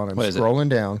here. Hold on. I'm scrolling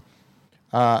down.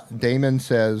 Damon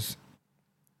says,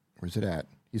 where's it at?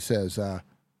 He says,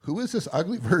 who is this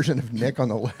ugly version of Nick on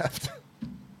the left?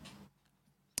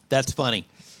 That's funny.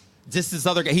 This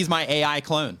other guy. He's my AI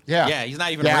clone. Yeah. Yeah, he's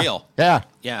not even real. Yeah.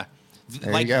 Yeah.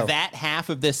 There you go. That half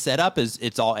of this setup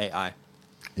it's all AI.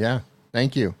 Yeah.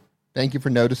 Thank you. Thank you for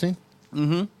noticing.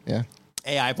 Mm-hmm. Yeah.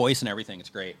 AI voice and everything. It's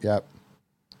great. Yep.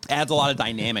 Adds a lot of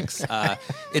dynamics.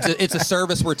 It's a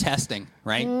service we're testing,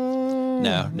 right?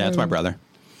 No, it's my brother.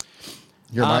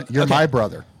 You're my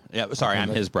brother. Yeah, sorry, I'm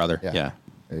his brother. Yeah.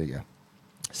 There you go.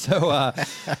 So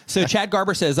Chad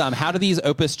Garber says, how do these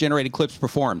Opus generated clips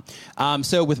perform?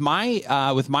 So with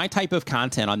my type of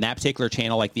content on that particular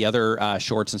channel, like the other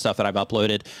shorts and stuff that I've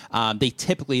uploaded, they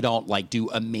typically don't do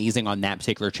amazing on that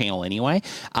particular channel anyway.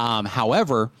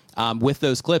 However, with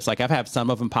those clips, I've had some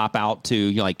of them pop out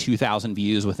to 2,000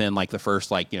 views within the first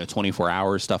 24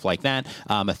 hours, stuff like that.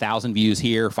 1,000 views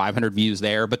here, 500 views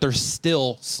there, but they're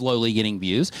still slowly getting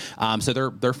views. So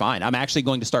they're fine. I'm actually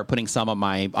going to start putting some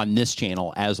on this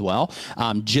channel as well,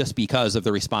 just because of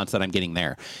the response that I'm getting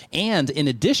there. And in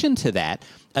addition to that,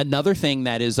 another thing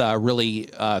that is really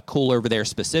cool over there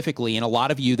specifically, and a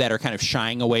lot of you that are kind of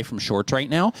shying away from shorts right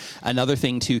now, another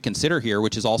thing to consider here,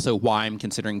 which is also why I'm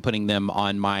considering putting them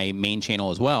on my main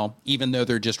channel as well, even though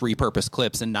they're just repurposed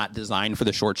clips and not designed for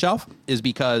the short shelf, is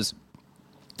because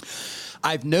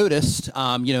I've noticed,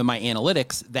 my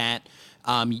analytics that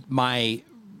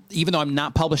even though I'm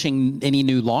not publishing any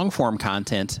new long-form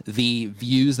content, the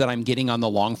views that I'm getting on the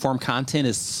long-form content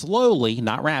is slowly,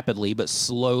 not rapidly, but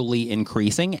slowly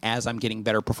increasing as I'm getting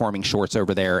better performing shorts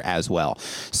over there as well.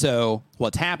 So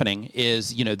what's happening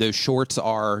is, those shorts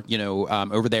are,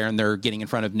 over there and they're getting in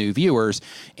front of new viewers,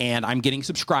 and I'm getting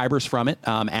subscribers from it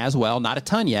as well. Not a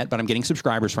ton yet, but I'm getting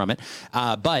subscribers from it.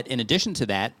 But in addition to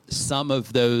that, some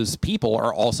of those people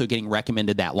are also getting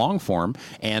recommended that long-form,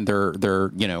 and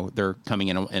they're coming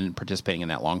in and participating in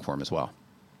that long form as well,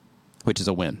 which is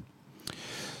a win.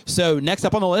 So next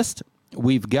up on the list,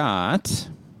 we've got...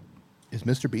 Is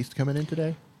Mr. Beast coming in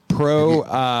today? Pro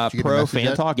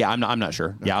Fan Talk? Yeah, I'm not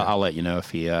sure. Okay. Yeah, I'll let you know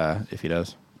if he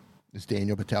does. Is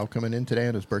Daniel Patel coming in today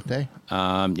on his birthday?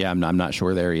 Yeah, I'm not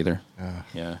sure there either.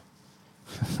 Yeah.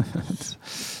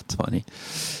 It's funny.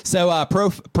 So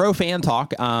Pro Fan Talk,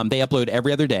 they upload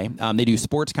every other day. They do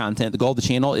sports content. The goal of the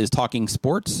channel is talking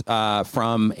sports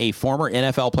from a former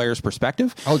NFL player's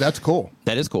perspective. Oh, that's cool.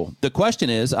 That is cool. The question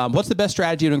is, what's the best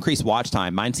strategy to increase watch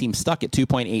time? Mine seems stuck at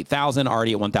 2.8 thousand,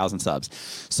 already at 1,000 subs.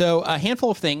 So a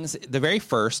handful of things. The very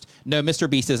first, no, Mr.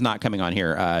 Beast is not coming on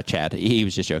here, Chad. He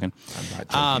was just joking. I'm not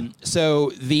joking.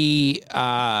 So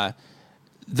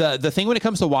the thing when it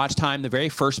comes to watch time, the very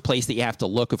first place that you have to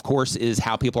look, of course, is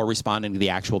how people are responding to the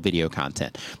actual video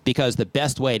content. Because the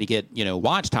best way to get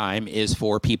watch time is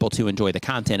for people to enjoy the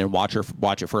content and watch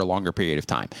it for a longer period of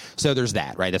time. So there's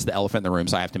that, right? That's the elephant in the room.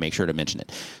 So I have to make sure to mention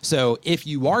it. So if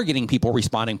you are getting people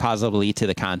responding positively to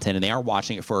the content and they are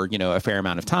watching it for a fair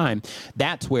amount of time,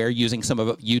 that's where using some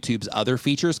of YouTube's other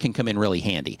features can come in really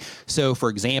handy. So for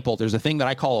example, there's a thing that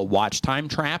I call a watch time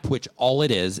trap, which all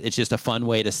it is, it's just a fun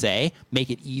way to say, make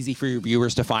it easy for your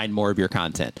viewers to find more of your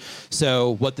content.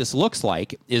 So what this looks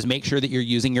like is make sure that you're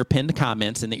using your pinned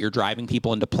comments and that you're driving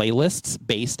people into playlists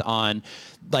based on,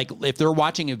 like, if they're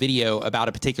watching a video about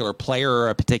a particular player or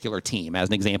a particular team, as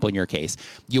an example in your case,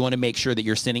 you want to make sure that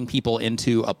you're sending people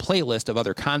into a playlist of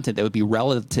other content that would be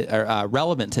relevant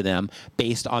to them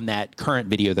based on that current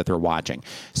video that they're watching.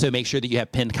 So make sure that you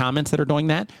have pinned comments that are doing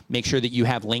that. Make sure that you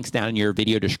have links down in your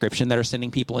video description that are sending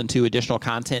people into additional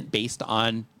content based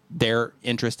on their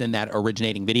interest in that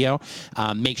originating video.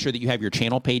 Make sure that you have your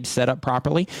channel page set up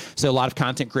properly. So a lot of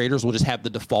content creators will just have the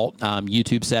default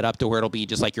YouTube set up to where it'll be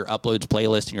just like your uploads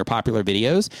playlist and your popular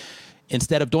videos.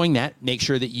 Instead of doing that, make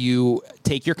sure that you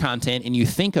take your content and you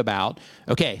think about,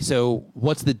 okay, so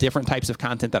what's the different types of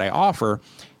content that I offer?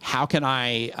 How can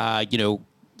I,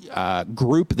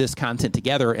 group this content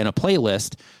together in a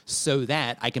playlist so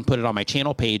that I can put it on my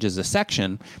channel page as a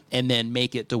section and then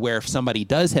make it to where if somebody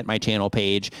does hit my channel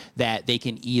page, that they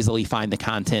can easily find the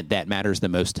content that matters the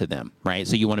most to them, right?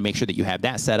 So you want to make sure that you have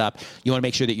that set up. You want to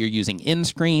make sure that you're using end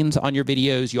screens on your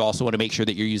videos. You also want to make sure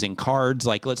that you're using cards.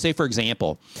 Like, let's say, for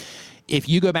example, if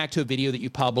you go back to a video that you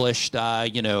published, 6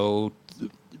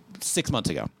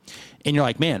 months ago, and you're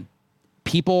like, man,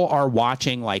 people are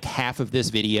watching like half of this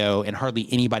video and hardly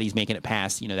anybody's making it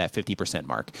past, that 50%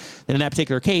 mark. Then in that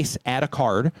particular case, add a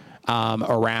card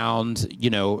around,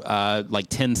 like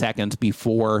 10 seconds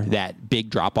before that big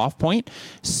drop-off point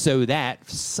so that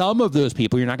some of those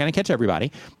people, you're not going to catch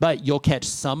everybody, but you'll catch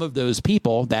some of those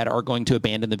people that are going to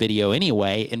abandon the video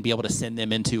anyway and be able to send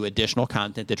them into additional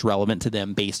content that's relevant to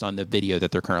them based on the video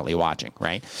that they're currently watching,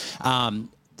 right?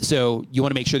 So you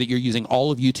want to make sure that you're using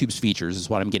all of YouTube's features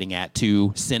is what I'm getting at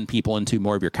to send people into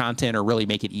more of your content or really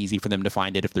make it easy for them to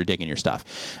find it if they're digging your stuff.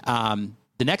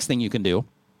 The next thing you can do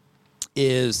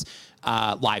is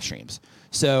live streams.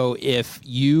 So if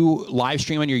you live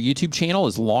stream on your YouTube channel,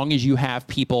 as long as you have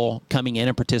people coming in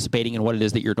and participating in what it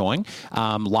is that you're doing,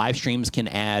 live streams can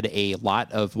add a lot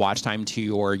of watch time to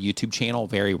your YouTube channel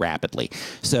very rapidly.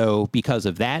 So because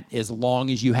of that, as long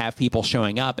as you have people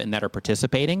showing up and that are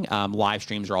participating, live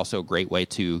streams are also a great way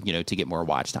to get more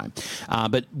watch time.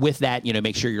 But with that,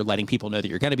 make sure you're letting people know that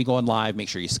you're going to be going live. Make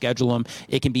sure you schedule them.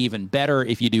 It can be even better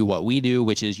if you do what we do,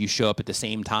 which is you show up at the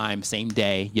same time, same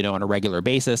day, on a regular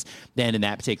basis. Then in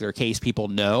that particular case, people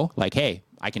know, like, hey,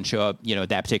 I can show up, at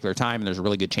that particular time, and there's a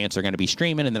really good chance they're going to be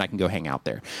streaming, and then I can go hang out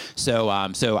there. So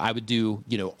I would do,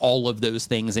 all of those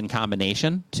things in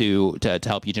combination to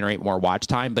help you generate more watch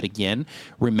time. But again,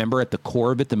 remember at the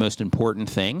core of it, the most important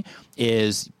thing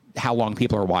is how long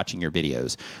people are watching your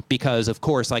videos, because of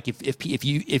course, like if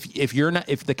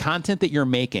the content that you're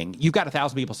making, you've got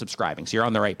 1,000 people subscribing, so you're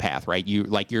on the right path, right?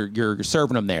 You're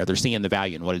serving them there. They're seeing the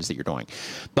value in what it is that you're doing.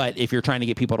 But if you're trying to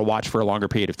get people to watch for a longer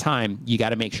period of time, you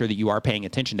got to make sure that you are paying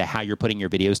attention to how you're putting your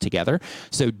videos together.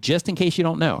 So just in case you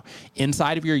don't know,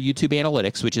 inside of your YouTube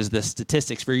analytics, which is the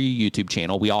statistics for your YouTube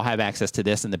channel, we all have access to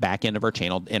this in the back end of our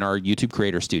channel in our YouTube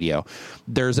Creator Studio.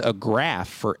 There's a graph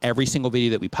for every single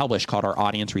video that we publish called our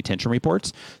audience retention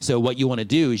reports. So what you want to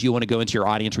do is you want to go into your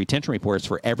audience retention reports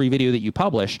for every video that you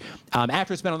publish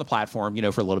after it's been on the platform,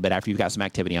 for a little bit, after you've got some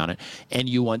activity on it, and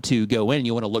you want to go in and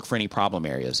you want to look for any problem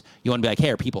areas. You want to be like, hey,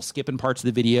 are people skipping parts of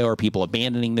the video? Are people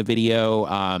abandoning the video?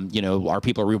 Are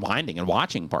people rewinding and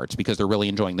watching parts because they're really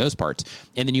enjoying those parts?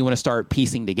 And then you want to start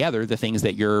piecing together the things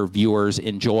that your viewers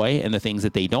enjoy and the things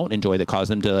that they don't enjoy that cause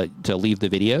them to leave the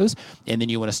videos. And then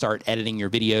you want to start editing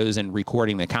your videos and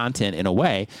recording the content in a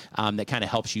way that kind of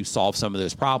helps you solve some of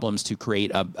those problems to create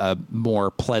a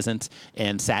more pleasant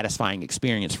and satisfying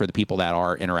experience for the people that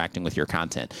are interacting with your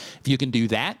content. If you can do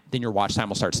that, then your watch time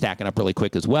will start stacking up really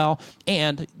quick as well.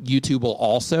 And YouTube will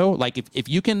also, like, if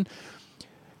you can,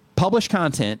 publish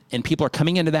content and people are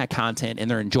coming into that content and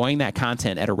they're enjoying that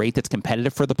content at a rate that's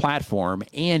competitive for the platform,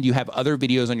 and you have other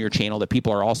videos on your channel that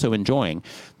people are also enjoying,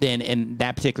 then in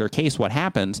that particular case, what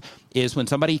happens is when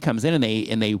somebody comes in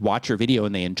and they watch your video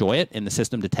and they enjoy it and the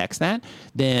system detects that,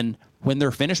 then when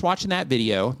they're finished watching that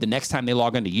video, the next time they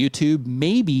log onto YouTube,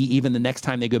 maybe even the next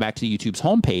time they go back to YouTube's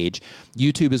homepage,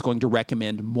 YouTube is going to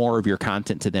recommend more of your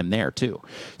content to them there too.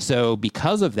 So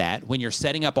because of that, when you're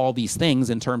setting up all these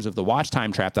things in terms of the watch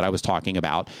time trap that I was talking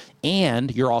about,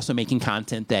 and you're also making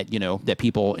content that, that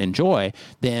people enjoy,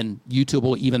 then YouTube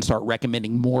will even start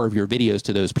recommending more of your videos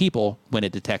to those people when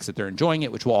it detects that they're enjoying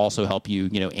it, which will also help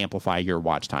you, amplify your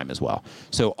watch time as well.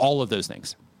 So all of those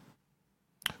things.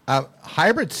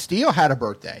 Hybrid Steel had a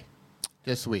birthday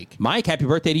this week. Mike, happy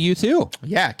birthday to you too.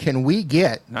 Yeah, can we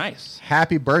get nice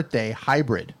happy birthday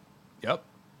Hybrid? Yep.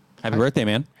 Happy birthday,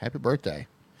 man. Happy birthday.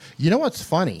 You know what's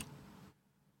funny?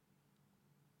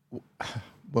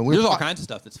 There's all kinds of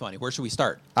stuff that's funny. Where should we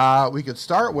start? We could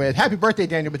start with happy birthday,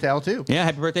 Daniel Patel, too. Yeah,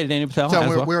 happy birthday to Daniel Patel.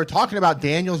 So we were talking about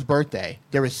Daniel's birthday.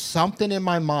 There was something in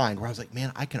my mind where I was like,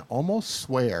 man, I can almost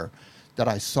swear that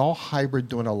I saw Hybrid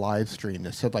doing a live stream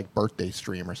that said like birthday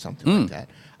stream or something like that.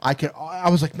 I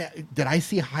was like, man, did I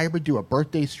see Hybrid do a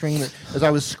birthday stream as I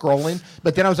was scrolling?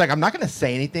 But then I was like, I'm not going to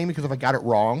say anything because if I got it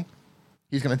wrong,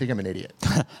 he's going to think I'm an idiot.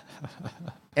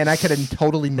 And I could have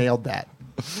totally nailed that.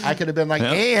 I could have been like,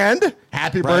 and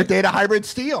happy birthday to Hybrid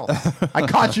Steel. I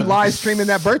caught you live streaming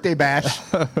that birthday bash,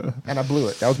 and I blew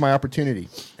it. That was my opportunity,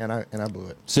 and I blew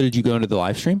it. So did you go into the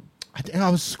live stream? I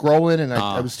was scrolling, and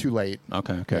I was too late.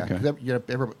 Okay.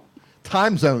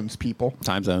 Time zones, people.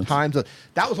 Time zones.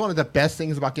 That was one of the best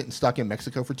things about getting stuck in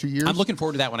Mexico for 2 years. I'm looking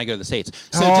forward to that when I go to the States.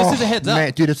 So just as a heads up.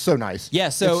 Man, dude, it's so nice. Yeah,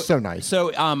 so it's so nice. So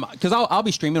because I'll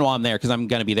be streaming while I'm there because I'm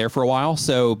going to be there for a while.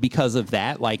 So because of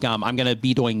that, I'm going to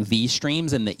be doing these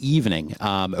streams in the evening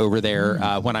over there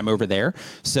when I'm over there.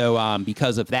 So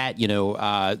because of that,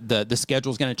 the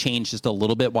schedule's going to change just a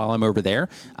little bit while I'm over there.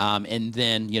 And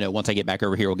then, once I get back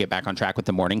over here, we'll get back on track with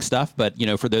the morning stuff. But,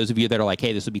 for those of you that are like,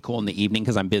 hey, this would be cool in the evening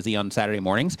because I'm busy on Saturday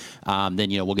mornings, then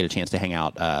we'll get a chance to hang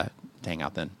out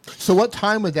then. So what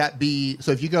time would that be?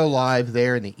 So if you go live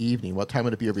there in the evening, what time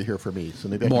would it be over here for me? So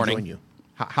maybe I can join you.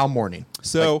 How morning?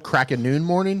 So like crack at noon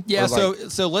morning? Yeah.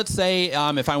 So let's say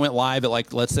if I went live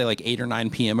at let's say 8 or 9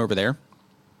 p.m. over there.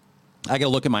 I got to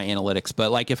look at my analytics,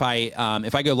 but if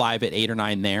I go live at 8 or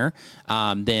 9 there,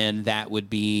 then that would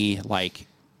be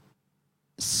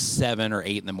 7 or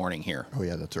 8 in the morning here. Oh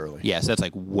yeah, that's early. Yeah, so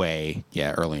that's way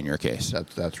early in your case.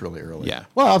 That's really early. Yeah.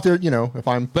 Well, if if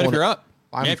I'm but if you're up,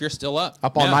 if you're still up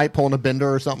all night pulling a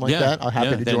bender or something like that, I'm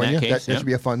happy to join you. That should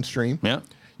be a fun stream. Yeah.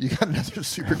 You got another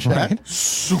super chat. Right.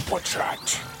 Super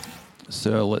chat.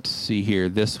 So let's see here.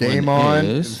 This Damon one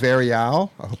is Varial.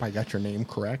 I hope I got your name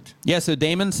correct. Yeah. So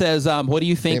Damon says, "What do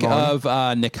you think of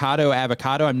Nikado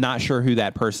Avocado?" I'm not sure who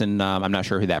that person. I'm not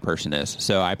sure who that person is.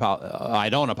 So I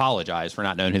don't apologize for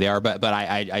not knowing who they are, but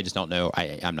I just don't know.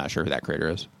 I'm not sure who that creator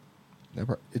is.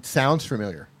 Never. It sounds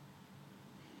familiar.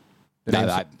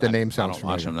 The name sounds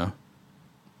familiar. I don't know.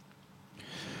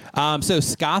 So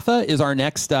Scatha is our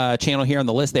next channel here on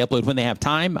the list. They upload when they have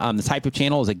time. The type of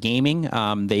channel is a gaming.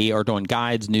 They are doing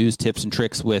guides, news, tips, and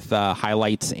tricks with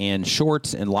highlights and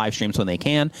shorts and live streams when they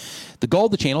can. The goal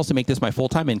of the channel is to make this my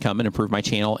full-time income and improve my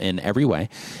channel in every way.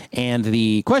 And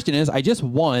the question is, I just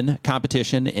won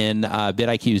competition in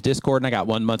vidIQ's Discord, and I got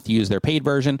 1 month to use their paid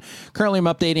version. Currently, I'm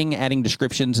updating, adding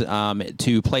descriptions to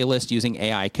playlist using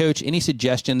AI Coach. Any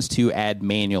suggestions to add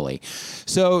manually?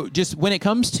 So just when it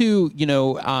comes to,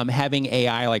 having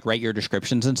AI write your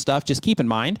descriptions and stuff, just keep in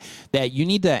mind that you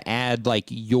need to add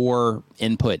your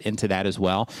input into that as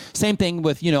well. Same thing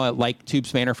with, like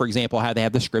TubeSpanner, for example, how they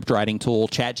have the script writing tool,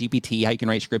 ChatGPT, how you can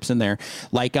write scripts in there.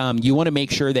 You want to make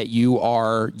sure that you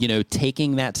are,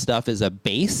 taking that stuff as a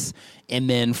base and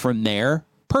then from there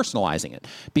personalizing it,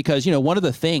 because one of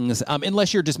the things,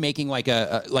 unless you're just making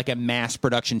a mass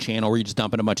production channel where you're just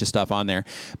dumping a bunch of stuff on there,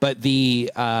 but the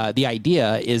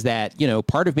idea is that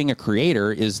part of being a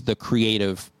creator is the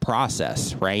creative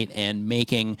process, right? And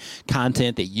making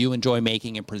content that you enjoy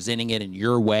making and presenting it in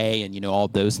your way, and all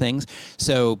of those things.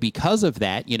 So because of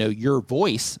that, your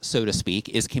voice, so to speak,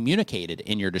 is communicated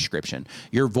in your description.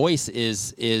 Your voice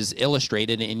is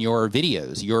illustrated in your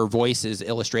videos. Your voice is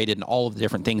illustrated in all of the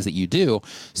different things that you do.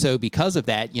 So because of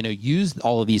that, use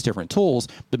all of these different tools,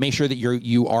 but make sure that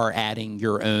you are adding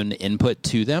your own input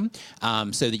to them,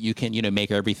 so that you can make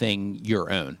everything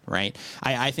your own, right?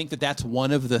 I think that's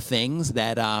one of the things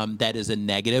that that is a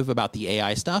negative about the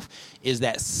AI stuff is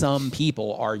that some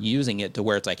people are using it to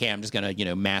where it's like, hey, I'm just going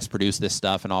to, mass produce this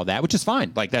stuff and all that, which is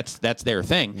fine. Like that's their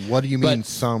thing. What do you mean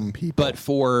some people? But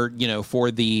for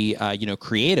the,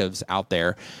 creatives out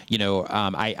there,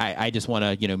 I just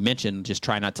want to, mention, just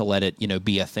try not to let it,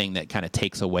 be a thing that kind of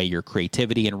takes away your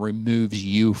creativity and removes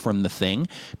you from the thing,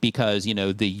 because,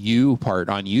 the you part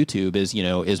on YouTube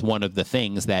is one of the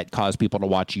things that cause people to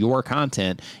watch your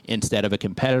content instead of a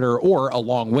competitor or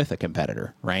along with a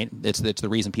competitor, right? It's the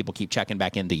reason people keep checking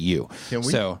back into you. Can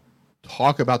we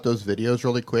talk about those videos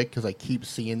really quick? Because I keep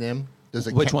seeing them.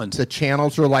 Which ones? The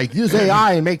channels are like, use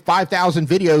AI and make 5,000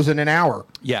 videos in an hour.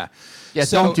 Yeah. Yeah,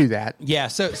 so, don't do that. Yeah,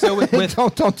 so with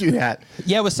don't do that.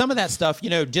 Yeah, with some of that stuff,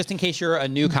 just in case you're a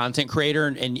new content creator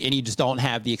and you just don't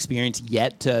have the experience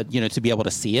yet to be able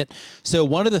to see it. So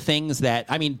one of the things that,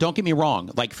 don't get me wrong,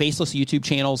 like faceless YouTube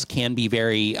channels can be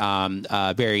very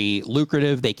very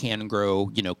lucrative. They can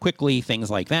grow, quickly, things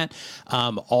like that.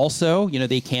 Also,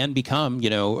 they can become,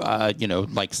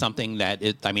 like something that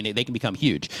they can become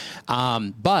huge.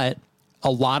 But a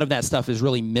lot of that stuff is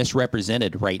really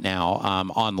misrepresented right now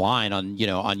online on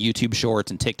YouTube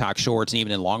Shorts and TikTok Shorts and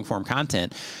even in long form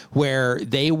content, where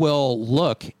they will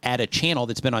look at a channel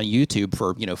that's been on YouTube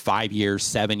for 5 years,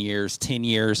 7 years, 10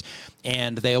 years,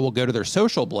 and they will go to their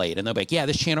social blade and they'll be like, yeah,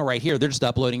 this channel right here, they're just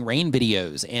uploading rain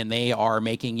videos and they are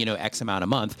making X amount a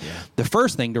month. Yeah. The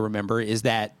first thing to remember is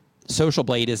that Social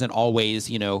Blade isn't always,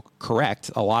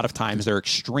 correct. A lot of times they're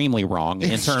extremely wrong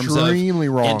in terms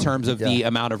of the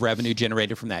amount of revenue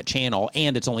generated from that channel,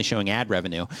 and it's only showing ad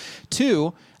revenue.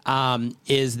 Two,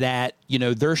 is that,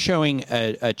 they're showing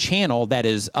a channel that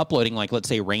is uploading, like, let's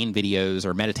say rain videos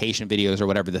or meditation videos or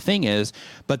whatever the thing is.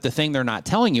 But the thing they're not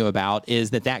telling you about is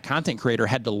that content creator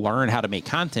had to learn how to make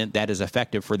content that is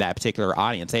effective for that particular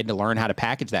audience. They had to learn how to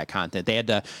package that content. They had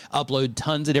to upload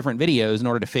tons of different videos in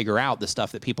order to figure out the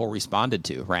stuff that people responded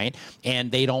to, right?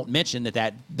 And they don't mention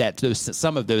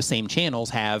some of those same channels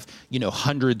have,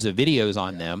 hundreds of videos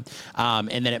on them.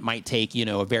 And then it might take,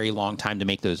 a very long time to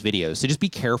make those videos. So just be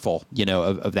careful,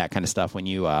 of that kind of stuff when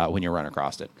you run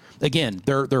across it. Again,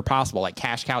 they're possible, like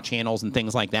cash cow channels and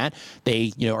things like that.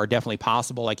 They are definitely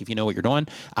possible, like if you know what you're doing.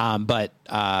 But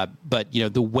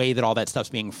the way that all that stuff's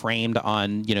being framed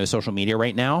on social media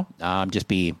right now, just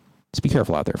be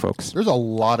careful out there, folks. There's a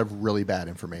lot of really bad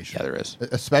information. Yeah, there is,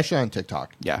 especially on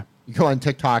TikTok. Yeah, you go on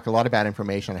TikTok, a lot of bad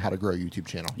information on how to grow a YouTube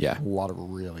channel. Yeah, a lot of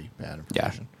really bad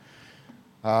information.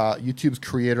 Yeah. YouTube's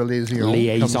creator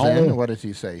liaison comes in. What does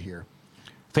he say here?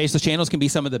 Faceless channels can be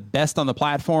some of the best on the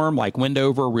platform, like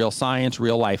Windover, Real Science,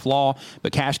 Real Life Law,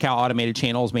 but cash cow automated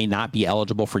channels may not be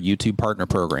eligible for YouTube Partner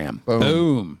Program.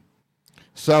 Boom.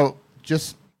 So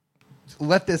just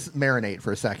let this marinate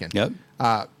for a second. Yep.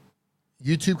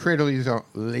 YouTube creator liaison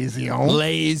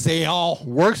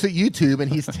works at YouTube,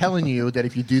 and he's telling you that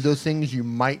if you do those things, you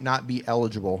might not be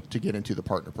eligible to get into the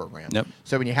partner program. Yep.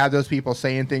 So when you have those people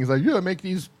saying things like, "Yeah, make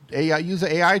these use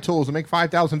the AI tools and make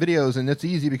 5,000 videos, and it's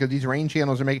easy because these rain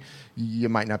channels are making," you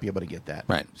might not be able to get that.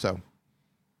 Right. So,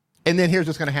 and then here's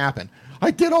what's going to happen: I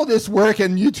did all this work,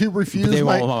 and YouTube refused. They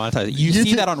won't monetize it. You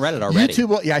see that on Reddit already.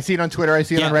 YouTube, I see it on Twitter. I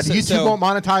see it on Reddit. YouTube won't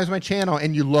monetize my channel,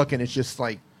 and you look, and it's just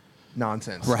like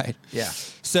nonsense. Right. Yeah.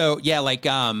 So yeah, like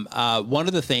one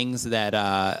of the things that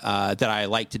I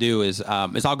like to do is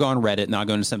I'll go on Reddit and I'll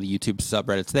go into some of the YouTube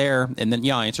subreddits there, and then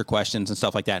I'll answer questions and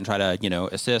stuff like that and try to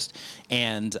assist.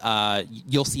 And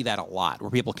you'll see that a lot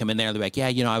where people come in there and they're like, yeah,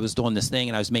 I was doing this thing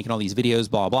and I was making all these videos,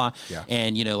 blah blah. Yeah.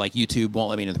 And like YouTube won't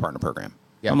let me into the partner program.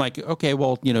 Yeah. I'm like, okay,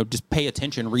 well, just pay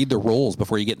attention, read the rules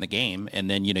before you get in the game, and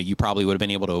then you probably would have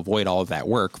been able to avoid all of that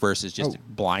work versus just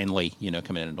blindly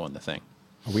coming in and doing the thing.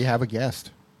 We have a guest.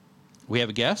 We have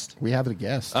a guest? We have a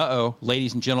guest. Uh-oh.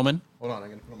 Ladies and gentlemen. Hold on. I'm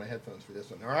going to put on my headphones for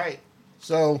this one. All right.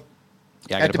 So,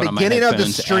 at the beginning of the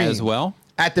stream as well.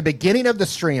 At the beginning of the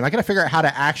stream, I got to figure out how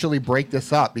to actually break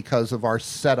this up because of our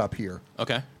setup here.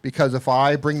 Okay. Because if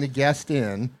I bring the guest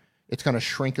in, it's going to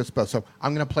shrink us both. So,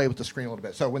 I'm going to play with the screen a little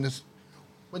bit. So, when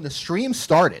the stream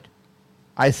started,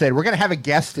 I said, we're going to have a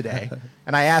guest today.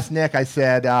 And I asked Nick, I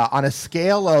said, on a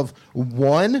scale of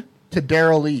 1 to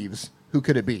Daryl Eves, who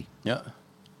could it be? Yeah.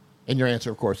 And your answer,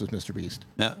 of course, was Mr. Beast.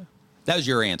 No. That was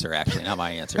your answer, actually, not my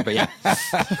answer. But yeah.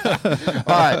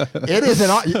 It is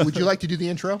an. Would you like to do the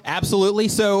intro? Absolutely.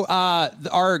 So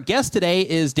our guest today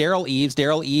is Daryl Eves.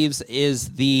 Daryl Eves is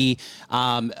the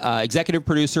executive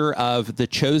producer of the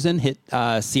Chosen hit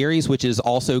series, which is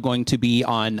also going to be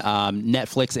on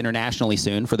Netflix internationally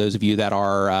soon. For those of you that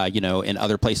are in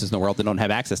other places in the world that don't have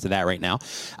access to that right now,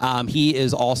 he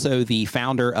is also the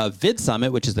founder of Vid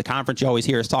Summit, which is the conference you always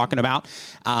hear us talking about.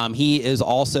 He is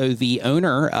also the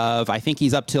owner of I think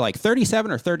he's up to like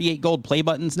 37 or 38 gold play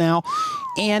buttons now.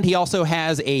 And he also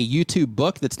has a YouTube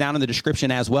book that's down in the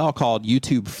description as well called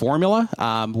YouTube Formula,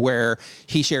 where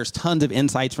he shares tons of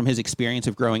insights from his experience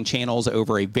of growing channels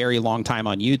over a very long time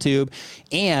on YouTube.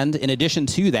 And in addition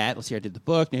to that, let's see, I did the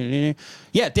book.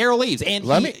 Yeah, Daryl Leaves. And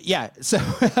let me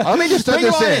just throw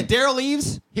this in. Daryl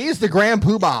Leaves. He's the grand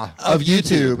poobah of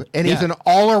YouTube, and he's an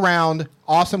all-around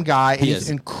awesome guy. And he's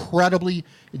incredibly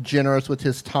generous with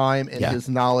his time and his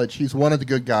knowledge. He's one of the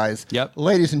good guys. Yep.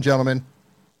 Ladies and gentlemen,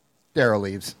 Daryl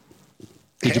Leaves.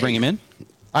 Did you bring him in?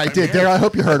 I did, Daryl. I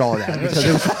hope you heard all of that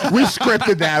because we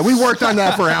scripted that. We worked on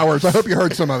that for hours. I hope you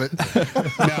heard some of it.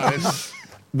 No, it's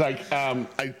like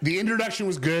the introduction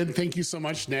was good. Thank you so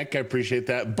much, Nick. I appreciate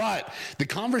that. But the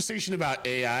conversation about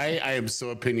AI, I am so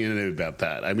opinionated about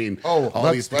that. I mean,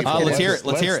 all these people. Let's hear it.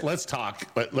 Let's hear it. Let's talk.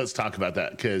 Let's talk about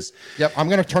that because. Yep, I'm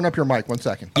going to turn up your mic 1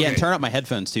 second. Yeah, and turn up my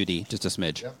headphones too, D. Just a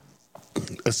smidge. Yep.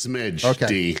 A smidge. Okay.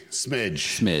 D.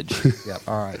 Smidge. Yep.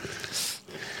 All right.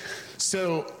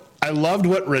 So I loved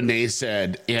what Renee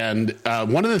said. And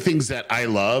one of the things that I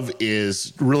love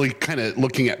is really kind of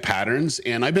looking at patterns.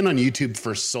 And I've been on YouTube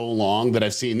for so long that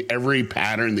I've seen every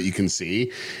pattern that you can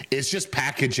see. It's just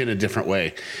packaged in a different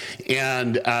way.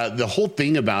 And the whole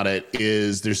thing about it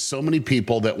is there's so many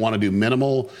people that want to do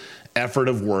minimal effort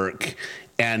of work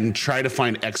and try to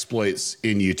find exploits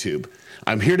in YouTube.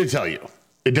 I'm here to tell you.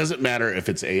 It doesn't matter if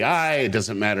it's AI. It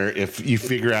doesn't matter if you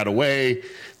figure out a way.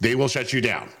 They will shut you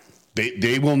down.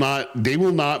 They will not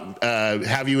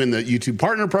have you in the YouTube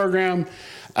Partner Program.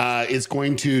 It's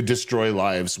going to destroy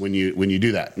lives when you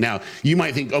do that. Now you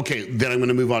might think, okay, then I'm going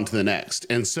to move on to the next.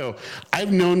 And so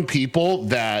I've known people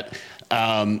that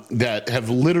have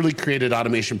literally created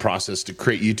automation process to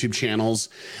create YouTube channels,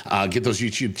 get those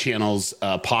YouTube channels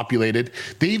populated.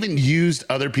 They even used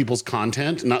other people's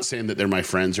content. Not saying that they're my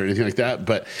friends or anything like that,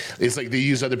 but it's like they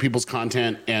use other people's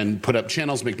content and put up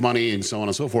channels, make money, and so on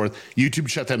and so forth. YouTube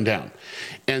shut them down.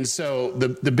 And so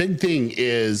the big thing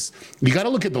is you got to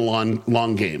look at the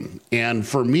long game. And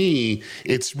for me,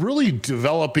 it's really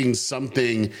developing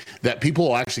something that people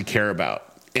will actually care about.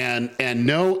 And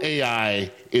no AI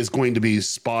is going to be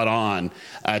spot on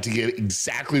to get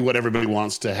exactly what everybody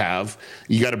wants to have.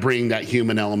 You got to bring that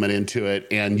human element into it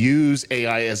and use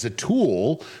AI as a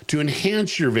tool to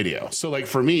enhance your video. So like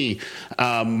for me,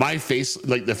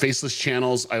 the faceless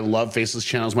channels, I love faceless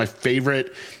channels. My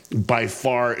favorite by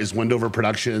far is Wendover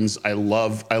Productions. I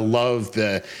love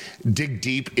the dig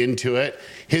deep into it.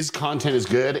 His content is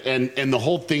good. And the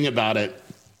whole thing about it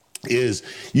is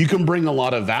you can bring a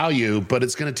lot of value, but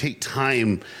it's going to take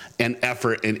time and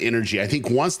effort and energy. I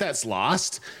think once that's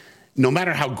lost, no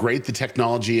matter how great the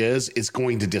technology is, it's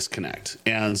going to disconnect.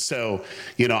 And so,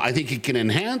 I think it can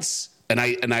enhance, and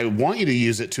I want you to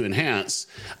use it to enhance,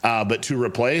 but to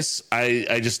replace,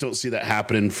 I just don't see that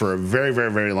happening for a very,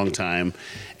 very, very long time.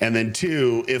 And then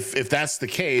two, if that's the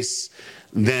case,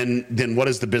 then what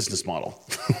is the business model?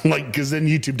 Because then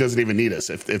YouTube doesn't even need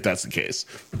us if that's the case.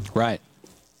 Right.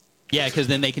 Yeah, because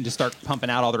then they can just start pumping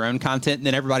out all their own content, and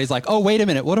then everybody's like, "Oh, wait a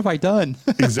minute, what have I done?"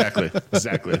 Exactly.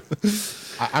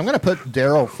 I'm going to put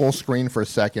Daryl full screen for a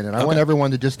second, and I want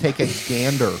everyone to just take a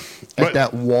gander at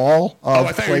that wall of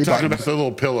I thought you play were talking buttons. about the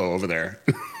little pillow over there.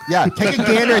 Yeah, take a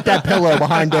gander at that pillow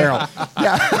behind Daryl.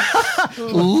 Yeah,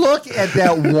 look at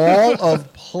that wall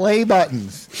of play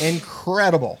buttons.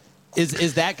 Incredible.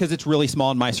 Is that because it's really small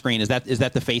on my screen? Is that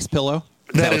the face pillow?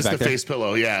 That is the face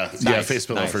pillow, yeah. Nice, yeah, face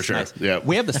pillow for sure. Nice. Yeah.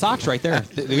 We have the socks right there.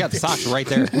 We got the socks right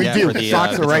there. We do. For the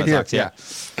Socks are right here.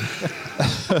 Socks,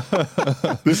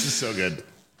 This is so good.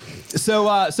 So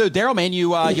Daryl, man, you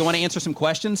want to answer some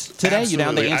questions today? Absolutely. You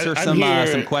down to answer I'm some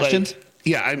here, questions?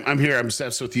 I'm here. I'm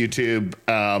obsessed with YouTube,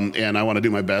 and I want to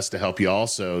do my best to help you all.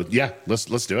 So yeah, let's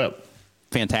do it.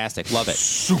 Fantastic, love it.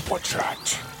 Super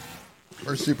chat.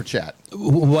 Or super chat.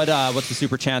 What's the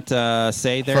super chat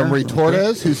say there? From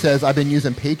Retortes, who says, I've been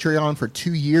using Patreon for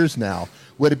 2 years now.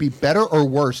 Would it be better or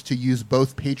worse to use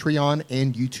both Patreon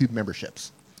and YouTube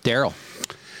memberships? Daryl.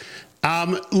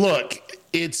 Look,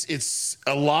 it's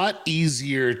a lot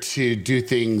easier to do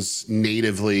things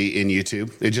natively in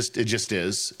YouTube. It just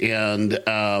is. And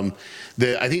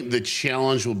I think the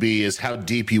challenge will be is how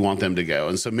deep you want them to go.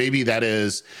 And so maybe that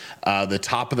is the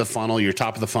top of the funnel. Your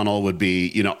top of the funnel would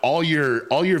be, all your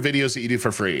videos that you do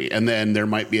for free. And then there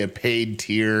might be a paid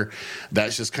tier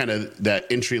that's just kind of that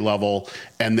entry level.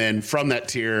 And then from that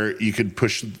tier, you could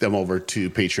push them over to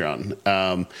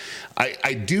Patreon.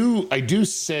 I do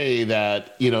say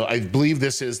that, I believe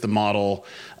this is the model,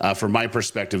 from my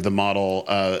perspective, the model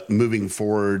moving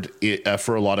forward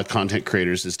for a lot of content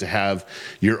creators is to have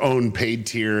your own paid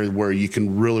tier where you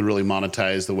can really, really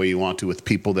monetize the way you want to with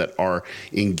people that are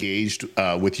engaged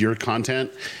with your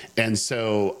content. And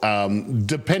so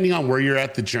depending on where you're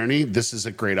at the journey, this is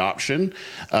a great option.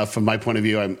 From my point of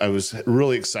view, I was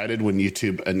really excited when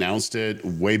YouTube announced it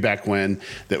way back when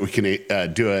that we can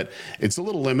do it. It's a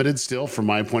little limited still from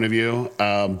my point of view,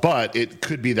 but it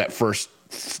could be that first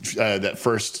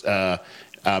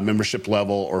membership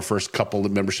level or first couple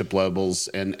of membership levels.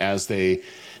 And as they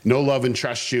know, love, and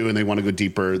trust you and they want to go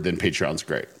deeper, then Patreon's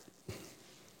great.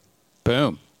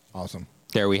 Boom. Awesome.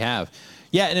 There we have.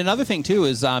 Yeah, and another thing, too,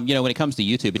 is, when it comes to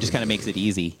YouTube, it just kind of makes it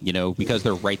easy, because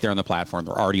they're right there on the platform.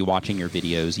 They're already watching your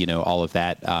videos, all of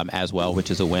that as well,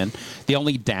 which is a win. The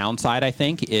only downside, I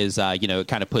think, is, it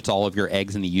kind of puts all of your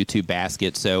eggs in the YouTube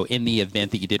basket. So in the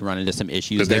event that you did run into some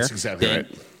issues That's exactly right.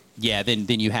 Yeah, then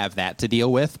you have that to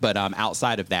deal with. But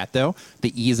outside of that, though,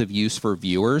 the ease of use for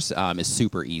viewers is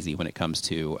super easy when it comes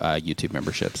to YouTube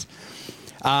memberships.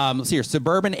 Let's see here.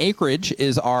 Suburban Acreage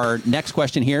is our next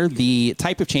question here. The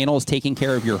type of channel is taking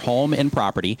care of your home and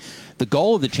property. The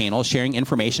goal of the channel is sharing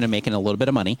information and making a little bit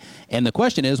of money. And the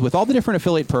question is, with all the different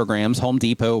affiliate programs, Home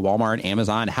Depot, Walmart,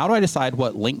 Amazon, how do I decide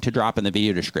what link to drop in the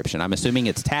video description? I'm assuming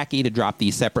it's tacky to drop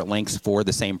these separate links for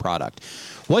the same product.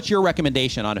 What's your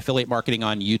recommendation on affiliate marketing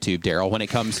on YouTube, Daryl, when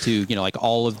it comes to, like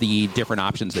all of the different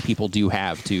options that people do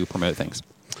have to promote things?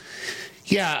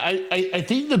 Yeah, I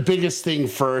think the biggest thing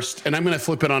first, and I'm going to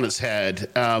flip it on its head,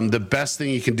 the best thing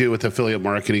you can do with affiliate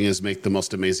marketing is make the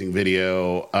most amazing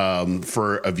video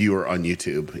for a viewer on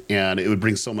YouTube. And it would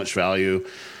bring so much value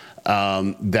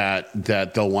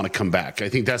that they'll want to come back. I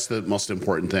think that's the most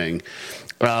important thing.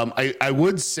 I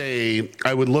would say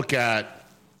I would look at,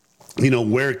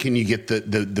 where can you get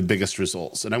the biggest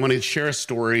results? And I want to share a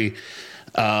story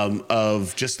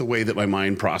of just the way that my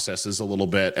mind processes a little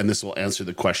bit, and this will answer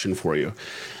the question for you.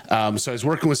 So I was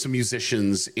working with some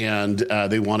musicians, and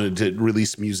they wanted to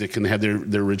release music and have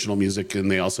their original music, and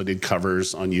they also did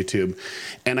covers on YouTube.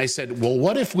 And I said, well,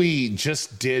 what if we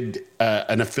just did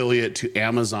an affiliate to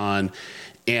Amazon,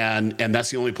 and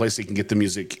that's the only place they can get the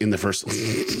music in the first.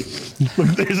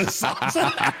 There's a song.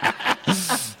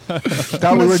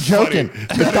 Thought we were joking.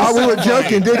 You thought we were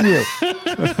joking, didn't you?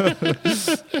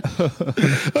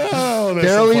 Oh,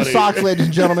 Daryl Lee socks, ladies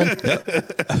and gentlemen.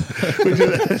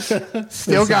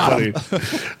 Still got him.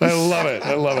 I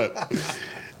love it.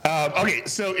 Okay,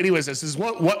 so anyways, this is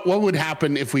what would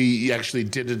happen if we actually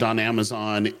did it on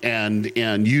Amazon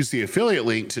and use the affiliate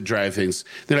link to drive things.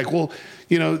 They're like, well,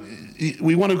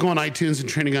 we want to go on iTunes and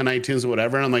trending on iTunes or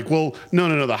whatever. And I'm like, well,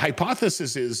 no. The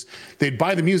hypothesis is they'd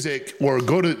buy the music or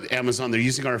go to Amazon. They're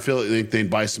using our affiliate link. They'd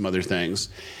buy some other things.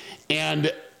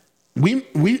 And we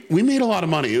made a lot of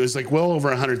money. It was like well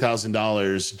over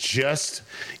 $100,000 just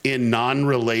in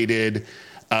non-related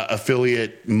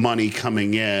affiliate money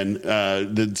coming in.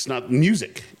 That's not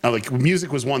music. Like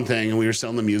music was one thing, and we were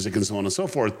selling the music and so on and so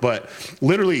forth. But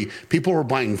literally, people were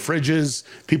buying fridges.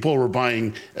 People were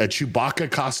buying Chewbacca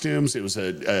costumes. It was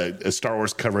a Star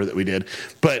Wars cover that we did.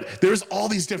 But there was all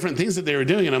these different things that they were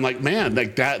doing, and I'm like, man,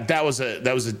 like that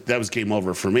was game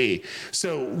over for me.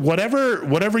 So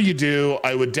whatever you do,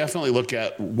 I would definitely look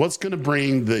at what's going to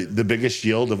bring the biggest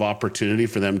yield of opportunity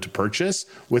for them to purchase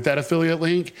with that affiliate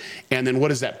link, and then what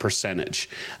is that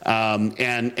percentage? And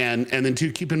then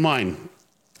to keep in mind,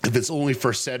 if it's only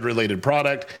for said related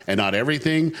product and not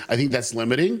everything, I think that's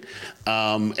limiting.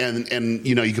 And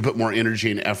you can put more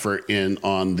energy and effort in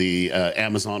on the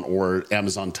Amazon or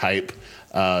Amazon type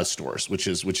stores, which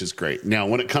is great. Now,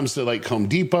 when it comes to like Home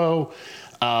Depot,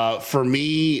 for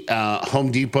me,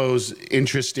 Home Depot's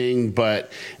interesting,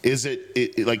 but is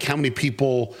it like how many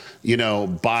people,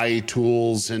 buy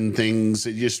tools and things?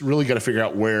 You just really got to figure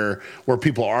out where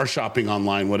people are shopping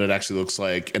online, what it actually looks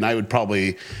like. And I would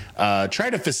probably try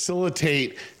to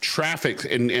facilitate traffic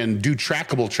and do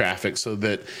trackable traffic so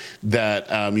that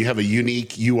you have a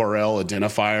unique URL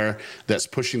identifier that's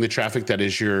pushing the traffic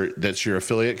that's your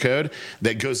affiliate code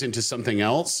that goes into something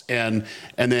else. And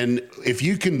then if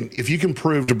you can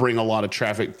prove to bring a lot of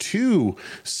traffic to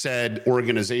said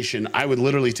organization, I would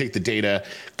literally take the data,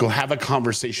 go have a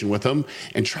conversation with them,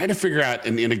 and try to figure out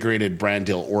an integrated brand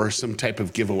deal or some type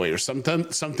of giveaway or something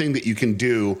that you can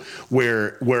do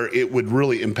where it would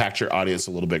really impact your audience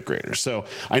a little bit greater. So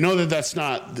I know that's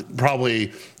not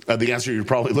probably the answer you're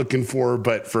probably looking for,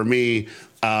 but for me,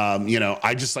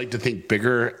 I just like to think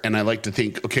bigger, and I like to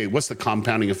think, okay, what's the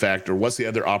compounding effect, or what's the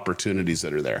other opportunities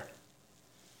that are there?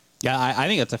 Yeah, I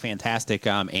think that's a fantastic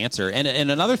answer. And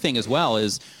another thing as well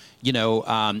is,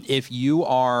 if you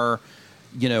are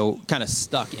kind of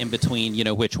stuck in between,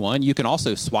 which one, you can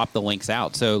also swap the links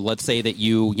out. So let's say that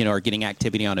you are getting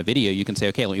activity on a video. You can say,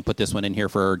 okay, let me put this one in here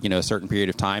for, a certain period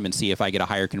of time and see if I get a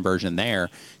higher conversion there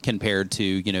compared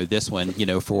to, this one,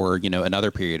 for,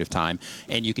 another period of time.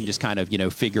 And you can just kind of,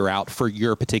 figure out for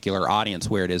your particular audience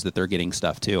where it is that they're getting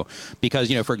stuff too.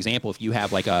 Because, for example, if you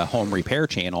have like a home repair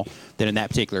channel, then in that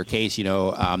particular case,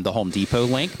 the Home Depot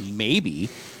link, maybe,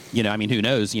 who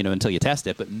knows, until you test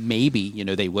it, but maybe,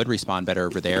 they would respond better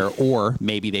over there, or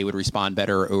maybe they would respond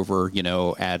better over,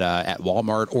 at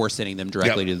Walmart, or sending them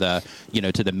directly to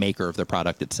the, to the maker of the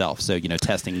product itself. So,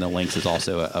 testing the links is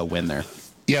also a win there.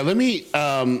 Yeah, let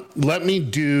me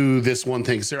do this one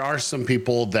thing, because there are some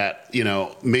people that,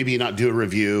 maybe not do a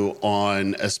review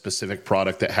on a specific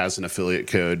product that has an affiliate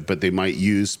code, but they might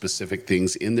use specific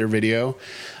things in their video.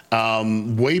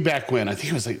 Way back when, I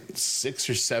think it was like 6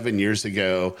 or 7 years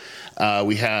ago,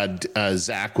 we had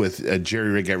Zach with Jerry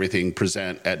Rig Everything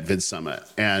present at Vid Summit,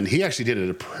 and he actually did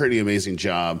a pretty amazing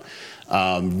job.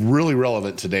 Really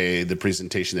relevant today, the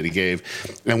presentation that he gave.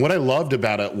 And what I loved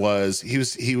about it was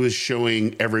he was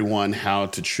showing everyone how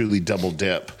to truly double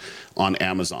dip on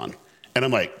Amazon. And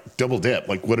I'm like, double dip?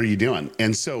 Like, what are you doing?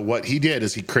 And so what he did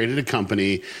is he created a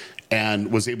company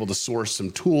and was able to source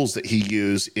some tools that he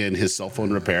used in his cell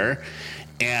phone repair.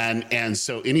 And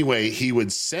so anyway, he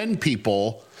would send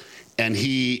people, and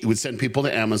he would send people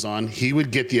to Amazon. He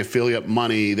would get the affiliate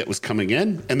money that was coming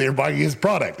in, and they were buying his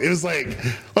product. It was like,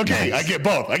 okay, nice. I get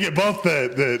both. I get both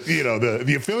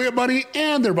the affiliate money,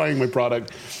 and they're buying my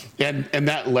product. And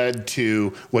that led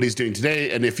to what he's doing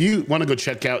today. And if you want to go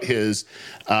check out his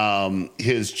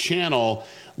channel,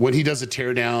 when he does a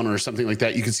teardown or something like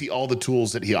that, you can see all the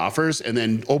tools that he offers, and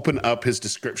then open up his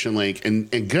description link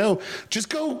and go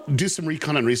do some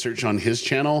recon and research on his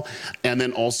channel, and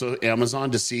then also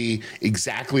Amazon, to see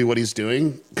exactly what he's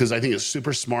doing, because I think it's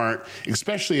super smart,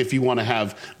 especially if you want to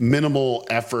have minimal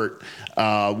effort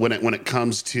when it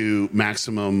comes to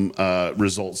maximum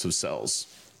results of sales.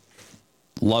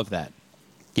 Love that.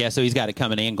 Yeah, so he's got it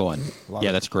coming and going.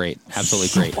 That's great.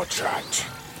 Absolutely great.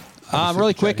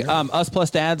 Really quick, Us Plus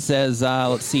Dad says,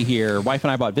 let's see here. Wife and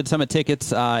I bought Vid Summit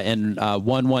tickets and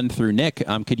won one through Nick.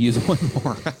 Could use one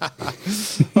more.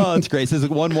 Oh, that's great. Says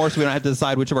one more, so we don't have to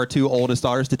decide which of our two oldest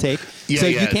daughters to take. So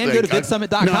you can go to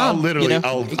vidsummit.com. No, literally,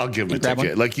 I'll give him a ticket.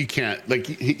 One. Like, you can't. Like,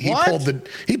 he pulled the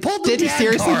Did he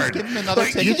seriously card. give him another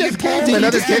ticket? You just pulled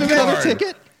another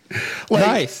ticket?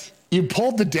 Nice. You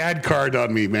pulled the dad card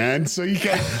on me, man. So you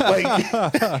can,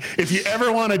 if you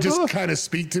ever want to just kind of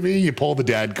speak to me, you pull the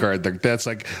dad card. That's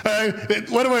like, who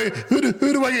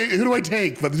do I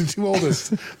take? But the two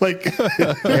oldest,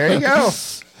 there you go.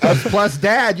 Us Plus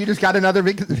Dad, you just got another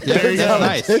big. There you go.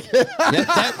 Nice.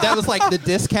 That was like the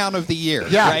discount of the year.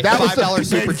 Yeah, right? that was $5 the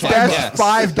super chat.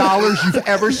 best $5 you've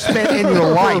ever spent in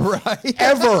your life,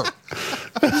 ever.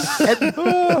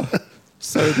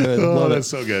 So good. Oh, that's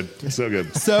so good. So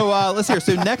good. So let's hear.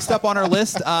 So next up on our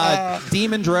list,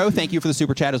 Demon Dro, thank you for the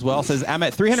super chat as well, says, I'm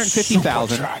at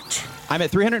 350,000. I'm at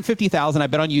 350,000.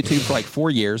 I've been on YouTube for like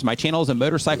 4 years. My channel is a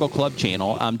motorcycle club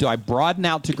channel. Do I broaden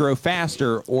out to grow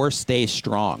faster or stay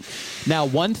strong? Now,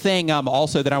 one thing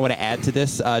also that I want to add to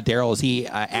this, Daryl, is he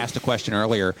asked a question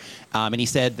earlier, and he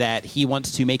said that he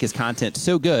wants to make his content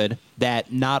so good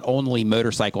that not only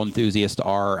motorcycle enthusiasts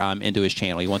are into his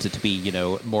channel. He wants it to be,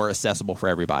 more accessible for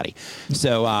everybody.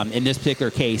 So in this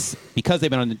particular case, because they've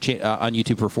been on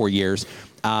YouTube for 4 years,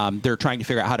 they're trying to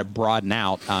figure out how to broaden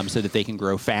out so that they can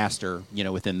grow faster,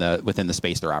 within the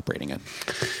space they're operating in.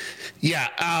 Yeah.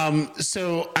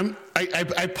 So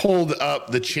I pulled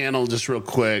up the channel just real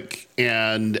quick,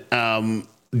 and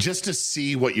just to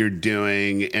see what you're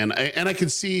doing, and I can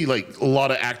see like a lot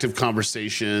of active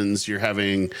conversations. You're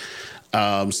having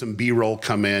some B-roll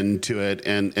come into it,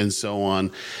 and so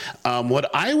on.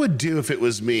 What I would do if it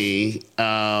was me,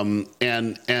 and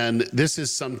this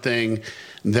is something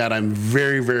that I'm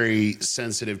very, very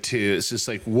sensitive to. It's just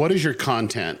like, what is your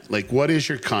content? Like, what is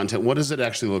your content? What does it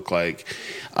actually look like?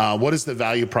 What is the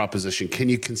value proposition? Can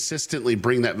you consistently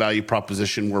bring that value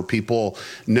proposition where people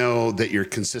know that you're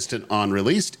consistent on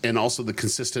released, and also the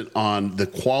consistent on the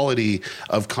quality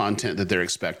of content that they're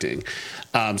expecting?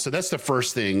 So that's the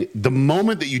first thing. The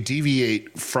moment that you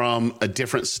deviate from a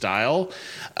different style,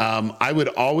 I would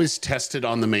always test it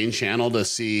on the main channel to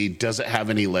see, does it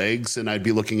have any legs? And I'd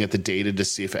be looking at the data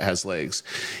to see if it has legs.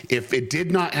 If it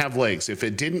did not have legs, if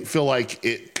it didn't feel like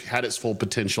it had its full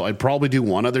potential, I'd probably do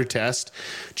one other test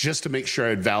just to make sure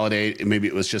I'd validate, and maybe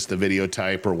it was just the video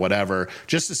type or whatever,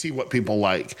 just to see what people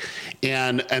like.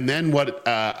 And then what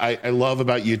I love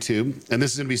about YouTube, and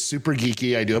this is going to be super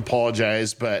geeky, I do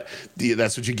apologize, but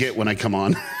that's what you get when I come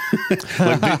on.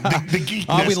 the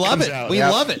geekness we love comes it. out. We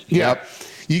love it. Yep.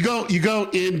 You go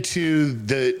into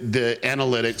the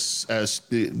analytics,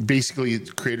 basically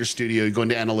Creator Studio. You go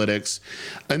into analytics,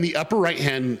 and the upper right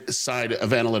hand side of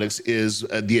analytics is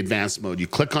the advanced mode. You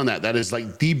click on that. That is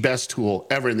like the best tool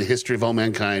ever in the history of all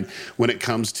mankind when it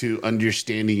comes to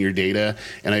understanding your data.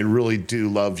 And I really do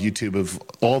love YouTube of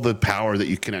all the power that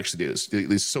you can actually do.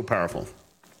 It's so powerful.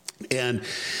 And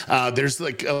there's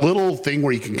like a little thing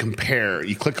where you can compare.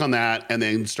 You click on that and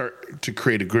then start to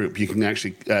create a group. You can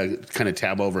actually kind of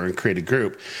tab over and create a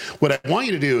group. What I want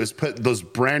you to do is put those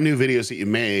brand new videos that you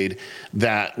made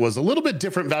that was a little bit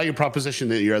different value proposition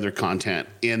than your other content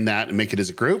in that and make it as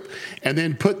a group. And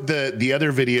then put the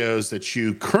other videos that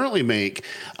you currently make,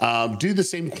 do the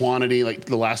same quantity, like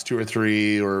the last 2 or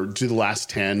 3, or do the last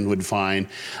 10 would fine.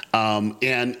 And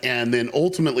then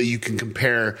ultimately you can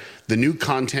compare the new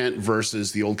content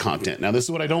versus the old content. Now, this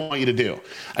is what I don't want you to do.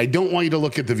 I don't want you to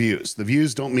look at the views. The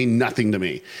views don't mean nothing to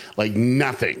me, like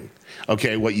nothing.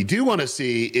 Okay, what you do want to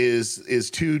see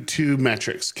is two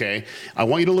metrics. Okay, I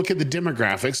want you to look at the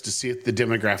demographics to see if the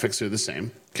demographics are the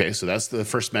same. Okay, so that's the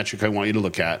first metric I want you to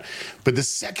look at. But the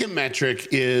second metric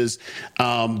is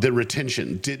the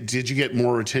retention. Did you get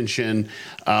more retention?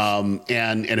 And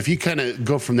if you kind of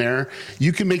go from there,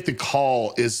 you can make the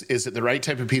call: is it the right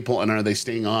type of people, and are they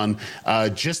staying on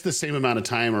just the same amount of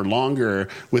time or longer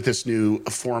with this new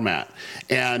format?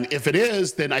 And if it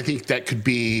is, then I think that could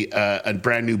be a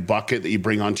brand new bucket that you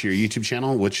bring onto your YouTube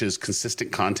channel, which is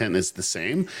consistent content and is the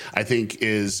same. I think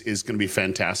is going to be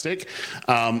fantastic.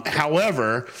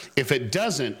 However, if it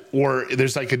doesn't, or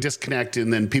there's like a disconnect,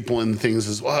 and then people in things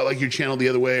is, well, I like your channel the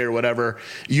other way or whatever,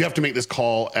 you have to make this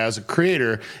call as a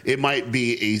creator. It might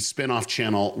be a spin-off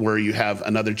channel where you have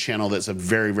another channel that's a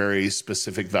very, very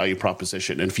specific value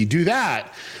proposition. And if you do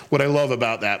that, what I love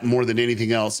about that more than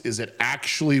anything else is it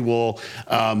actually will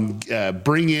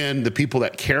bring in the people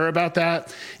that care about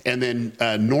that. And then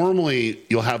normally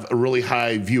you'll have a really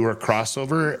high viewer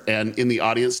crossover, and in the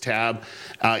audience tab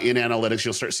in analytics,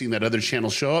 you'll start seeing that other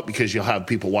channel show up because you'll have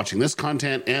people watching this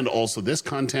content and also this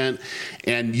content,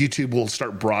 and YouTube will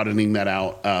start broadening that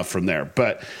out from there.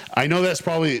 But I know that's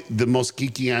probably the most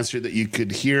geeky answer that you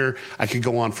could hear. I could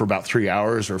go on for about 3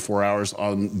 hours or 4 hours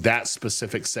on that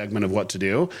specific segment of what to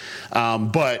do.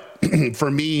 But for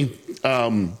me,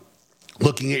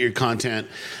 looking at your content,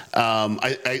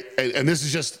 and this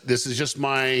is just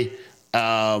my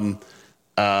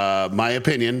my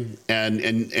opinion, and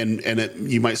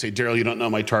you might say, Daryl, you don't know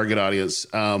my target audience,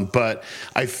 but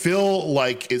I feel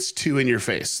like it's too in your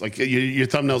face. Like your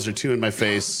thumbnails are too in my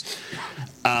face.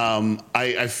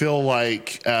 I feel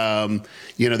like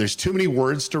there's too many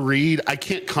words to read. I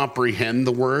can't comprehend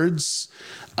the words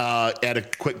at a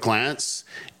quick glance,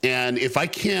 and if I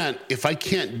can't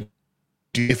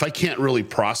really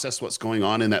process what's going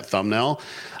on in that thumbnail,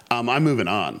 I'm moving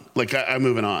on. I'm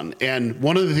moving on. And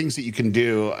one of the things that you can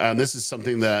do, and this is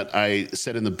something that I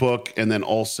said in the book, and then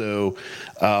also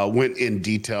went in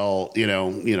detail,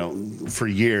 for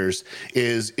years,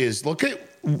 is look at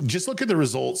the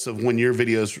results of when your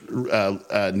video's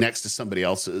next to somebody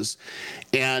else's,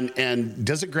 and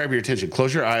does it grab your attention?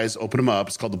 Close your eyes, open them up.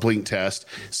 It's called the blink test.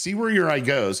 See where your eye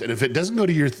goes, and if it doesn't go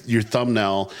to your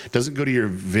thumbnail, doesn't go to your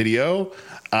video,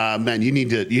 man, you need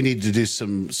to do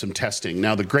some testing.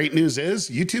 Now, the great news is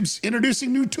YouTube's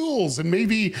introducing new tools, and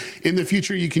maybe in the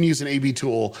future you can use an A/B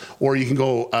tool, or you can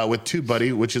go with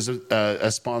TubeBuddy, which is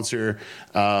a sponsor.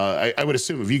 I would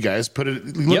assume of you guys.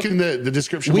 Look in the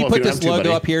description. We put this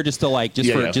logo up here just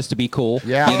to be cool.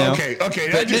 Yeah. Okay.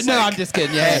 I'm just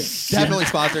kidding. Yeah, definitely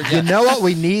sponsored. Yeah. You know what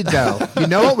we need, though? You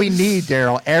know what we need,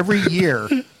 Daryl? Every year,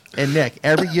 and Nick,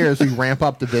 every year as we ramp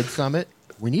up the Vid Summit,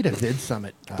 we need a Vid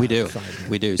Summit. We do. So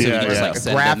we just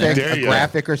a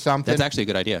graphic or something. That's actually a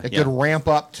good idea. It could ramp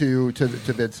up to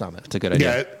Vid Summit. It's a good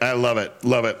idea. Yeah, I love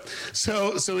it.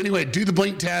 So anyway, do the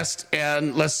blink test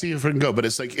and let's see if we can go. But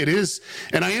it's like it is,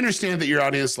 and I understand that your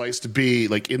audience likes to be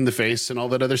like in the face and all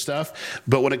that other stuff.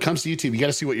 But when it comes to YouTube, you got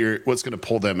to see what's going to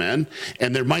pull them in,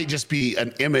 and there might just be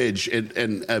an image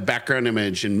and a background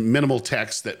image and minimal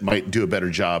text that might do a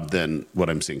better job than what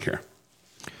I'm seeing here.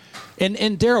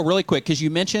 And Daryl, really quick, because you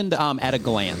mentioned at a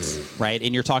glance, right?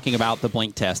 And you're talking about the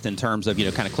blink test in terms of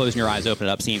kind of closing your eyes, open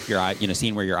it up, seeing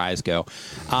seeing where your eyes go.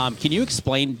 Can you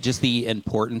explain just the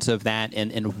importance of that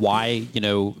and why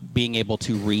being able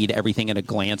to read everything at a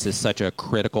glance is such a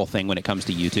critical thing when it comes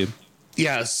to YouTube?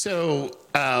 Yeah. So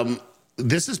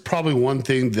this is probably one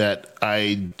thing that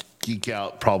I geek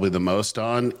out probably the most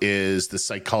on is the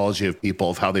psychology of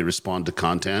people, of how they respond to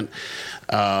content.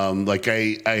 I've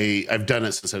done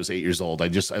it since I was 8 years old. I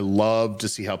love to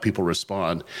see how people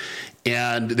respond.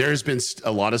 And there's been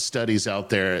a lot of studies out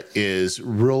there is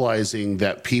realizing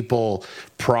that people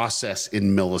process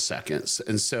in milliseconds.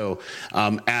 And so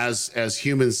as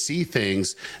humans see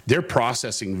things, they're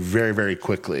processing very, very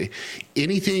quickly.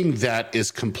 Anything that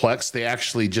is complex, they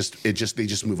actually just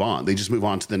move on. They just move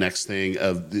on to the next thing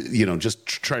of, just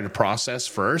try to process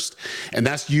first. And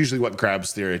that's usually what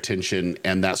grabs their attention.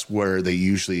 And that's where they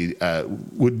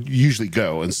would usually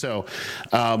go. And so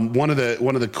one of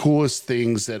the coolest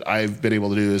things that I've been able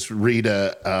to do is read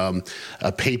a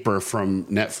paper from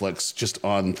Netflix just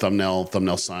on thumbnail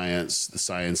science, the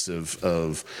science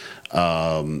of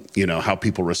how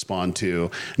people respond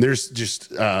to. And there's just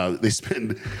they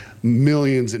spend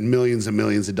millions and millions and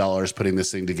millions of dollars putting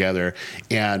this thing together,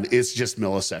 and it's just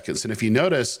milliseconds. And if you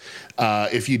notice,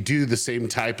 if you do the same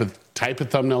type of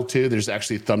thumbnail too, there's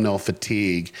actually thumbnail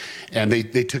fatigue. And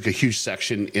they took a huge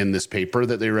section in this paper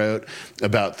that they wrote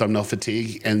about thumbnail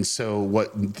fatigue. And so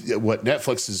what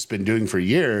Netflix has been doing for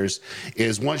years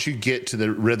is once you get to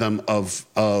the rhythm of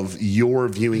your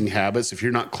viewing habits, if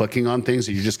you're not clicking on things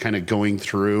and you're just kind of going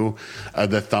through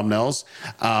the thumbnails,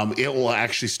 it will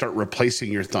actually start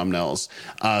replacing your thumbnails,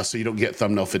 so you don't get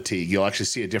thumbnail fatigue. You'll actually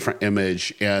see a different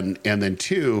image, and then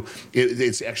two,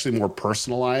 it's actually more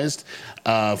personalized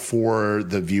for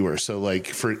the viewer. So like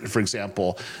for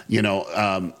example,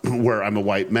 where I'm a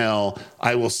white male,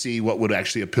 I will see what would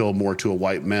actually appeal more to a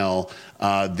white male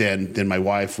than my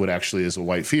wife would actually as a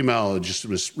white female. Just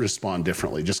respond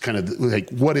differently. Just kind of like,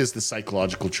 what is the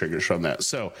psychological triggers from that?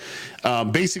 So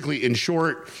basically, in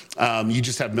short, you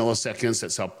just have milliseconds.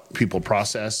 That's how people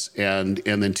process. And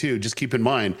then two, just keep in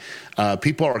mind,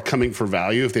 people are coming for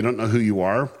value. If they don't know who you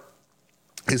are,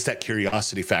 it's that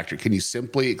curiosity factor. Can you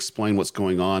simply explain what's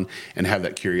going on and have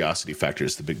that curiosity factor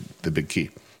is the big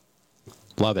key.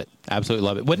 Love it. Absolutely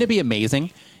love it. Wouldn't it be amazing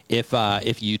if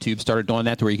YouTube started doing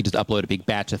that, to where you could just upload a big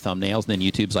batch of thumbnails, and then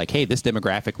YouTube's like, hey, this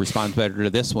demographic responds better to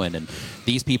this one, and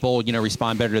these people,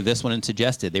 respond better to this one and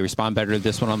suggested. They respond better to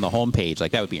this one on the homepage.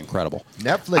 Like, that would be incredible.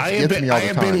 Netflix gets me all the time. I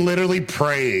have been literally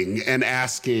praying and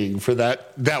asking for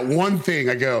that one thing.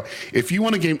 I go, if you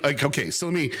want a game, like, okay, so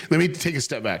let me take a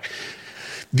step back.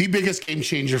 The biggest game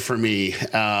changer for me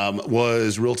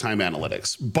was real-time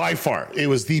analytics. By far, it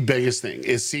was the biggest thing,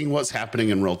 is seeing what's happening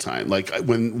in real time. Like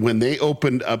when they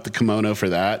opened up the kimono for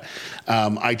that,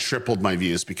 I tripled my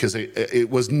views because it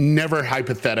was never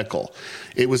hypothetical.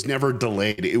 It was never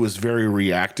delayed. It was very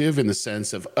reactive in the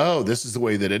sense of, oh, this is the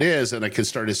way that it is, and I could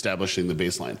start establishing the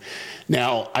baseline.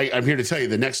 Now, I'm here to tell you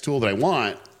the next tool that I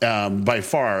want by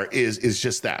far is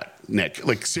just that, Nick.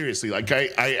 Like, seriously, like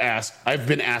I've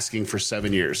been asking for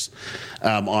 7 years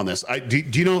on this. Do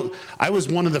you know, I was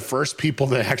one of the first people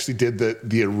that actually did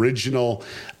the original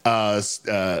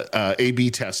A/B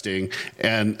testing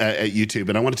and at YouTube,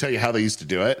 and I want to tell you how they used to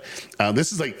do it.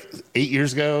 This is like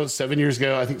 7 years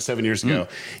ago, I think 7 years ago,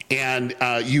 and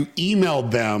you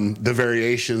emailed them the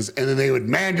variations, and then they would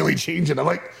manually change it. I'm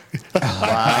like,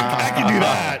 I can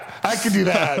do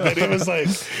that. But it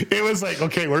was like,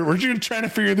 okay, we're trying to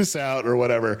figure this out or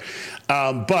whatever.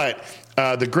 But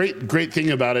the great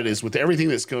thing about it is, with everything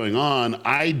that's going on,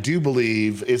 I do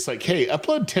believe it's like, hey,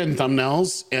 upload 10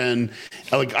 thumbnails, and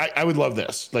like I would love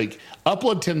this. Like,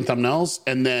 upload 10 thumbnails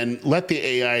and then let the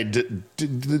AI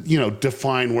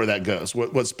define where that goes,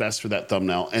 what's best for that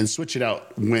thumbnail, and switch it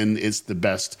out when it's the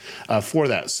best for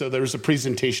that. So there was a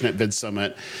presentation at Vid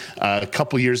Summit a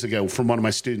couple years ago from one of my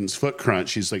students, Foot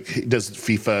Crunch. He does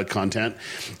FIFA content.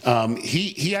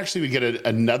 He actually would get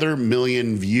another 1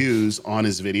 million views on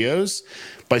his videos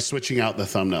by switching out the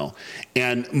thumbnail.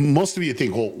 And most of you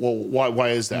think, well, why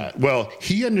is that? Well,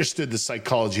 he understood the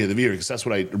psychology of the viewer, because that's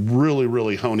what I really,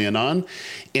 really hone in on.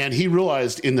 And he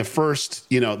realized in the first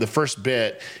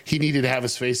bit, he needed to have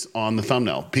his face on the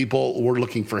thumbnail. People were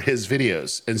looking for his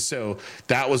videos. And so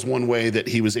that was one way that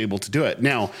he was able to do it.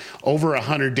 Now, over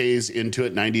 100 days into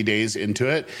it, 90 days into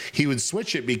it, he would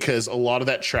switch it because a lot of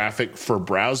that traffic for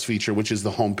browse feature, which is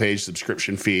the homepage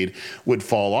subscription feed, would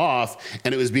fall off,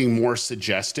 and it was being more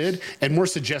suggested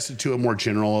to a more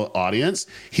general audience.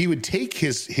 He would take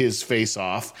his face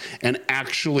off and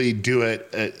actually do it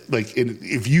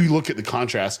if you look at the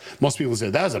contrast, most people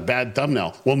say that was a bad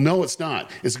thumbnail. Well, no, it's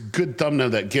not. It's a good thumbnail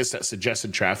that gets that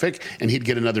suggested traffic, and he'd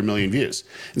get another 1 million views.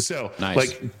 And so, nice.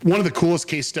 Like, one of the coolest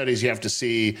case studies you have to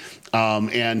see,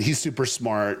 and he's super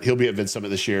smart. He'll be at Vid Summit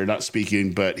this year, not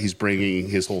speaking, but he's bringing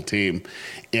his whole team.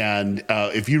 And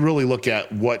if you really look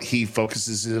at what he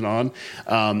focuses in on,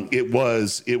 it was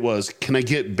was can I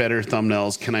get better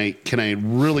thumbnails? Can I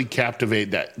really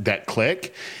captivate that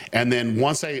click? And then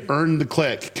once I earn the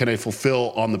click, can I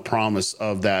fulfill on the promise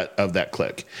of that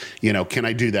click? You know, can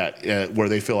I do that where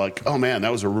they feel like, oh man,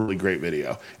 that was a really great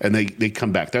video, and they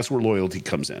come back. That's where loyalty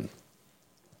comes in.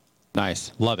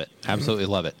 Nice. Love it. Absolutely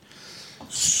love it.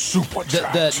 Super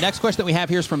chat. The next question that we have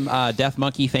here is from Death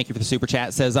Monkey. Thank you for the super chat.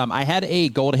 It says, I had a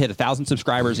goal to hit 1,000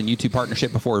 subscribers in YouTube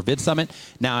partnership before Vid Summit.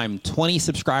 Now I'm 20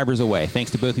 subscribers away.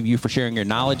 Thanks to both of you for sharing your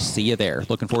knowledge. See you there.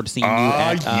 Looking forward to seeing you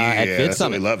at Vid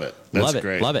Summit. We love it. That's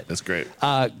great. Love it. That's great.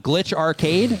 Glitch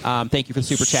Arcade. Thank you for the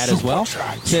super chat as well.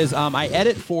 Says, I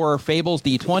edit for Fables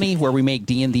D20 where we make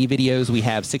D&D videos. We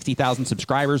have 60,000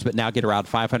 subscribers, but now get around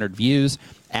 500 views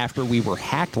after we were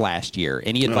hacked last year.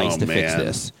 Any advice to fix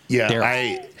this? Yeah,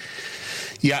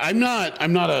 I'm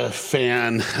not a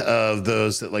fan of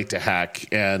those that like to hack,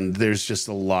 and there's just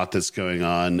a lot that's going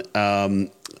on.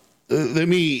 Let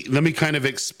me kind of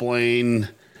explain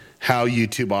how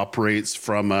YouTube operates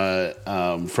from a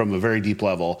very deep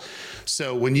level.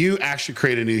 So when you actually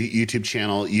create a new YouTube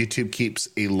channel, YouTube keeps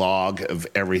a log of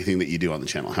everything that you do on the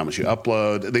channel, how much you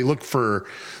upload. They look for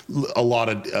a lot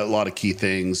of key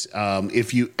things.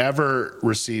 If you ever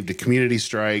received a community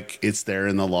strike, it's there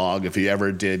in the log. If you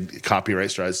ever did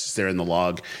copyright strikes, it's there in the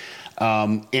log.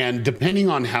 And depending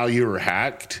on how you were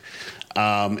hacked,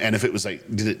 and if it was like,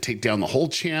 did it take down the whole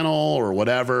channel or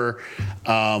whatever?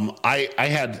 I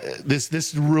had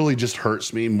this really just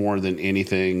hurts me more than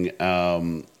anything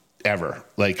ever.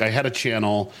 Like I had a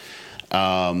channel.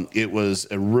 It was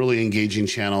a really engaging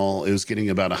channel. It was getting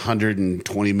about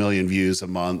 120 million views a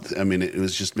month. I mean, it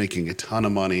was just making a ton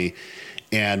of money.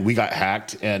 And we got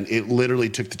hacked, and it literally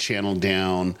took the channel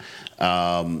down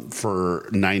for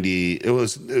 90. It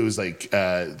was like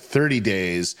 30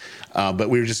 days, but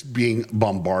we were just being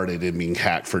bombarded and being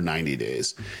hacked for 90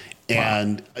 days.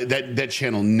 And that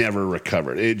channel never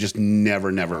recovered. It just never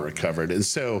recovered. And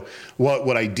so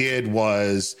what I did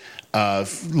was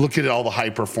look at all the high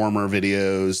performer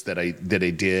videos that I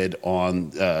did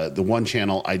on the one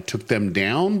channel. I took them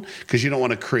down because you don't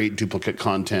want to create duplicate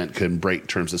content, can break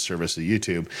terms of service of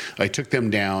YouTube. I took them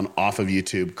down off of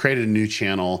YouTube, created a new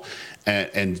channel,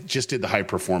 and just did the high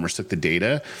performers, took the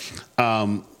data.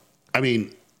 I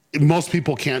mean, most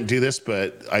people can't do this,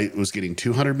 but I was getting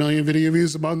 200 million video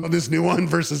views a month on this new one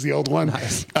versus the old one.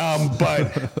 Nice.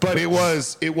 But it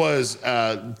was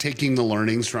taking the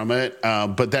learnings from it.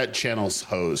 But that channel's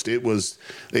hosed.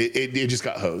 It just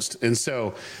got hosed, and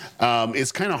so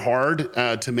it's kind of hard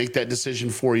to make that decision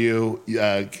for you.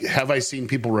 Have I seen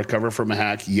people recover from a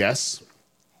hack? Yes.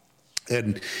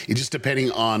 And it just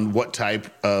depending on what type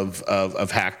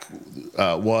of hack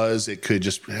was, it could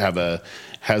just have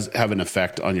an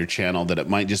effect on your channel that it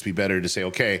might just be better to say,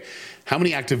 okay, how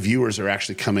many active viewers are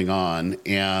actually coming on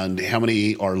and how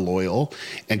many are loyal?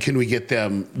 And can we get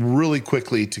them really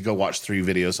quickly to go watch 3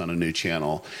 videos on a new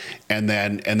channel? And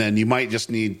then you might just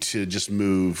need to just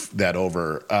move that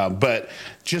over. But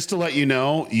just to let you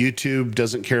know, YouTube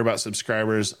doesn't care about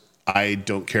subscribers. I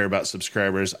don't care about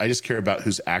subscribers. I just care about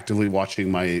who's actively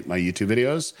watching my YouTube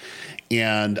videos.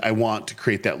 And I want to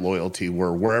create that loyalty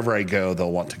where wherever I go,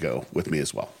 they'll want to go with me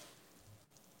as well.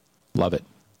 Love it.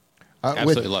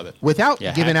 Absolutely love it. Without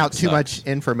giving out too much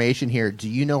information here, do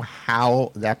you know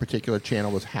how that particular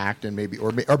channel was hacked, and maybe,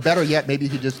 or better yet, maybe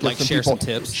you could just give some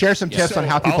tips. Share some tips on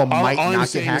how people might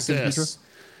not get hacked in the future.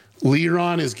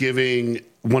 Leron is giving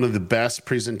one of the best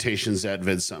presentations at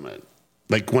Vid Summit.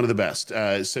 Like one of the best.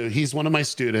 So he's one of my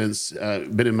students,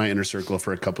 been in my inner circle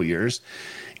for a couple years.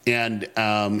 And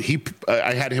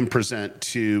I had him present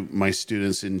to my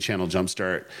students in Channel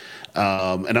Jumpstart.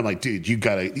 And I'm like, dude,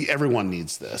 everyone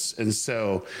needs this. And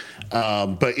so,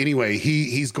 but anyway,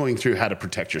 he's going through how to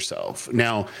protect yourself.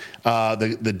 Now,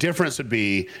 the difference would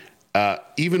be,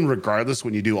 even regardless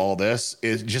when you do all this,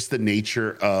 is just the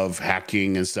nature of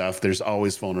hacking and stuff. There's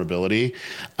always vulnerability.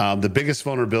 The biggest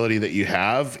vulnerability that you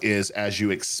have is as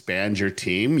you expand your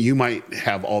team, you might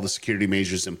have all the security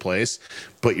measures in place,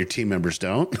 but your team members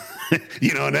don't.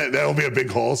 And that'll be a big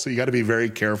hole. So you got to be very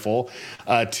careful.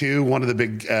 Two, one of the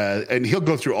big, and he'll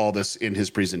go through all this in his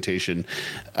presentation.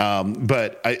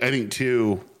 But I think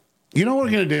too, you know what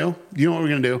we're going to do? We're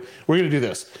going to do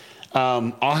this.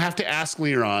 I'll have to ask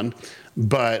Leron,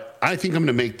 but I think I'm going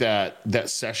to make that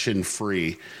session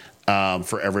free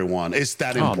for everyone. It's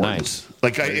that important. Nice.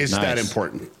 That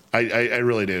important. I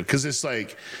really do, because it's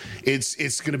like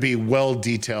it's going to be well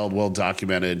detailed, well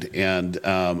documented, and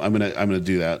I'm gonna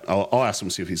do that. I'll ask him,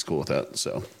 see if he's cool with that.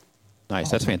 So nice.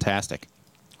 Awesome. That's fantastic.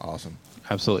 Awesome.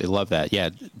 Absolutely love that.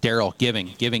 Yeah, Daryl giving.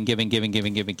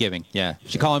 Yeah,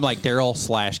 should call him like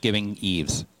Daryl/giving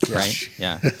Eves, right?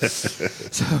 Yeah. So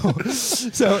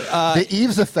the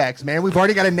Eves effects, man. We've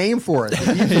already got a name for it.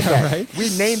 The Eves effect. Right? We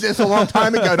named this a long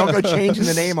time ago. Don't go changing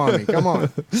the name on me. Come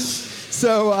on.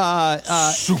 So,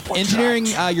 Engineering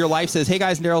Your Life says, "Hey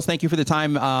guys and Daryl, thank you for the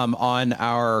time on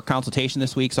our consultation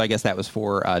this week." So I guess that was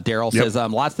for Daryl. Yep. Says,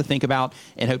 lots to think about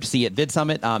and hope to see at Vid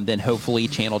Summit. Then hopefully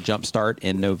Channel Jumpstart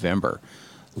in November.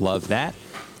 Love that.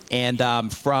 And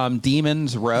from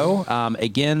Demons Row,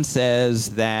 again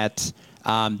says that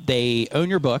they own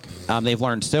your book. They've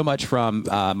learned so much from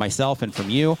myself and from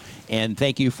you. And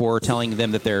thank you for telling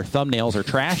them that their thumbnails are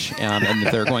trash and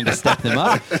that they're going to step them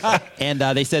up. And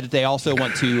they said that they also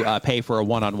want to pay for a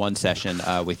one-on-one session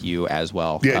with you as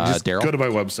well. Yeah, just Daryl. go to my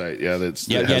website. Yeah,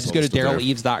 just go to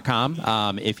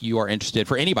DarylEves.com. If you are interested,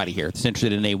 for anybody here that's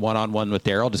interested in a one-on-one with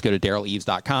Daryl, just go to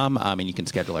DarylEves.com and you can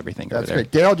schedule everything That's over there.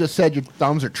 great. Daryl just said your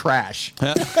thumbs are trash. People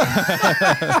are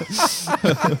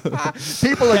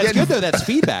That's getting good, though. That's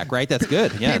feedback, right? That's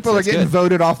good. Yeah, people are that's getting good.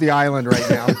 voted off the island right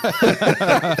now.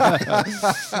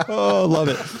 Oh, love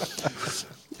it.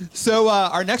 So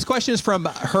our next question is from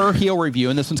Her Heel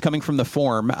Review, and this one's coming from the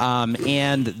forum.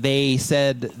 And they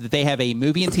said that they have a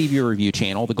movie and TV review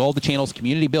channel. The goal of the channel is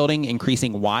community building,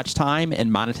 increasing watch time,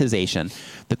 and monetization.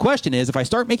 The question is, if I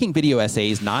start making video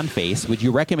essays non-face, would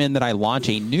you recommend that I launch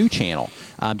a new channel?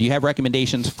 Do you have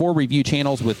recommendations for review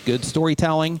channels with good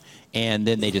storytelling? And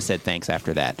then they just said thanks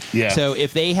after that. Yeah. So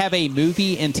if they have a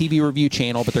movie and TV review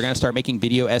channel, but they're going to start making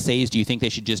video essays, do you think they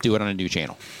should just do it on a new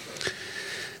channel?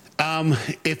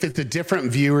 If it's a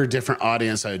different viewer, different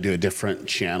audience, I would do a different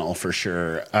channel for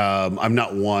sure. I'm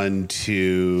not one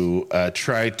to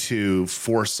try to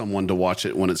force someone to watch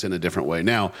it when it's in a different way.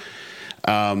 Now,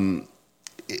 I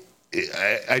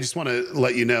just want to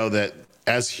let you know that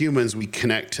as humans, we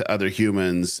connect to other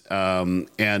humans,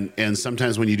 and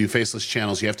sometimes when you do faceless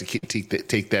channels, you have to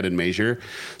take that in measure.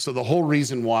 So the whole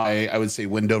reason why I would say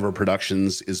Wendover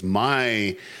Productions is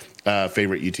my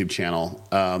favorite YouTube channel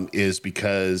is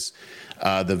because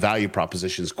the value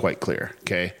proposition is quite clear.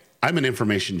 Okay, I'm an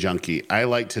information junkie. I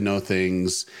like to know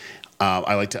things.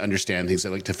 I like to understand things. I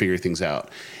like to figure things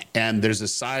out. And there's a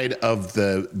side of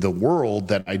the world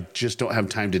that I just don't have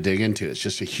time to dig into. It's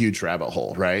just a huge rabbit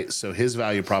hole, right? So his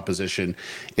value proposition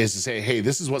is to say, hey,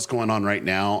 this is what's going on right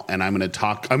now, and I'm going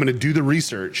to do the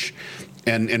research.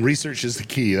 And research is the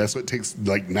key. That's what takes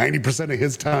like 90% of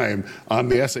his time on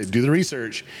the essay. Do the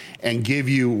research and give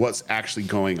you what's actually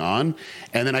going on.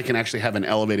 And then I can actually have an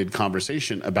elevated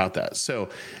conversation about that. So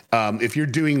if you're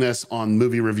doing this on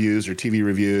movie reviews or TV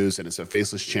reviews and it's a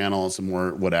faceless channel, it's a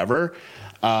more whatever,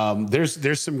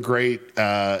 there's some great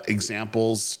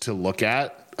examples to look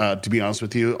at. To be honest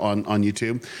with you, on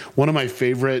YouTube. One of my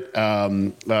favorite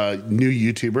new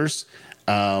YouTubers,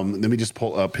 let me just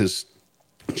pull up his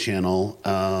channel.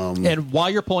 And while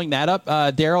you're pulling that up,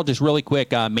 Daryl, just really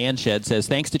quick, Manshed says,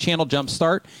 thanks to Channel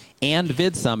Jumpstart and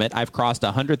Vid Summit, I've crossed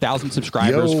 100,000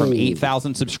 subscribers from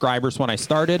 8,000 subscribers when I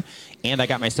started, and I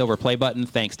got my silver play button.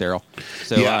 Thanks, Daryl.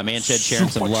 So Manshed sharing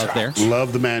some love there.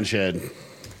 Love the Manshed.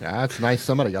 That's nice.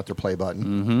 Somebody got their play button.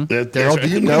 Mm-hmm. Daryl, do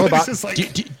you know about...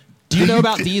 Do you know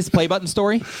about Dee's play button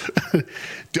story?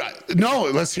 No,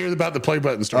 let's hear about the play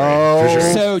button story. Oh, for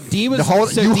sure. So Dee was,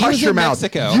 you hush your mouth.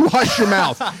 Mexico. You hush your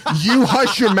mouth. You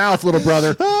hush your mouth, little brother.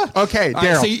 Okay,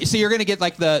 Daryl. Right, so you're going to get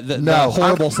like the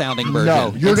horrible sounding version.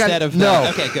 No, you're instead of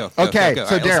okay, go. Okay, go.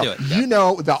 so All right, let's do it. Daryl, you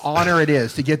know the honor it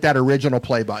is to get that original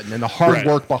play button and the hard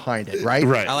work behind it, right?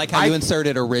 Right. I like how you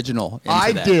inserted original.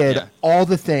 I did all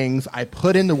the things. I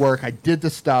put in the work. I did the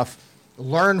stuff.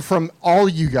 Learned from all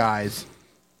you guys.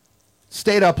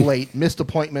 Stayed up late, missed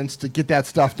appointments to get that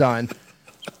stuff done.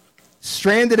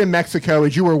 Stranded in Mexico,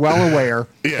 as you were well aware.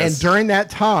 Yes. And during that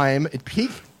time, it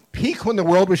peak when the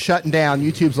world was shutting down,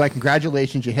 YouTube's like,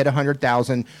 congratulations, you hit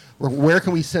 100,000. Where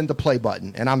can we send the play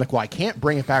button? And I'm like, well, I can't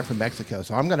bring it back from Mexico,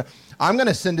 so I'm gonna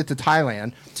send it to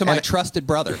Thailand. To my trusted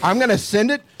brother. I'm gonna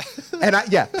send it, and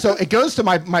so it goes to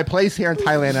my place here in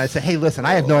Thailand, and I say, hey, listen,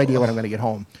 I have no idea when I'm gonna get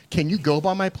home. Can you go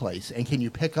by my place and can you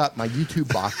pick up my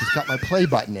YouTube box? It's got my play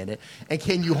button in it, and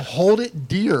can you hold it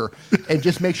dear and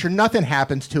just make sure nothing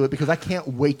happens to it, because I can't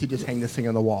wait to just hang this thing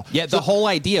on the wall. Yeah, the whole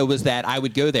idea was that I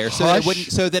would go there so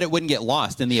that it wouldn't get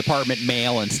lost in the apartment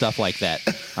mail and stuff like that.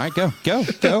 All right, go.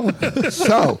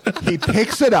 So he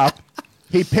picks it up.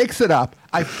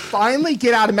 I finally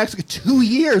get out of Mexico. 2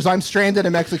 years I'm stranded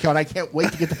in Mexico, and I can't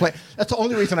wait to get the play. That's the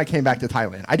only reason I came back to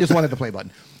Thailand. I just wanted the play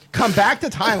button. Come back to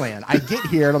Thailand. I get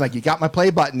here, and I'm like, you got my play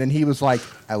button? And he was like,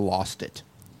 I lost it.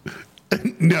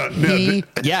 No. He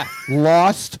Yeah.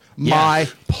 lost my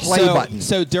play button.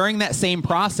 So during that same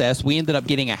process, we ended up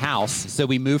getting a house. So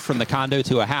we moved from the condo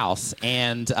to a house,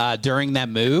 and during that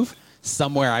move,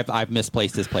 somewhere I've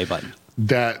misplaced his play button.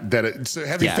 So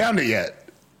have you found it yet?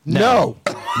 No,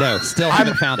 still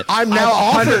haven't found it.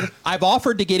 I've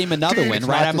offered to get him another one,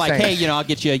 right? I'm like, hey, I'll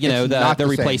get you, the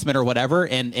replacement or whatever,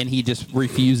 and he just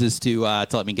refuses to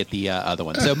let me get the other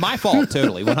one. So my fault,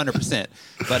 totally, 100%.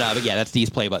 But yeah, that's Dee's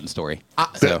play button story.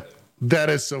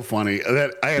 That is so funny.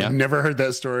 That I have never heard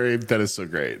that story. That is so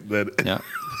great.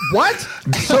 What?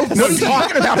 So what are you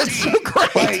talking about? It's so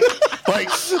great.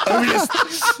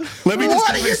 Let me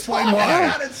just explain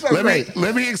why.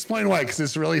 Let me explain why, because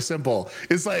it's really simple.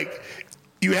 It's like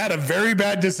you had a very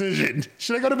bad decision.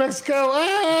 Should I go to Mexico?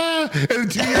 And then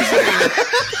 2 years later,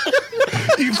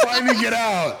 you finally get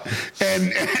out,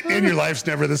 and your life's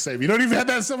never the same. You don't even have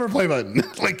that silver play button.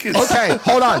 Okay,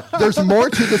 hold on. There's more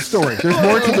to the story.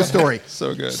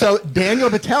 So good. So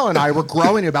Daniel Patel and I were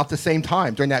growing about the same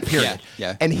time during that period.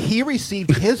 Yeah. And he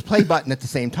received his play button at the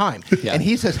same time. Yeah. And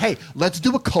he says, hey, let's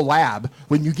do a collab.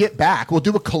 When you get back, we'll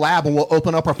do a collab and we'll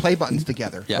open up our play buttons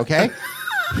together. Yeah. Okay?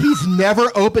 He's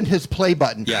never opened his play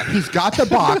button. Yeah. He's got the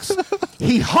box.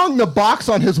 He hung the box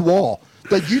on his wall.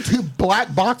 The YouTube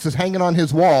black box is hanging on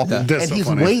his wall, and he's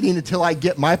waiting until I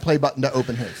get my play button to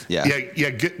open his. Yeah.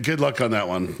 Good luck on that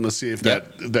one. Let's see if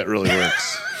that really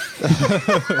works.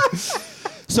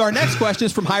 So our next question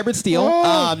is from Hybrid Steel.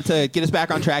 To get us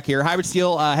back on track here, Hybrid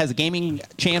Steel has a gaming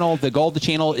channel. The goal of the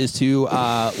channel is to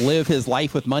live his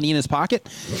life with money in his pocket.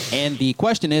 And the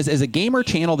question is, as a gamer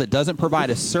channel that doesn't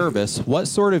provide a service, what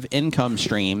sort of income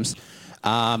streams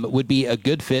would be a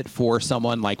good fit for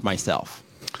someone like myself?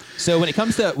 So when it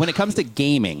comes to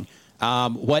gaming,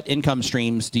 what income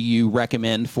streams do you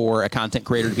recommend for a content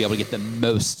creator to be able to get the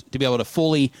most, to be able to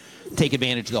fully take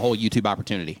advantage of the whole YouTube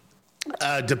opportunity?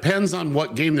 Depends on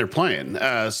what game they're playing.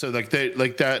 So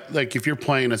if you're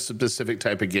playing a specific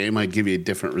type of game, I'd give you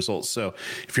different results. So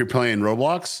if you're playing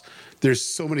Roblox, there's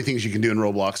so many things you can do in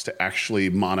Roblox to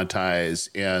actually monetize.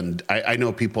 And I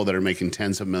know people that are making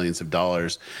tens of millions of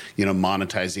dollars,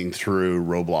 monetizing through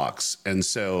Roblox. And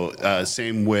so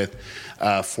same with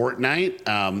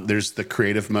Fortnite. There's the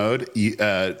creative mode.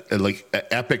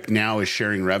 Epic now is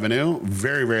sharing revenue,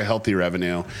 very, very healthy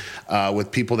revenue, with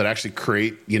people that actually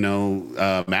create,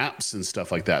 maps and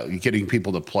stuff like that. You're getting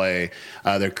people to play.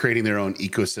 They're creating their own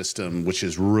ecosystem, which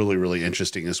is really, really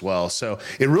interesting as well. So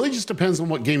it really just depends on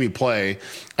what game you play.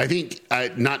 I think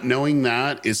not knowing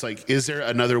that is is there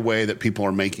another way that people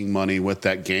are making money with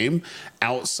that game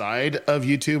outside of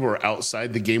YouTube or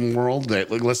outside the game world?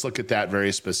 Let's look at that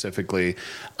very specifically.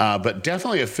 But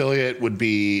definitely affiliate would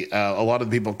be a lot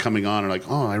of the people coming on are like,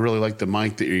 oh, I really like the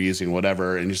mic that you're using,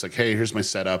 whatever. And just like, hey, here's my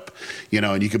setup,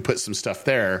 and you can put some stuff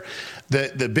there.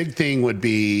 The big thing would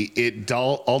be it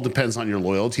all depends on your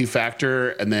loyalty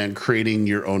factor and then creating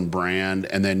your own brand.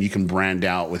 And then you can brand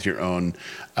out with your own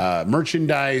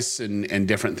merchandise and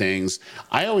different things.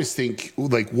 I always think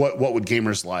what would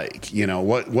gamers like?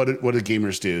 What do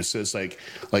gamers do? So it's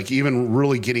like even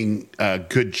really getting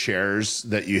good chairs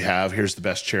that you have. Here's the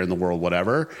best chair in the world,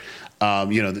 whatever.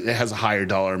 It has a higher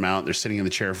dollar amount. They're sitting in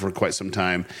the chair for quite some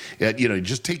time.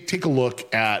 Just take a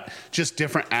look at just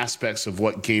different aspects of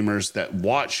what gamers that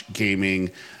watch gaming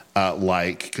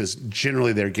because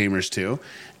generally they're gamers too.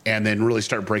 And then really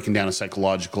start breaking down a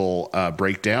psychological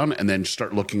breakdown, and then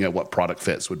start looking at what product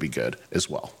fits would be good as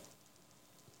well.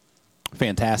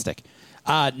 Fantastic.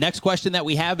 Next question that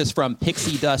we have is from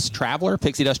Pixie Dust Traveler.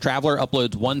 Pixie Dust Traveler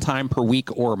uploads one time per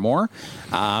week or more.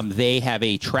 They have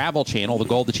a travel channel. The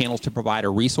goal of the channel is to provide a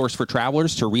resource for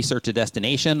travelers to research a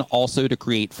destination, also to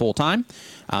create full-time.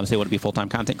 So they want to be a full-time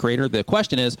content creator. The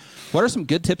question is, what are some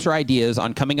good tips or ideas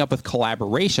on coming up with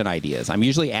collaboration ideas? I'm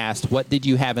usually asked, what did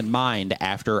you have in mind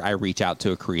after I reach out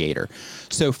to a creator?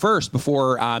 So first,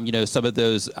 before some of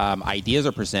those ideas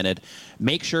are presented,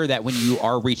 make sure that when you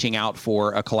are reaching out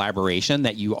for a collaboration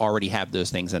that you already have those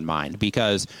things in mind.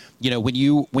 Because when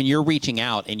you're reaching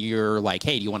out and you're like,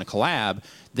 hey, do you want to collab?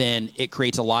 Then it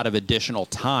creates a lot of additional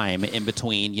time in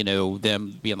between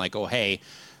them being like, oh, hey,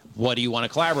 what do you want to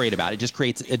collaborate about? It just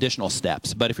creates additional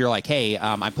steps. But if you're like, hey,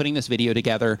 I'm putting this video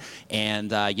together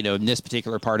and, in this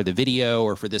particular part of the video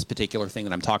or for this particular thing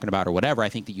that I'm talking about or whatever, I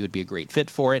think that you would be a great fit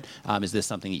for it. Is this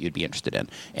something that you'd be interested in?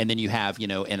 And then you have,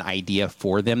 an idea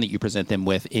for them that you present them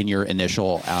with in your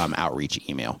initial outreach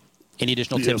email. Any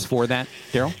additional tips for that,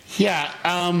 Daryl? Yeah.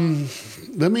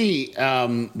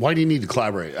 Why do you need to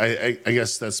collaborate? I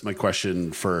guess that's my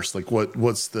question first.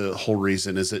 What's the whole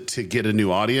reason? Is it to get a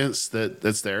new audience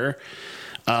that's there?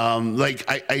 Like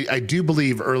I do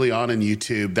believe early on in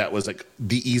YouTube that was like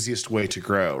the easiest way to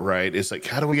grow, right? It's like,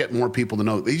 how do we get more people to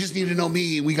know? They just need to know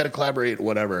me. We got to collaborate,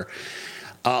 whatever.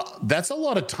 That's a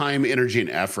lot of time, energy, and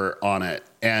effort on it.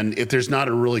 And if there's not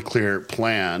a really clear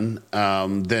plan,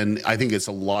 then I think it's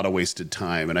a lot of wasted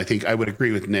time. And I think I would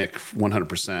agree with Nick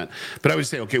 100%. But I would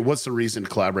say, okay, what's the reason to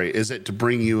collaborate? Is it to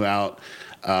bring you out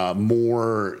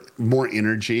more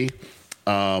energy?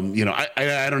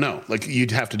 I don't know. Like,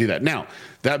 you'd have to do that. Now,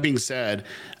 that being said,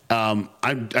 I'm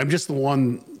just the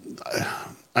one.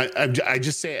 I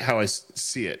just say it how I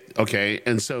see it, okay?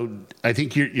 And so I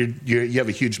think you have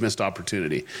a huge missed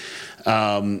opportunity.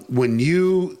 When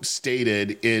you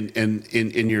stated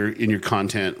in your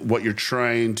content what you're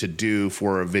trying to do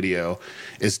for a video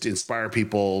is to inspire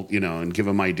people, and give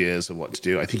them ideas of what to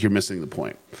do, I think you're missing the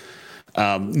point.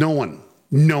 No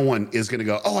one is going to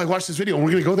go, oh, I watched this video and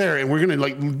we're going to go there and we're going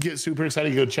to get super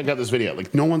excited to go check out this video.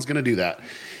 Like, no one's going to do that.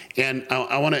 And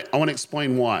I want to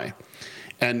explain why.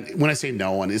 And when I say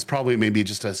no one, it's probably maybe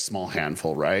just a small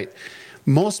handful, right?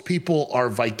 Most people are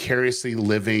vicariously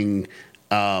living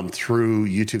through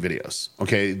YouTube videos.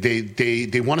 Okay,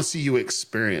 they want to see you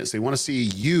experience. They want to see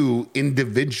you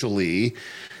individually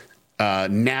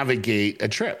navigate a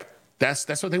trip. That's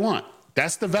what they want.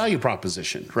 That's the value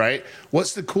proposition, right?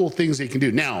 What's the cool things they can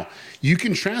do? Now, you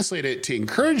can translate it to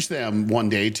encourage them one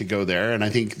day to go there, and I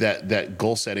think that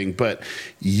goal setting. But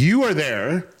you are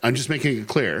there. I'm just making it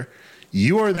clear.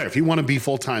 You are there. If you want to be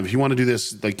full-time, if you want to do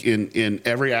this like in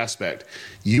every aspect,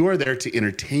 you are there to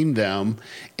entertain them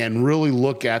and really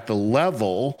look at the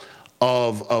level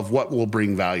of what will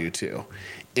bring value to.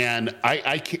 And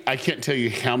I can't tell you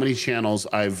how many channels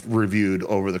I've reviewed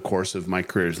over the course of my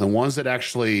career. The ones that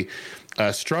actually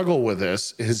struggle with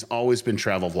this has always been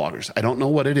travel vloggers. I don't know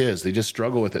what it is. They just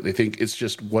struggle with it. They think it's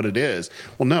just what it is.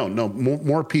 Well, no,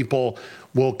 more people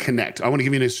will connect. I want to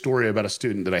give you a story about a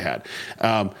student that I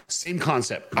had. Same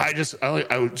concept. I just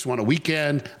want a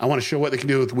weekend. I want to show what they can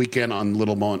do with the weekend on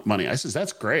little money. I says,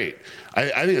 that's great.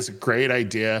 I think it's a great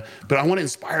idea, but I want to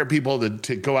inspire people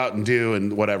to go out and do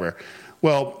and whatever.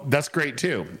 Well, that's great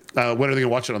too. When are they going to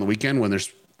watch it on the weekend when they're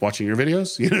watching your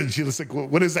videos? She's like,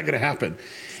 when is that going to happen?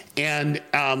 And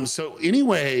so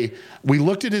anyway, we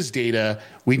looked at his data.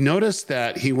 We noticed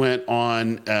that he went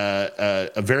on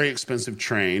a very expensive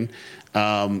train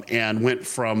and went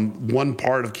from one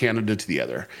part of Canada to the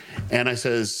other. And I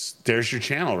says, there's your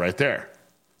channel right there.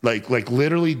 Like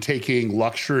literally taking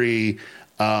luxury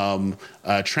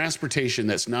transportation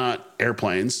that's not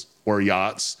airplanes or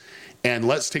yachts. And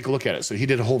let's take a look at it. So he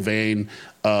did a whole vein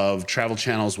of travel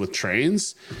channels with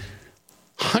trains,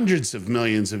 hundreds of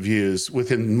millions of views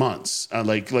within months,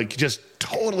 like just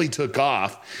totally took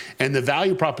off. And the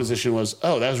value proposition was,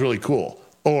 oh, that was really cool.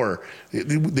 Or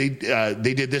they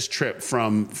did this trip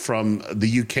from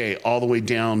the UK all the way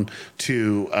down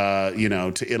to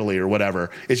to Italy or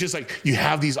whatever. It's just like you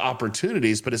have these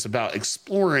opportunities, but it's about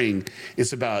exploring,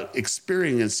 it's about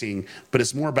experiencing, but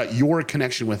it's more about your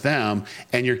connection with them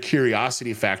and your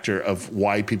curiosity factor of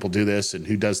why people do this and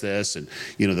who does this and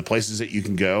the places that you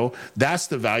can go. That's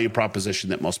the value proposition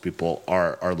that most people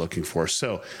are looking for.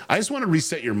 So I just want to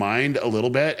reset your mind a little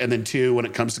bit, and then two, when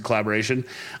it comes to collaboration,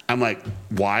 I'm like,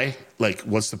 why? Like,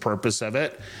 what's the purpose of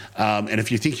it? And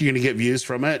if you think you're going to get views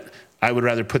from it, I would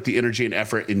rather put the energy and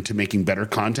effort into making better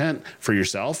content for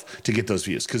yourself to get those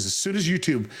views. Because as soon as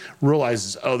YouTube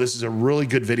realizes, oh, this is a really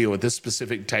good video with this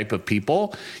specific type of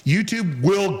people, YouTube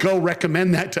will go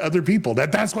recommend that to other people.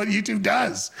 That's what YouTube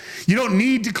does. You don't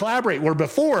need to collaborate. Where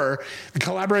before, the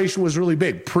collaboration was really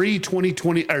big.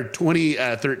 Pre-2020 or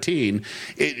 2013,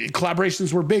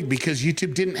 collaborations were big because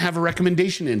YouTube didn't have a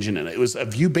recommendation engine in it. It was a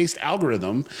view-based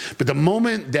algorithm. But the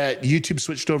moment that YouTube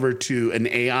switched over to an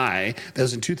AI, that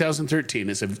was in 2013,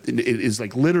 it is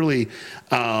like literally,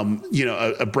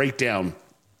 a breakdown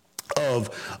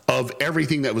of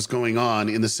everything that was going on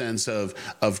in the sense of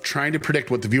trying to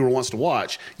predict what the viewer wants to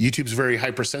watch. YouTube's very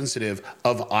hypersensitive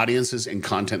of audiences and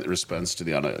content that responds to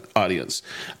the audience.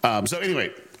 So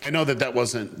anyway, I know that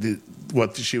wasn't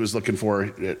what she was looking for.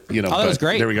 Oh, that was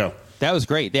great. There we go. That was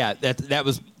great. Yeah, that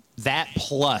was that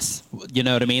plus. You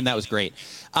know what I mean? That was great.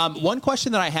 One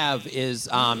question that I have is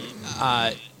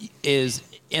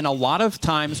in a lot of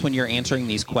times when you're answering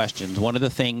these questions, one of the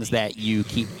things that you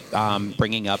keep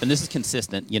bringing up, and this is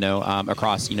consistent,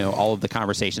 across, all of the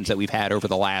conversations that we've had over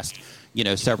the last,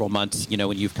 several months,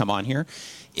 when you've come on here,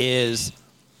 is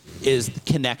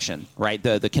connection, right?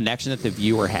 The connection that the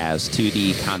viewer has to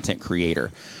the content creator.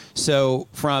 So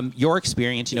from your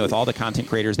experience, with all the content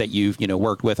creators that you've,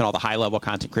 worked with and all the high level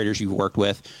content creators you've worked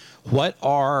with, what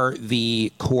are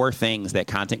the core things that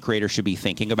content creators should be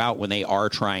thinking about when they are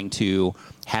trying to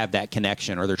have that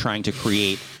connection, or they're trying to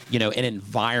create, an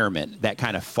environment that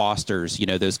kind of fosters,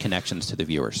 those connections to the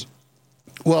viewers?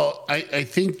 Well, I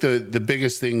think the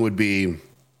biggest thing would be,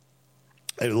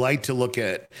 I'd like to look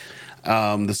at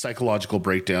the psychological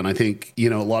breakdown. I think, a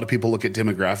lot of people look at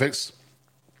demographics,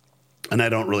 and I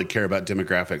don't really care about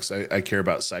demographics. I care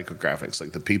about psychographics,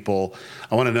 like the people.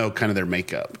 I want to know kind of their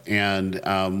makeup and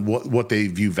what they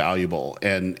view valuable,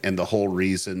 and the whole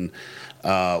reason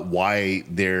why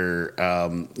they're,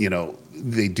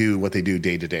 they do what they do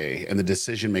day to day, and the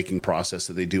decision-making process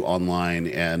that they do online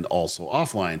and also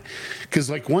offline. Because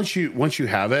like once you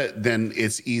have it, then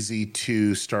it's easy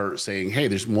to start saying, hey,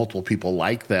 there's multiple people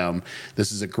like them.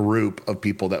 This is a group of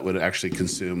people that would actually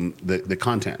consume the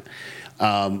content.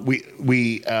 I want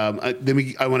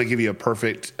to give you a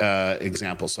perfect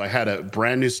example. So I had a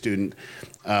brand new student.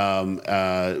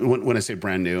 When I say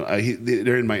brand new,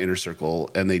 they're in my inner circle,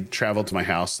 and they travel to my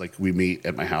house. Like we meet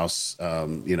at my house,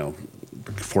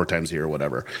 4 times a year or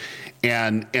whatever.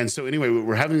 And so anyway,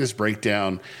 we're having this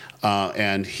breakdown,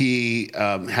 and he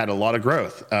had a lot of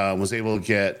growth. Was able to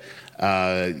get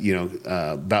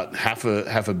about half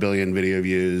a billion video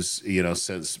views,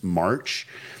 since March.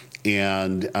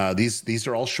 And these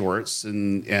are all shorts,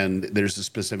 and there's a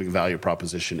specific value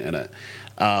proposition in it.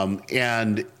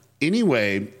 And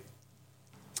anyway,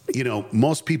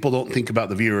 most people don't think about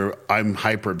the viewer. I'm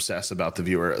hyper obsessed about the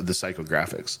viewer, the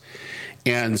psychographics.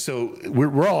 And so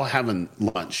we're all having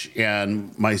lunch,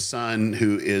 and my son,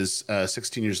 who is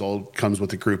 16 years old, comes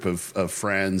with a group of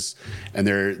friends, and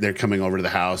they're coming over to the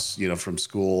house, from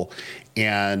school.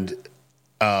 And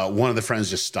one of the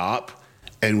friends just stopped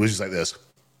and was just like this.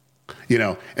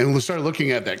 And we started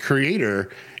looking at that creator,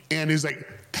 and he's like,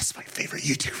 "That's my favorite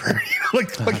YouTuber."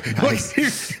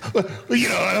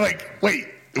 And I'm like,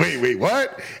 wait,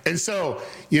 what? And so,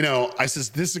 I says,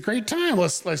 this is a great time.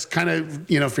 Let's kind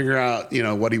of, figure out,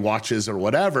 what he watches or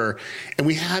whatever. And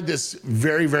we had this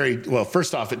very, very, well,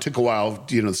 first off, it took a while,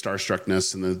 the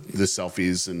starstruckness and the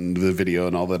selfies and the video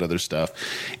and all that other stuff.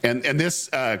 And this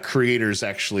creator is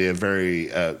actually a very,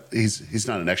 he's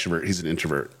not an extrovert, he's an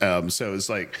introvert. So it's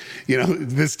like,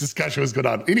 this discussion was going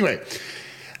on. Anyway,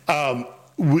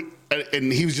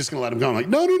 and he was just going to let him go. I'm like,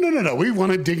 no. We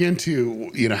want to dig into,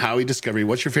 how he discovered,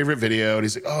 what's your favorite video? And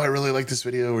he's like, oh, I really like this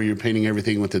video where you're painting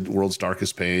everything with the world's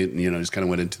darkest paint. And, just kind of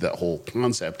went into that whole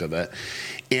concept of it.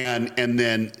 And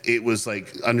then it was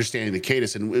like understanding the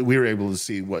cadence. And we were able to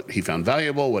see what he found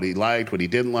valuable, what he liked, what he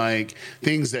didn't like,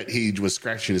 things that he was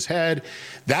scratching his head.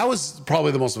 That was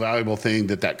probably the most valuable thing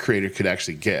that creator could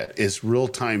actually get, is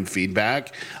real-time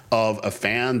feedback of a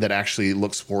fan that actually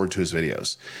looks forward to his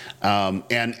videos.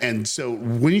 And so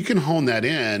when you can hone that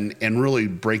in and really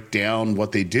break down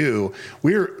what they do,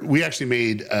 we actually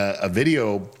made a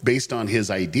video based on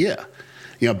his idea.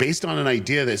 Based on an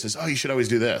idea that says, oh, you should always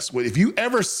do this. Well, if you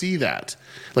ever see that,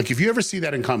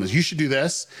 in comments, you should do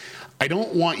this. I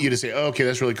don't want you to say, oh, okay,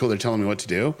 that's really cool, they're telling me what to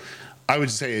do. I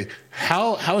would say,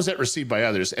 how is that received by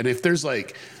others? And if there's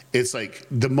it's like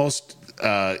the most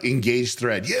engaged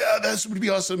thread, yeah, this would be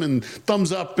awesome, and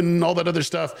thumbs up and all that other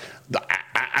stuff,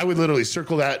 I would literally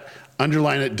circle that,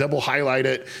 underline it, double highlight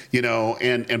it,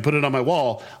 and put it on my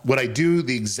wall. Would I do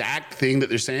the exact thing that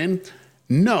they're saying?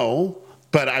 No.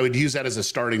 But I would use that as a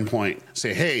starting point.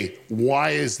 Say, hey,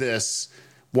 why is this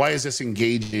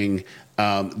engaging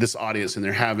this audience, and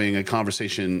they're having a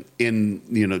conversation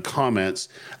in comments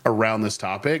around this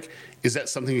topic? Is that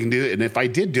something you can do? And if I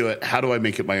did do it, how do I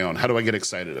make it my own? How do I get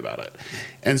excited about it?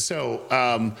 And so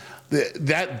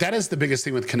that is the biggest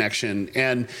thing with connection.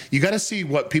 And you got to see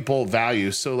what people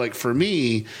value. So like for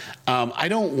me, I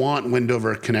don't want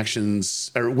Wendover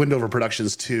Productions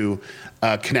to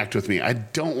connect with me. I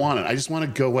don't want it. I just want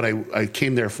to go what I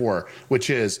came there for,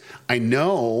 which is I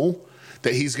know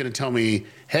that he's going to tell me,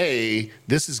 hey,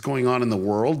 this is going on in the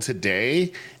world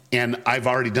today, and I've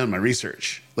already done my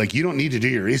research. Like, you don't need to do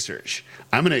your research.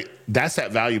 That's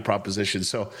that value proposition.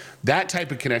 So that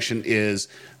type of connection is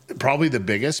probably the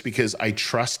biggest, because I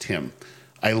trust him.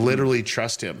 I literally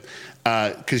trust him.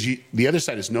 Because the other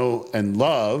side is know and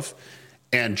love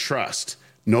and trust.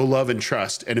 Know, love, and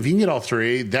trust. And if you can get all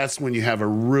three, that's when you have a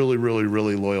really, really,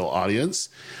 really loyal audience.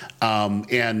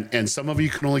 And some of you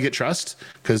can only get trust,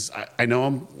 because I know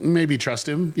him, maybe trust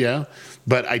him, yeah.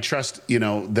 But I trust,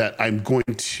 that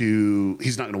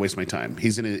he's not going to waste my time.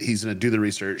 He's going to do the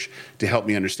research to help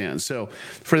me understand. So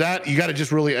for that, you got to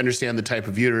just really understand the type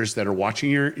of viewers that are watching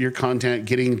your content,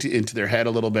 getting into their head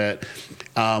a little bit.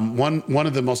 One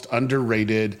of the most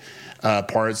underrated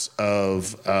parts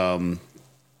of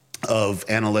of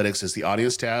analytics as the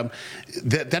audience tab,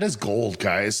 that is gold,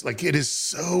 guys. Like, it is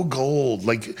so gold.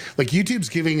 Like YouTube's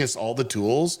giving us all the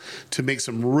tools to make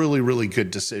some really, really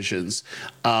good decisions.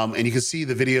 And you can see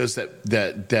the videos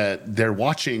that they're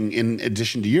watching in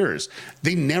addition to yours.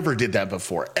 They never did that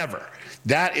before, ever.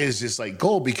 That is just like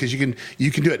gold, because you can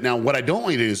do it. Now, what I don't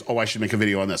want you to do is, I should make a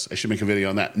video on this, I should make a video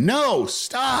on that. No,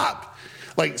 stop.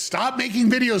 Like, stop making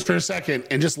videos for a second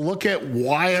and just look at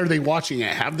why are they watching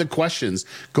it. Have the questions.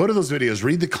 Go to those videos,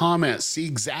 read the comments, see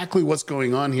exactly what's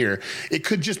going on here. It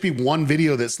could just be one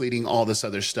video that's leading all this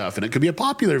other stuff, and it could be a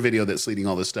popular video that's leading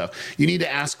all this stuff. You need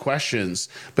to ask questions,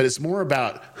 but it's more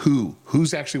about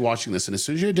who's actually watching this. And as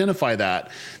soon as you identify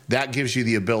that, that gives you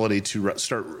the ability to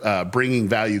start bringing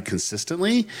value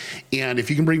consistently. And if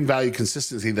you can bring value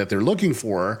consistency that they're looking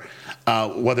for,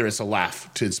 whether it's a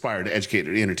laugh, to inspire, to educate,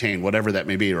 or to entertain, whatever that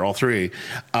may be, or all three,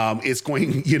 it's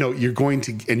going, you're going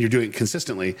to, and you're doing it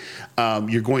consistently,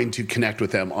 you're going to connect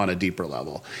with them on a deeper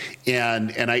level.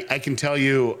 And I can tell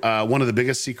you, one of the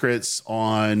biggest secrets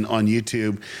on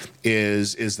YouTube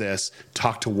is this: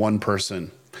 talk to one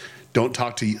person. Don't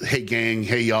talk to, hey gang,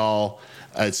 hey y'all.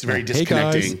 It's very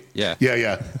disconnecting. Hey guys.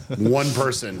 Yeah. One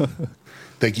person.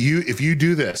 Like, if you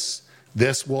do this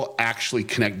will actually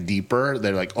connect deeper.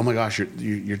 They're like, oh my gosh,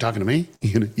 you're talking to me,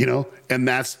 and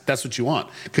that's what you want,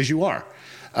 because you are.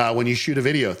 When you shoot a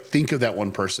video, think of that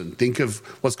one person. Think of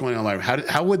what's going on live.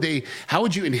 How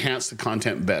would you enhance the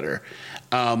content better?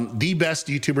 The best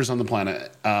YouTubers on the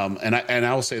planet, and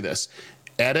I will say this: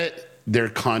 edit their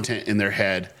content in their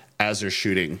head as they're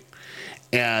shooting.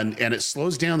 And it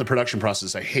slows down the production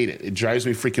process. I hate it. It drives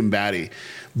me freaking batty.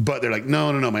 But they're like,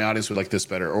 no, my audience would like this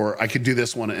better. Or I could do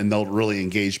this one, and they'll really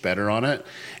engage better on it.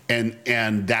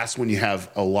 And that's when you have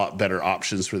a lot better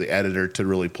options for the editor to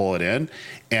really pull it in.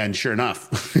 And sure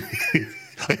enough,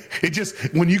 it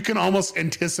just, when you can almost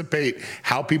anticipate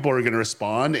how people are going to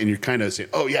respond, and you're kind of saying,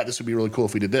 oh yeah, this would be really cool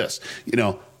if we did this.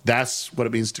 That's what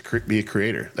it means to be a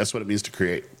creator. That's what it means to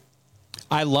create.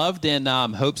 I loved in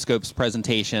Hope Scope's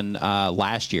presentation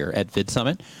last year at Vid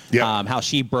Summit, how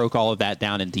she broke all of that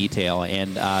down in detail,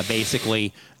 and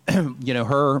basically,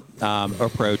 her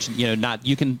approach,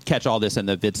 you can catch all this in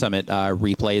the Vid Summit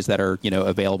replays that are,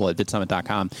 available at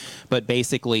vidsummit.com. But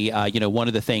basically, one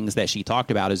of the things that she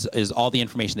talked about is all the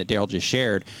information that Daryl just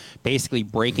shared, basically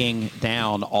breaking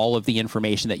down all of the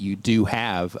information that you do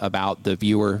have about the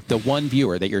viewer, the one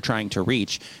viewer that you're trying to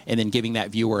reach, and then giving that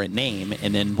viewer a name.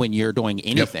 And then when you're doing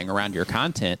anything around your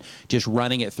content, just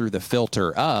running it through the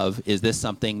filter of, is this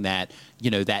something that,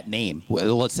 that name,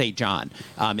 let's say John,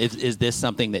 is this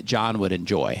something that John would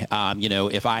enjoy?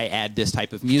 If I add this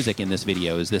type of music in this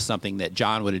video, is this something that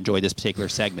John would enjoy, this particular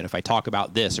segment? If I talk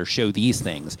about this or show these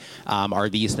things, are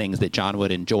these things that John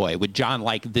would enjoy? Would John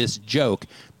like this joke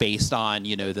based on,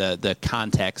 the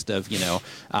context of,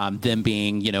 them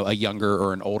being, a younger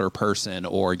or an older person,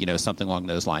 or, something along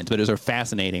those lines? But it was a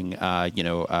fascinating,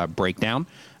 breakdown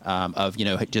of,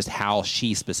 just how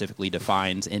she specifically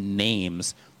defines and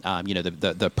names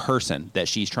the person that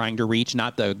she's trying to reach,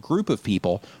 not the group of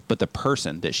people, but the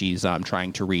person that she's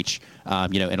trying to reach,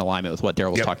 in alignment with what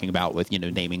Daryl was talking about with,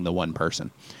 naming the one person.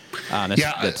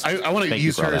 I want to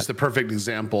use her as the perfect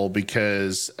example,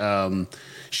 because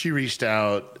she reached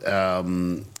out.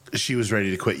 She was ready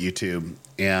to quit YouTube,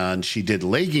 and she did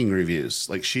legging reviews.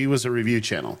 Like, she was a review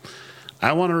channel.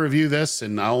 I want to review this,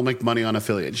 and I'll make money on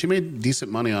affiliate. She made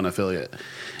decent money on affiliate.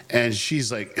 And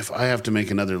she's like, if I have to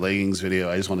make another leggings video,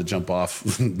 I just want to jump off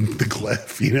the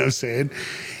cliff, you know what I'm saying?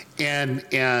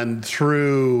 And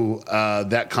through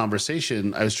that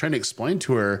conversation, I was trying to explain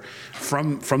to her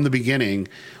from the beginning,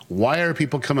 why are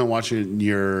people coming watching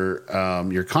your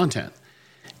content?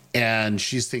 And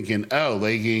she's thinking, oh,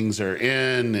 leggings are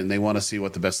in, and they want to see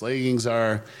what the best leggings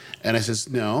are. And I says,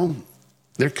 no,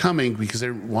 they're coming because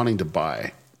they're wanting to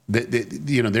buy.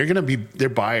 They're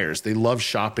buyers. They love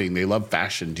shopping. They love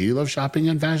fashion. Do you love shopping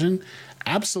and fashion?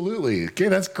 Absolutely. Okay,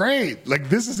 that's great. Like,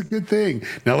 this is a good thing.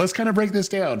 Now let's kind of break this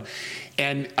down.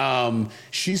 And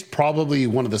she's probably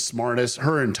one of the smartest.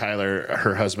 Her and Tyler,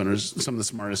 her husband, are some of the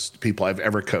smartest people I've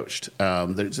ever coached.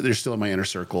 They're still in my inner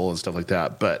circle and stuff like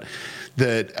that. But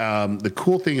the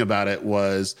cool thing about it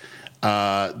was,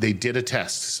 they did a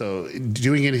test. So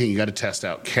doing anything, you got to test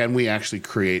out. Can we actually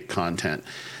create content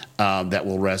that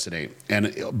will resonate?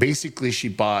 And basically, she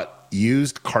bought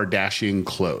used Kardashian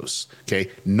clothes.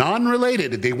 Okay,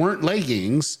 non-related. They weren't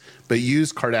leggings, but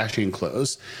used Kardashian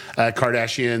clothes.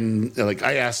 Kardashian, like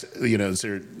I asked, is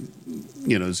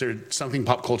there something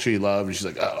pop culture you love? And she's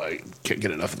like, oh, I can't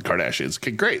get enough of the Kardashians.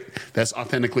 Okay, great. That's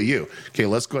authentically you. Okay,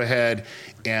 let's go ahead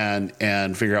and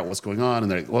figure out what's going on.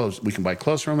 And they're like, well, we can buy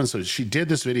clothes from them. And so she did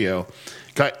this video,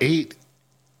 got 8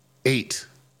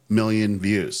 million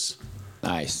views.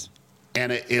 Nice.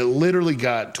 And it literally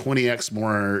got 20x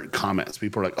more comments.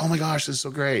 People are like, oh my gosh, this is so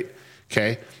great.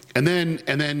 Okay. And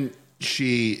then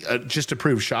she, just to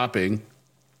prove shopping,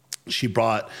 she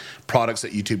brought products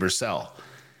that YouTubers sell.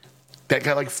 That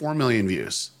got like 4 million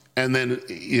views. And then,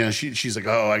 she's like,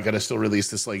 oh, I got to still release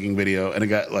this legging video. And it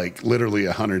got like literally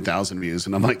 100,000 views.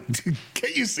 And I'm like, can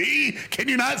you see? Can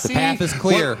you not see? The path is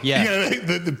clear.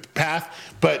 The path.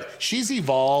 But she's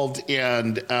evolved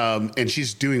and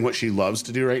she's doing what she loves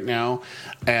to do right now.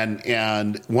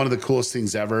 And one of the coolest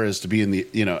things ever is to be in the,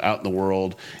 out in the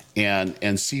world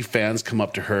and see fans come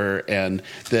up to her and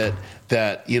that,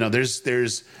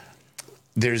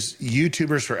 there's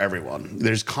YouTubers for everyone.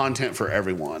 There's content for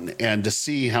everyone. And to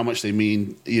see how much they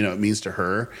mean, it means to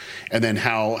her, and then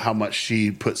how much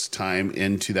she puts time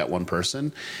into that one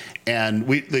person. And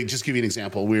just give you an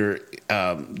example. We were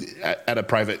at a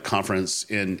private conference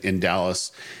in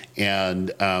Dallas.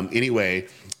 And anyway,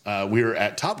 we were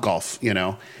at Topgolf,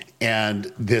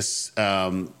 and this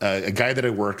a guy that I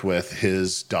worked with,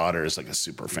 his daughter is like a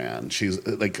super fan. She's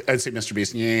like, I'd say Mr.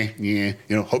 Beast,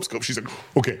 Hope Scope. She's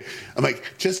like, okay. I'm like,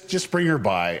 just bring her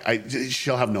by.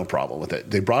 She'll have no problem with it.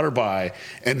 They brought her by,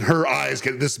 and her eyes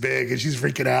get this big, and she's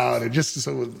freaking out, and just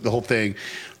so the whole thing.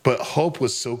 But Hope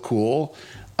was so cool.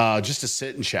 Just to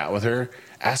sit and chat with her,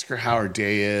 ask her how her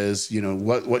day is,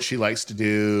 what she likes to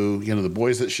do, the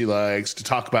boys that she likes, to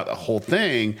talk about the whole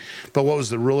thing. But what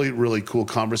was the really, really cool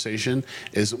conversation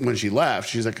is when she left,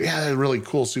 she's like, yeah, really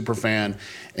cool, super fan.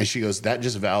 And she goes, that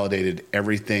just validated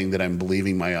everything that I'm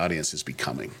believing my audience is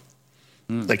becoming.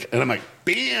 And I'm like,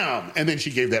 bam. And then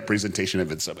she gave that presentation at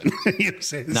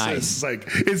VidSummit. Nice. So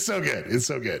it's so good. It's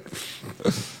so good.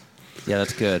 Yeah,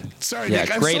 that's good. Sorry, yeah,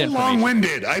 Nick, I'm so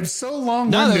long-winded. I'm so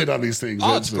long-winded on these things.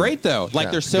 Oh, it's great, though. Like,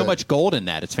 there's so much gold in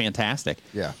that. It's fantastic.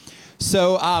 Yeah.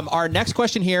 So our next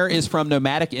question here is from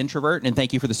Nomadic Introvert, and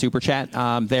thank you for the super chat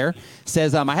there.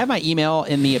 Says, I have my email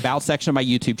in the About section of my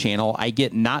YouTube channel. I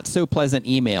get not-so-pleasant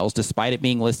emails, despite it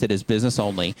being listed as business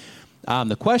only.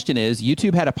 The question is,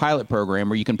 YouTube had a pilot program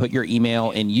where you can put your email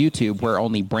in YouTube where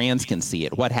only brands can see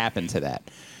it. What happened to that?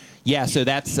 Yeah, so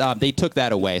that's they took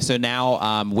that away. So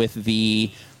now with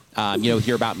the with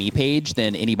your About Me page,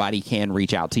 then anybody can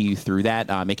reach out to you through that.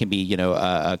 It can be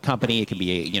a company, it can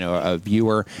be a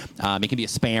viewer, it can be a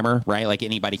spammer, right? Like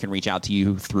anybody can reach out to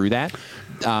you through that.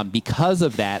 Because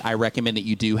of that, I recommend that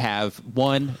you do have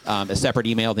one a separate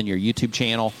email than your YouTube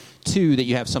channel. 2, that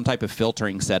you have some type of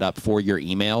filtering set up for your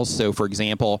emails. So, for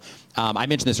example, I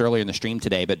mentioned this earlier in the stream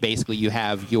today, but basically you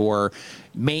have your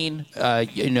main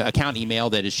account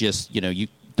email that is just, you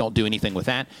don't do anything with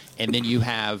that. And then you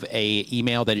have a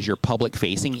email that is your public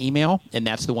facing email. And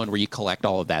that's the one where you collect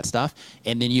all of that stuff.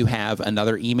 And then you have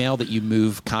another email that you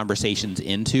move conversations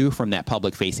into from that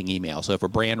public facing email. So if a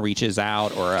brand reaches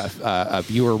out or a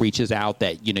viewer reaches out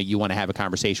that, you want to have a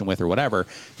conversation with or whatever,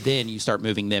 then you start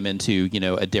moving them into,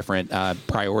 a different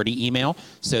priority email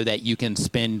so that you can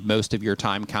spend most of your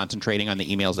time concentrating on the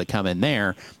emails that come in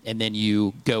there. And then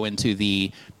you go into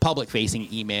the public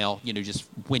facing email, just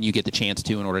when you get the chance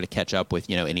to, in order to catch up with,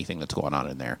 anything that's going on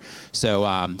in there.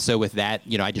 So, so with that,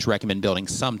 I just recommend building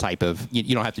some type of,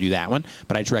 you don't have to do that one,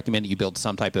 but I just recommend that you build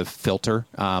some type of filter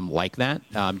like that,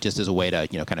 just as a way to,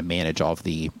 kind of manage all of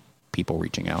the people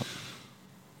reaching out.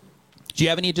 Do you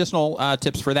have any additional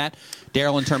tips for that,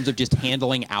 Daryl, in terms of just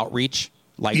handling outreach?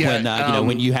 Like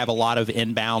when you have a lot of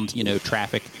inbound,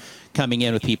 traffic coming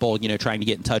in with people, trying to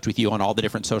get in touch with you on all the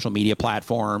different social media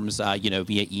platforms,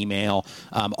 via email,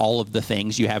 all of the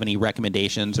things. You have any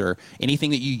recommendations or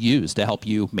anything that you use to help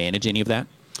you manage any of that?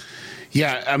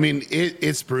 Yeah, I mean,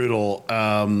 it's brutal.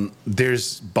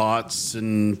 There's bots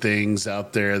and things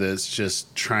out there that's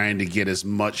just trying to get as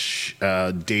much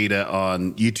data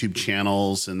on YouTube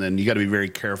channels, and then you got to be very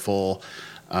careful.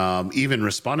 Even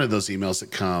respond to those emails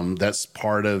that come. That's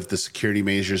part of the security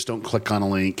measures. Don't click on a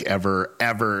link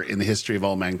ever in the history of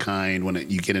all mankind when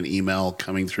you get an email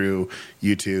coming through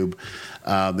YouTube.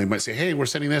 They might say, hey, we're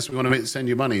sending this. We want to send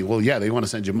you money. Well, yeah, they want to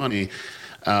send you money,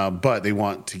 but they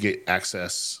want to get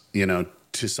access,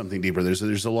 to something deeper.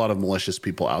 There's a lot of malicious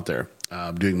people out there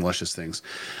doing malicious things.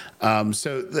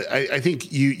 I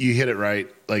think you hit it right.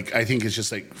 Like, I think it's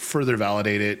just like further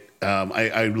validate it.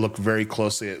 I look very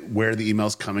closely at where the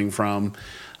email's coming from.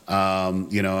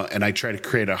 And I try to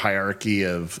create a hierarchy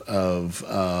of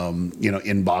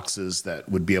inboxes that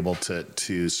would be able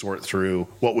to sort through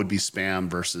what would be spam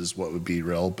versus what would be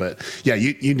real. But yeah,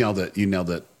 you nailed it. You nailed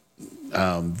it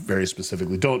very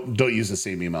specifically. Don't use the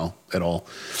same email at all.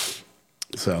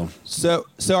 So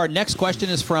our next question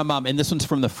is from, and this one's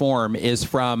from the forum, is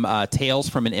from Tales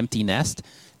from an Empty Nest.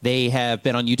 They have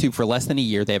been on YouTube for less than a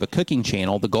year. They have a cooking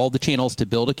channel. The goal of the channel is to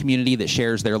build a community that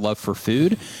shares their love for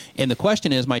food. And the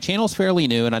question is, my channel is fairly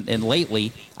new, and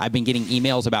lately I've been getting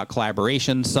emails about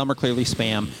collaborations. Some are clearly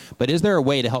spam, but is there a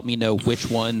way to help me know which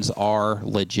ones are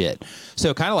legit?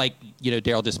 So kind of like,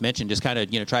 Daryl just mentioned, just kind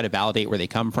of, try to validate where they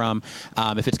come from.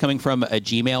 If it's coming from a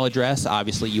Gmail address,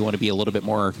 obviously you want to be a little bit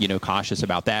more, cautious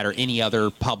about that, or any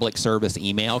other public service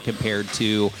email, compared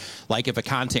to like if a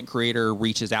content creator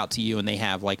reaches out to you and they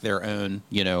have like their own,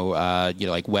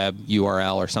 like web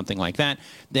URL or something like that,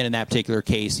 then in that particular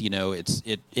case,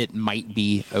 it might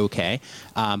be okay.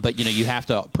 But you have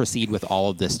to proceed with all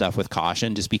of this stuff with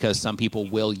caution, just because some people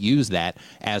will use that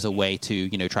as a way to,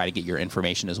 try to get your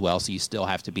information as well. So you still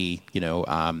have to be,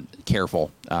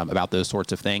 careful about those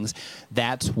sorts of things.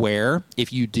 That's where,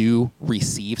 if you do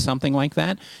receive something like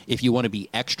that, if you want to be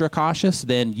extra cautious,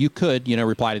 then you could,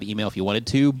 reply to the email if you wanted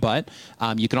to, but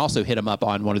you can also hit them up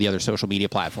on one of the other social media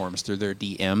platforms through their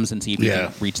DMs and see if you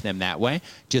can reach them that way,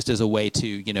 just as a way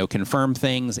to, confirm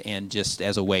things, and just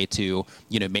as a way to,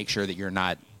 make sure that you're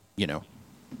not,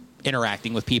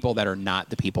 interacting with people that are not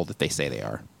the people that they say they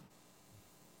are.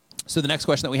 So the next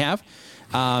question that we have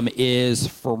is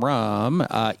from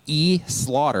E.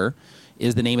 Slaughter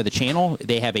is the name of the channel.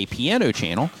 They have a piano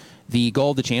channel. The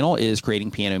goal of the channel is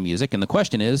creating piano music, and the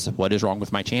question is, what is wrong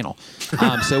with my channel?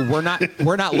 So we're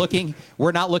not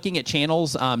looking at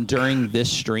channels during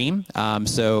this stream.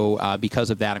 So because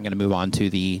of that, I'm going to move on to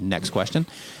the next question,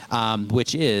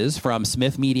 which is from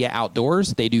Smith Media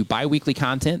Outdoors. They do bi-weekly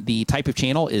content. The type of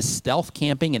channel is stealth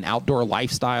camping and outdoor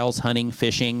lifestyles, hunting,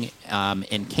 fishing,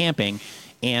 and camping,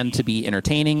 and to be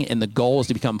entertaining. And the goal is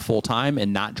to become full-time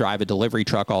and not drive a delivery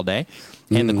truck all day.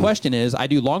 And the question is, I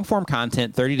do long-form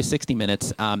content, 30 to 60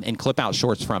 minutes, and clip out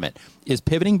shorts from it. Is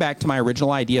pivoting back to my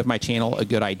original idea of my channel a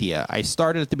good idea? I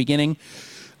started at the beginning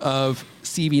of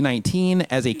CV19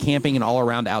 as a camping and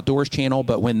all-around outdoors channel,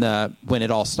 but when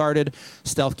it all started,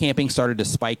 stealth camping started to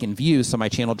spike in views, so my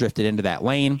channel drifted into that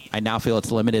lane. I now feel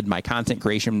it's limited my content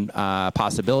creation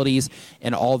possibilities,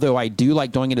 and although I do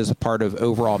like doing it as a part of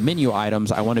overall menu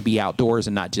items, I want to be outdoors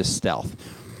and not just stealth.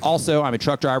 Also, I'm a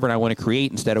truck driver and I want to create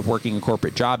instead of working a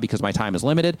corporate job because my time is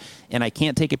limited, and I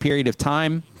can't take a period of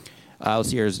time. Let's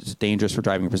see here, it's dangerous for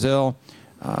driving in Brazil.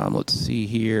 Let's see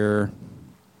here.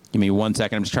 Give me 1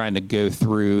 second. I'm just trying to go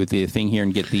through the thing here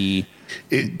and get the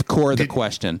core of the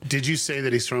question. Did you say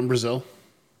that he's from Brazil?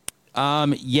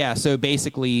 Yeah. So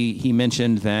basically, he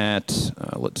mentioned that.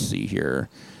 Let's see here.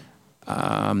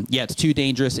 It's too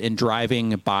dangerous, and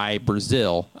driving by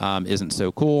Brazil isn't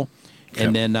so cool. Okay.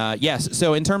 And then yes.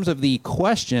 So in terms of the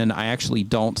question, I actually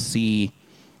don't see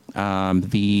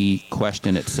the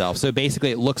question itself. So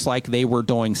basically, it looks like they were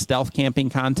doing stealth camping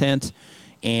content,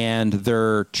 and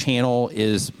their channel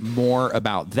is more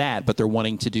about that, but they're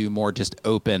wanting to do more just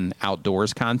open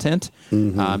outdoors content.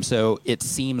 Mm-hmm. So it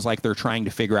seems like they're trying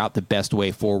to figure out the best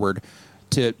way forward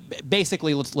to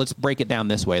basically, let's break it down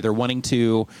this way. They're wanting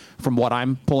to, from what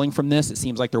I'm pulling from this, it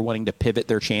seems like they're wanting to pivot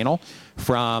their channel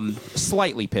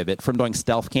slightly pivot from doing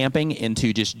stealth camping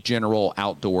into just general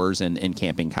outdoors and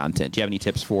camping content. Do you have any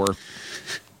tips for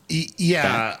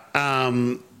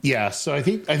that? Yeah, so I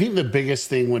think the biggest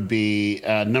thing would be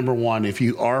number one, if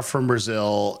you are from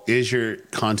Brazil, is your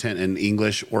content in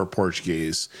English or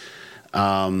Portuguese?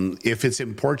 If it's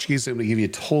in Portuguese, I'm going to give you a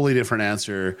totally different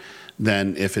answer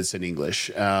than if it's in English.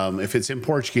 If it's in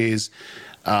Portuguese,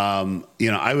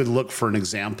 I would look for an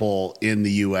example in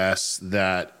the U.S.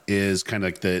 that is kind of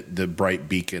like the bright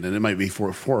beacon, and it might be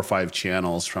four or five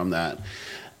channels from that.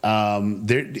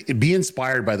 Be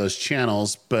inspired by those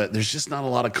channels, but there's just not a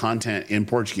lot of content in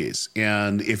Portuguese.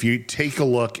 And if you take a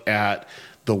look at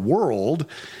the world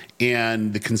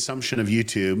and the consumption of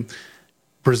YouTube,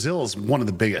 Brazil is one of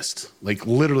the biggest, like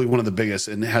literally one of the biggest,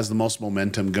 and it has the most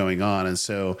momentum going on. And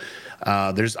so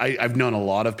I've known a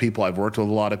lot of people, I've worked with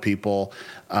a lot of people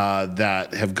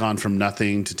that have gone from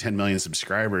nothing to 10 million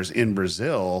subscribers in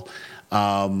Brazil.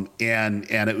 And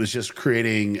it was just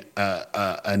creating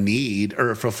a need,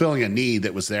 or fulfilling a need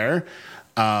that was there.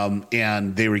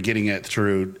 And they were getting it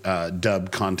through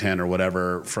dubbed content or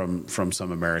whatever from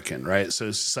some American, right? So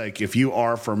it's like, if you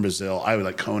are from Brazil, I would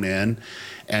like hone in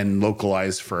and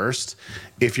localize first.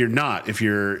 If you're not, if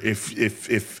English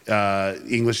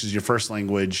is your first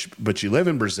language, but you live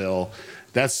in Brazil,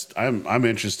 I'm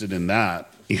interested in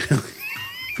that.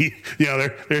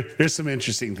 There's some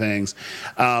interesting things,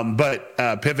 but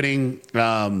pivoting,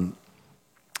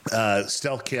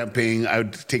 stealth camping. I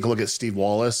would take a look at Steve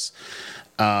Wallace.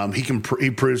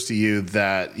 He proves to you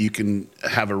that you can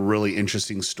have a really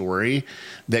interesting story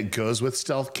that goes with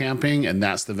stealth camping, and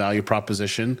that's the value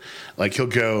proposition. Like he'll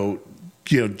go,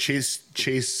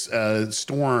 chase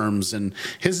storms, and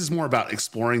his is more about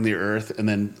exploring the earth, and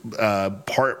then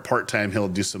part time he'll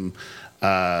do some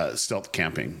stealth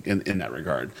camping in that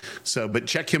regard. So, but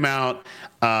check him out.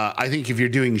 I think if you're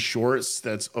doing shorts,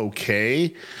 that's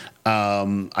okay.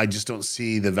 I just don't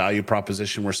see the value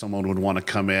proposition where someone would want to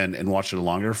come in and watch it a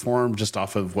longer form just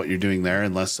off of what you're doing there,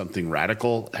 unless something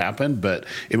radical happened. But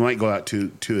it might go out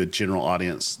to a general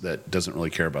audience that doesn't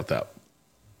really care about that.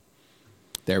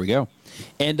 There we go.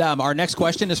 And our next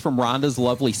question is from Rhonda's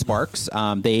Lovely Sparks.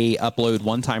 They upload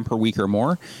 1 time per week or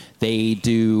more. They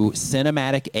do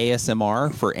cinematic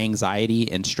ASMR for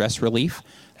anxiety and stress relief.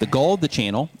 The goal of the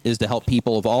channel is to help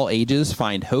people of all ages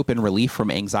find hope and relief from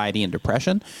anxiety and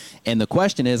depression. And the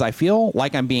question is, I feel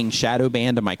like I'm being shadow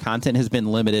banned and my content has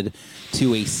been limited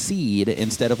to a seed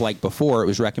instead of like before it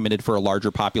was recommended for a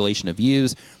larger population of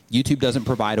views. YouTube doesn't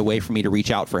provide a way for me to reach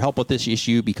out for help with this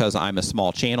issue because I'm a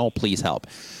small channel. Please help.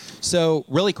 So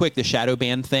really quick, the shadow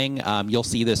ban thing, you'll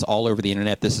see this all over the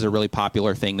internet. This is a really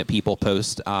popular thing that people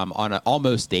post on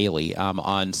almost daily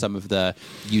on some of the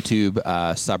YouTube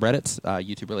subreddits,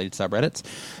 YouTube-related subreddits.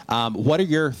 What are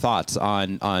your thoughts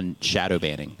on shadow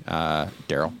banning,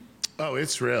 Daryl? Oh,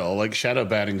 it's real. Like shadow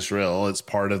banning's real. It's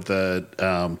part of the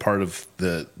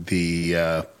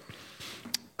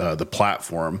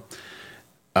platform.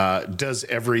 Does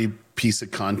every piece of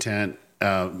content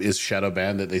is shadow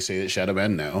banned that they say that shadow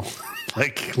banned? No,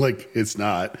 like it's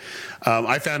not.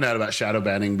 I found out about shadow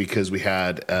banning because we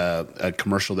had a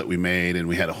commercial that we made and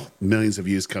we had millions of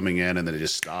views coming in, and then it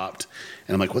just stopped.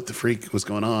 And I'm like, what the freak was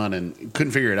going on? And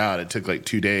couldn't figure it out. It took like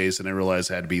 2 days, and I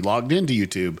realized I had to be logged into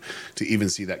YouTube to even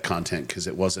see that content because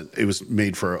it was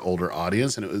made for an older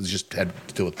audience, and it was just had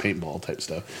to deal with paintball type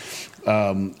stuff.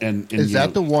 And is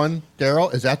that the one,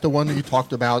 Daryl? Is that the one that you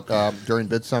talked about during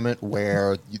Vid Summit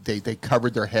where they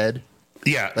covered their head?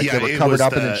 Yeah, like they were covered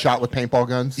up and then shot with paintball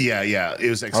guns? Yeah. It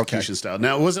was execution style.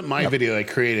 Now, it wasn't my video I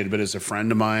created, but it's a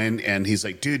friend of mine, and he's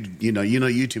like, dude, you know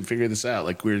YouTube, figure this out.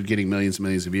 Like, we're getting millions and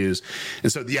millions of views.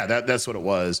 And so, yeah, that's what it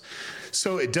was.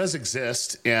 So it does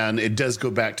exist, and it does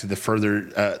go back to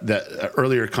the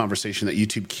earlier conversation that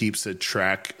YouTube keeps a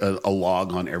track, a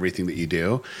log on everything that you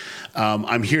do.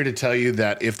 I'm here to tell you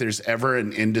that if there's ever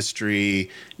an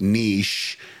industry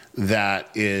niche that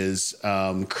is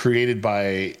created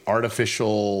by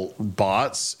artificial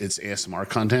bots, it's ASMR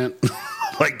content.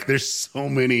 Like, there's so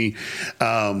many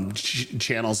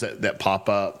channels that pop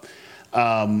up.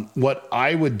 What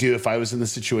I would do if I was in the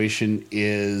situation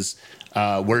is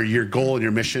where your goal and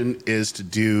your mission is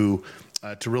to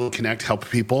really connect, help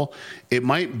people. It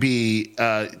might be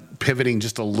pivoting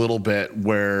just a little bit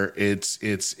where it's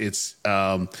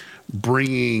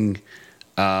bringing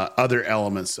other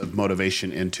elements of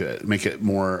motivation into it, make it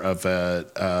more of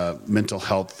a mental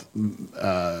health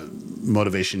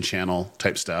motivation channel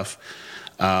type stuff.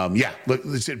 Look,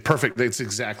 it's perfect. That's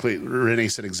exactly, Renee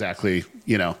said exactly,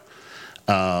 the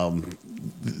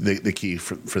key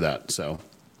for that. So.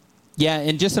 Yeah,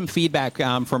 and just some feedback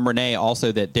from Renee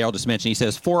also that Daryl just mentioned. He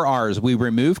says, 4 R's, we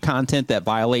remove content that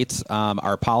violates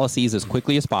our policies as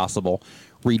quickly as possible,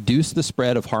 reduce the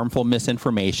spread of harmful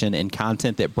misinformation and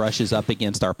content that brushes up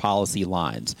against our policy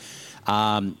lines.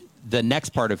 The next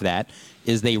part of that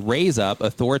is they raise up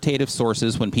authoritative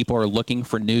sources when people are looking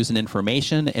for news and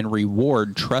information, and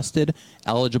reward trusted,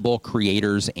 eligible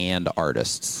creators and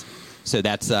artists. So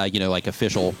that's, like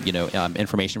official,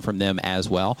 information from them as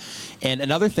well. And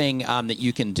another thing that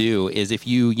you can do is if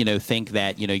you, think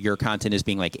that, your content is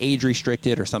being like age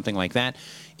restricted or something like that,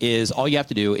 is all you have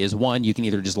to do is, one, you can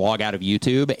either just log out of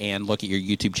YouTube and look at your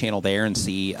YouTube channel there and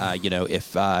see,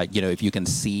 if you can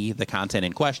see the content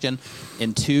in question.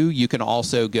 And 2, you can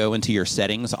also go into your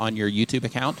settings on your YouTube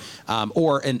account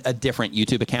or a different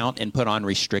YouTube account and put on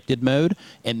restricted mode,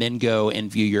 and then go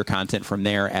and view your content from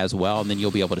there as well. And then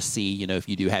you'll be able to see, if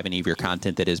you do have any of your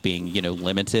content that is being,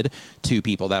 limited to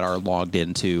people that are logged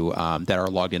into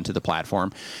the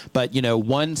platform. But,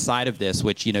 one side of this,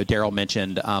 which, Daryl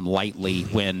mentioned lightly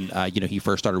when he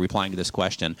first started replying to this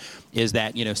question, is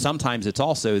that sometimes it's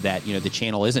also that the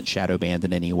channel isn't shadow banned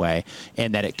in any way,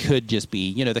 and that it could just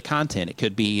be the content. It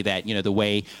could be that the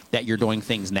way that you're doing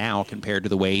things now compared to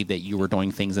the way that you were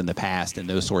doing things in the past, and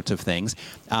those sorts of things.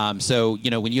 So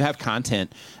when you have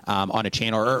content on a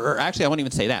channel, or actually I won't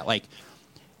even say that, like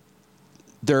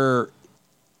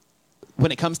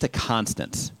when it comes to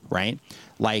constants, right?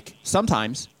 Like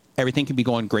sometimes everything can be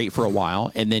going great for a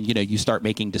while, and then, you start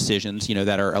making decisions,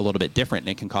 that are a little bit different, and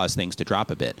it can cause things to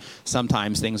drop a bit.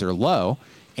 Sometimes things are low,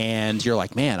 and you're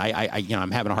like, man,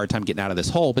 I'm having a hard time getting out of this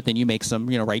hole. But then you make some,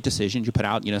 right decisions. You put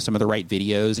out, some of the right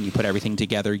videos, and you put everything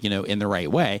together, in the right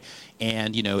way,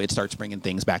 and it starts bringing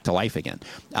things back to life again.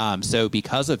 So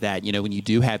because of that, when you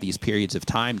do have these periods of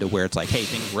time to where it's like, hey,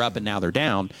 things were up and now they're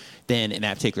down, then in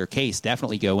that particular case,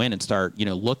 definitely go in and start,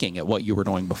 looking at what you were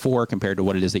doing before compared to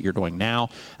what it is that you're doing now.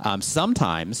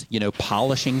 Sometimes,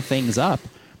 polishing things up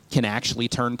can actually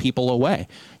turn people away,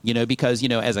 because,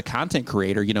 as a content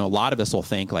creator, a lot of us will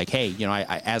think like, hey,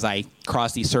 as I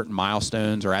cross these certain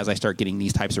milestones or as I start getting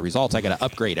these types of results, I got to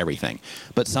upgrade everything.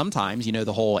 But sometimes,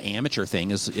 the whole amateur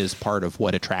thing is part of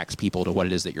what attracts people to what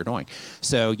it is that you're doing.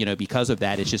 So, because of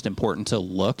that, it's just important to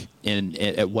look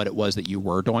at what it was that you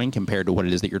were doing compared to what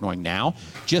it is that you're doing now,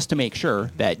 just to make sure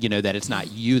that, that it's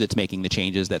not you that's making the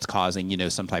changes that's causing,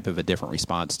 some type of a different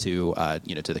response to,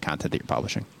 to the content that you're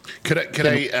publishing. Could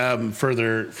I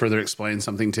further explain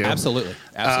something too? Absolutely.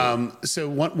 So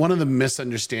one of the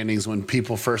misunderstandings when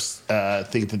people first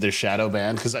think that they're shadow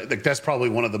banned, because that's probably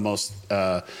one of the most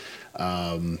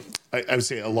I would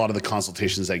say a lot of the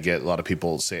consultations I get, a lot of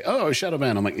people say, "Oh, shadow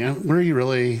ban." I'm like, "Yeah, where are you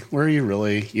really? Where are you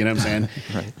really?" You know what I'm saying?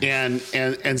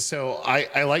 Right. And so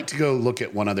I like to go look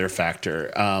at one other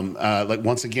factor. Like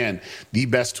once again, the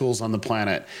best tools on the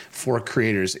planet for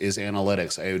creators is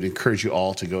analytics. I would encourage you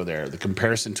all to go there. The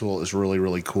comparison tool is really,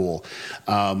 really cool.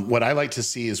 What I like to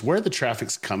see is where the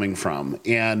traffic's coming from,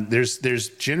 and there's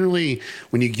generally,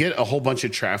 when you get a whole bunch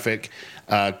of traffic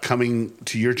coming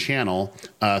to your channel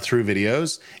through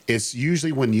videos, it's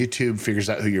usually when YouTube figures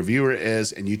out who your viewer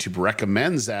is and YouTube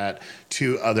recommends that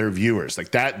to other viewers.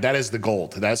 Like that is the goal.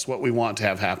 That's what we want to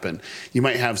have happen. You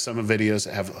might have some videos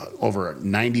that have over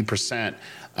 90%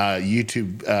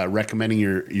 YouTube recommending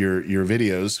your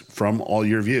videos from all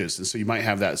your views. And so you might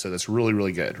have that. So that's really,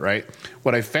 really good, right?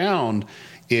 What I found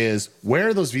is where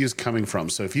are those views coming from?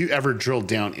 So if you ever drill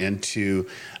down into,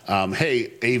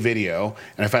 hey, a video,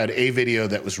 and if I had a video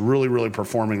that was really, really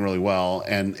performing really well,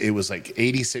 and it was like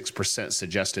 86%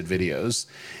 suggested videos,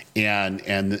 and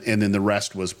then the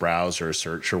rest was browse or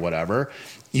search or whatever,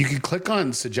 you can click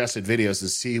on suggested videos and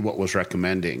see what was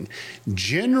recommending.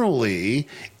 Generally,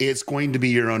 it's going to be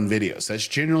your own videos. That's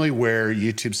generally where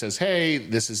YouTube says, hey,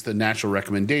 this is the natural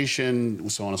recommendation,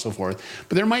 so on and so forth.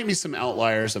 But there might be some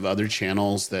outliers of other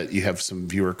channels that you have some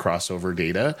viewer crossover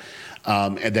data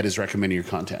and that is recommending your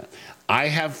content. I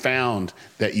have found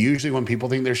that usually when people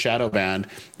think they're shadow banned,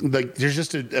 like there's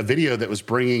just a video that was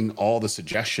bringing all the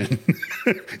suggestion.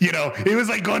 It was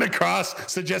like going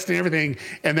across suggesting everything,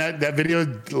 and that video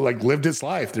like lived its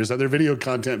life. There's other video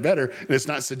content better, and it's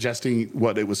not suggesting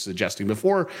what it was suggesting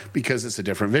before because it's a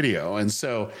different video. And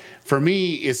so for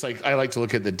me, it's like I like to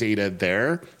look at the data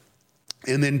there.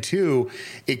 And then two,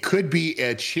 it could be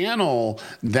a channel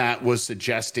that was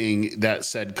suggesting that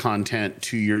said content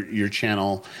to your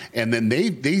channel, and then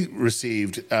they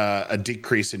received a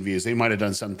decrease in views. They might have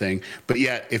done something, but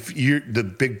yet if the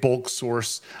big bulk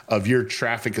source of your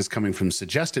traffic is coming from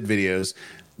suggested videos,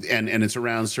 and it's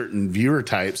around certain viewer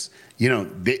types,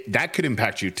 that could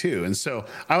impact you too. And so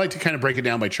I like to kind of break it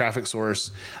down by traffic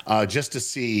source just to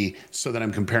see, so that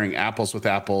I'm comparing apples with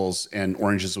apples and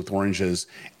oranges with oranges,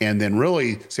 and then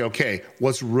really say, okay,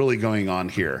 what's really going on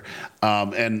here?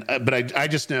 But I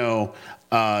just know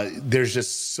there's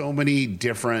just so many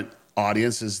different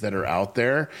audiences that are out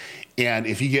there. And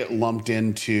if you get lumped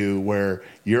into where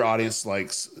your audience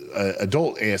likes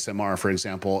adult ASMR, for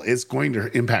example, it's going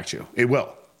to impact you. It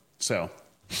will. So.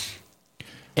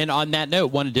 And on that note,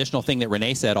 one additional thing that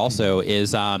Renee said also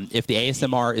is if the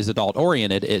ASMR is adult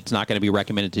oriented, it's not going to be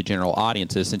recommended to general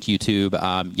audiences, since YouTube,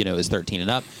 is 13 and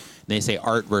up. And they say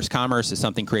art versus commerce is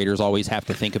something creators always have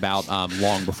to think about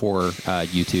long before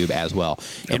YouTube as well.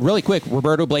 And really quick,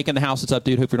 Roberto Blake in the house. What's up,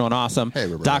 dude? Hope you're doing awesome. Hey,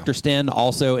 Roberto. Dr. Sten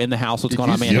also in the house. What's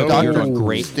going on, man? Dr. You're doing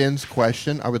great. Sten's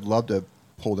question, I would love to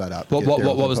pull that up. What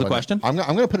was the question? I'm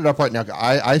going to put it up right now.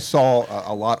 I saw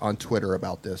a lot on Twitter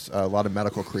about this, a lot of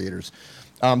medical creators.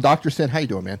 Dr. Sten, how you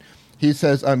doing, man? He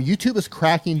says, YouTube is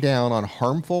cracking down on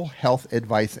harmful health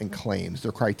advice and claims.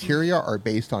 Their criteria are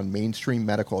based on mainstream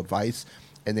medical advice,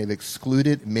 and they've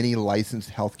excluded many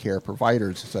licensed healthcare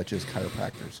providers, such as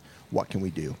chiropractors. What can we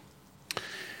do?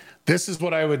 This is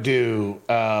what I would do,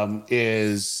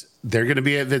 is they're going to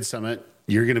be at Vid Summit.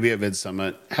 You're going to be at Vid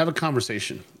Summit. Have a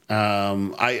conversation.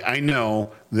 I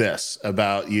know this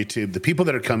about YouTube. The people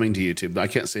that are coming to YouTube, I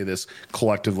can't say this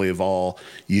collectively of all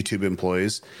YouTube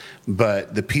employees,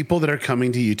 but the people that are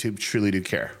coming to YouTube truly do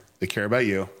care. They care about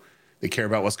you. They care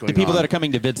about what's going on. The people that are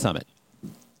coming to Vid Summit.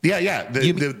 Yeah. The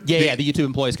YouTube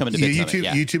employees coming to Vid Summit.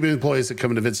 YouTube employees that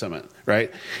come to Vid Summit,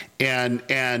 right?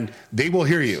 And they will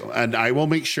hear you, and I will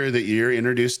make sure that you're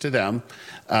introduced to them.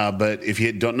 But if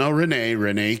you don't know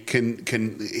Renee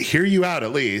can hear you out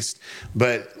at least.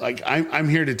 But like I'm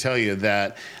here to tell you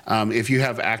that if you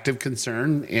have active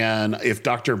concern, and if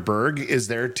Dr. Berg is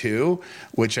there too,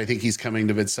 which I think he's coming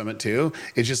to Vid Summit too,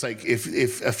 it's just like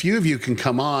if a few of you can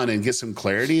come on and get some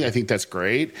clarity, I think that's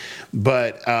great.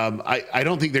 But I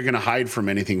don't think they're going to hide from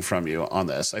anything from you on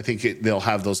this. I think they'll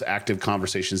have those active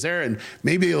conversations there, and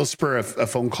maybe it'll spur a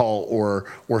phone call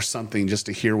or something just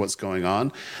to hear what's going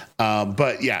on.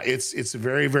 But yeah, it's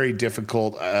very, very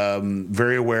difficult.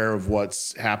 Very aware of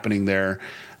what's happening there.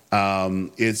 I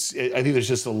think there's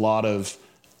just a lot of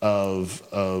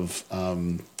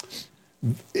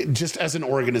just as an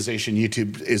organization,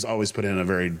 YouTube is always put in a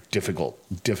very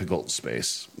difficult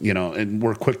space, and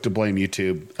we're quick to blame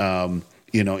YouTube,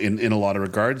 in a lot of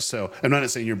regards. So I'm not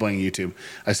saying you're blaming YouTube.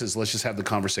 I says, let's just have the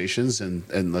conversations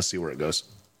and let's see where it goes.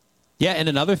 Yeah. And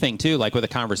another thing too, like with a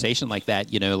conversation like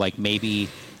that, like maybe,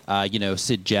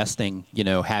 suggesting,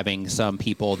 having some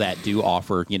people that do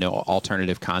offer,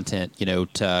 alternative content,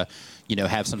 to,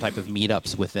 have some type of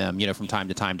meetups with them, from time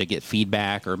to time to get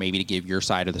feedback, or maybe to give your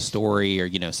side of the story,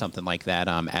 or, something like that,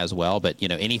 as well. But,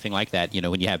 anything like that,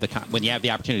 when you have the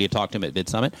opportunity to talk to them at Vid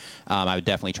Summit, I would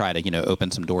definitely try to,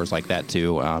 open some doors like that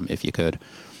too, if you could.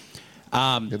 You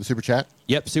have a super chat?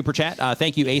 Yep. Super chat.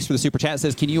 Thank you, Ace, for the super chat. It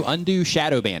says, can you undo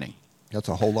shadow banning? That's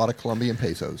a whole lot of Colombian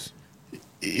pesos.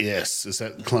 Yes, is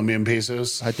that Colombian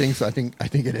pesos? I think so. I think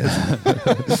it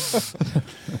is.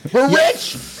 We're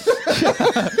rich.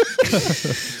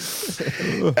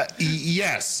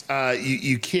 Yes,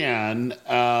 you can.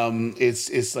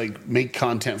 It's like make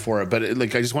content for it, but I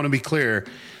just want to be clear.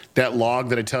 That log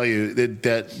that I tell you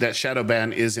that shadow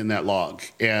ban is in that log,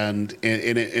 and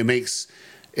it makes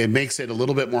it a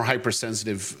little bit more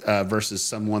hypersensitive versus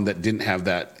someone that didn't have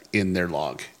that in their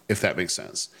log, if that makes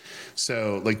sense.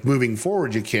 So like moving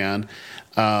forward, you can.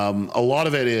 A lot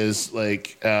of it is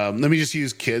like, let me just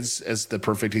use kids as the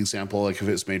perfect example, like if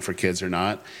it's made for kids or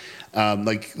not.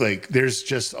 Like there's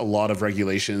just a lot of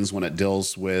regulations when it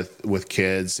deals with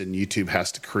kids, and YouTube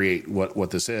has to create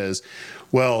what this is.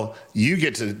 Well, you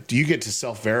get to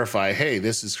self-verify, hey,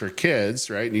 this is for kids,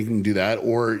 right? And you can do that,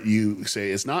 or you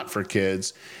say it's not for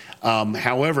kids.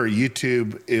 However,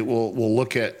 YouTube, it will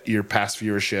look at your past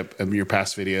viewership and your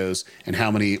past videos and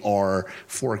how many are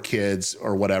for kids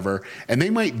or whatever. And they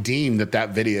might deem that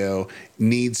video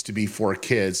needs to be for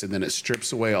kids. And then it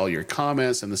strips away all your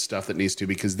comments and the stuff that needs to,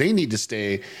 because they need to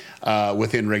stay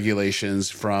within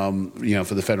regulations from,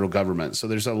 for the federal government. So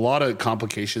there's a lot of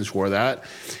complications for that.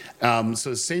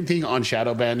 So same thing on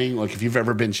shadow banning. Like if you've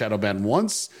ever been shadow banned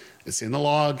once, it's in the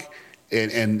log.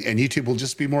 And YouTube will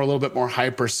just be a little bit more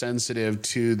hypersensitive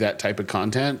to that type of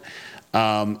content,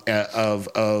 of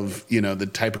the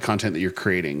type of content that you're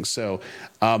creating. So,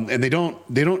 and they don't.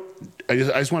 I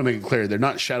just want to make it clear, they're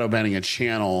not shadow banning a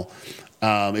channel.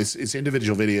 It's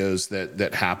individual videos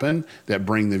that happen that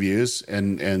bring the views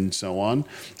and so on.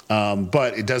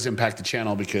 But it does impact the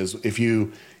channel, because if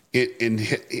you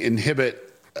inhibit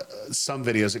some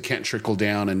videos, it can't trickle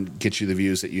down and get you the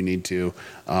views that you need to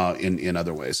in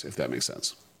other ways, if that makes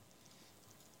sense.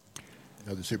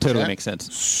 Totally makes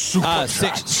sense.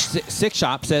 Six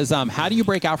Shop says, how do you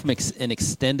break out from an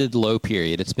extended low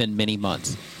period? It's been many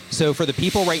months. So for the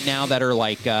people right now that are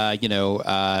like, down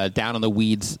in the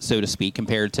weeds, so to speak,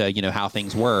 compared to, how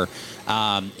things were,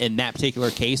 in that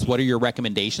particular case, what are your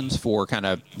recommendations for kind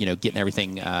of, getting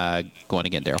everything going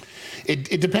again, Daryl?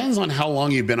 It depends on how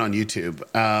long you've been on YouTube.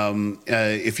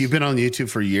 If you've been on YouTube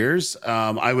for years,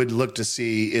 I would look to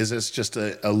see, is this just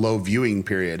a low viewing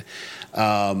period?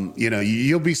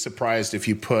 You'll be surprised if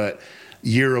you put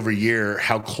year over year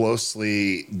how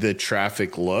closely the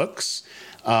traffic looks.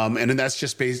 And then that's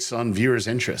just based on viewers'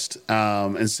 interest.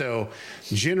 And so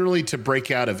generally to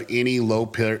break out of any low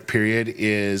period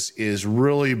is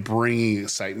really bringing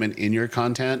excitement in your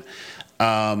content.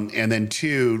 And then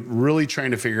two, really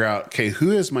trying to figure out, okay,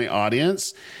 who is my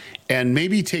audience? And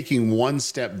maybe taking one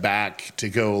step back to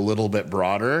go a little bit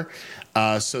broader,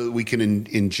 so that we can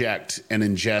inject and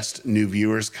ingest new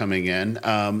viewers coming in.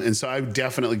 And so I would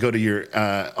definitely go to your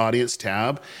audience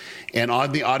tab. And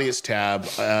on the audience tab,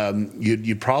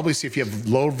 you'd probably see, if you have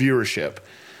low viewership,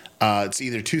 it's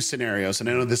either two scenarios. And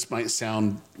I know this might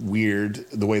sound weird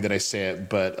the way that I say it,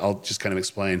 but I'll just kind of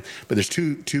explain. But there's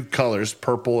two colors,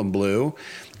 purple and blue.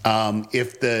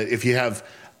 If you have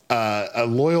a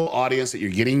loyal audience that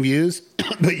you're getting views,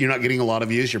 but you're not getting a lot of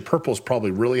views, your purple is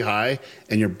probably really high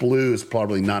and your blue is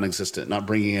probably non-existent, not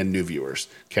bringing in new viewers.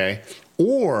 Okay.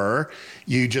 Or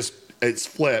it's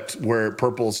flipped where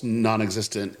purple's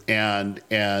non-existent and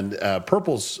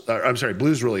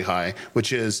blue's really high,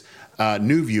 which is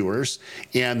new viewers,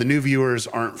 and the new viewers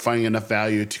aren't finding enough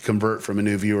value to convert from a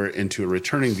new viewer into a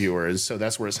returning viewer. And so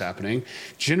that's where it's happening.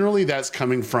 Generally, that's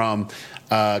coming from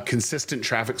consistent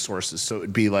traffic sources. So it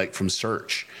would be like from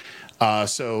search.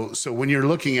 So when you're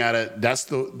looking at it, that's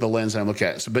the lens I'm looking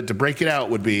at. So, but to break it out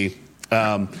would be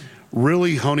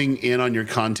really honing in on your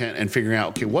content and figuring out,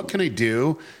 okay, what can I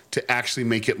do to actually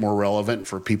make it more relevant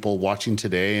for people watching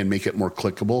today and make it more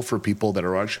clickable for people that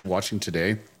are actually watching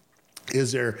today?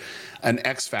 Is there an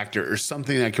X factor or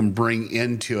something I can bring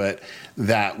into it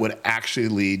that would actually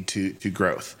lead to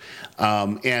growth?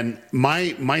 And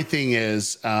my thing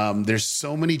is, there's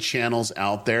so many channels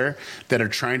out there that are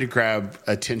trying to grab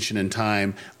attention and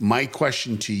time. My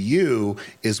question to you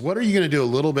is, what are you going to do a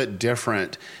little bit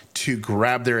different to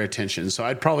grab their attention? So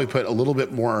I'd probably put a little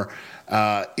bit more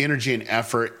energy and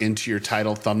effort into your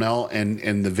title, thumbnail,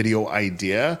 and the video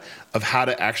idea of how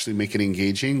to actually make it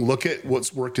engaging. Look at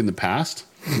what's worked in the past,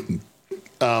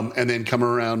 and then come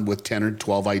around with 10 or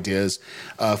 12 ideas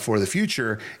for the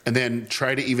future, and then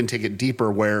try to even take it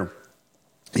deeper where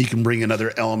you can bring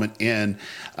another element in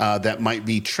that might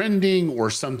be trending or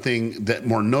something that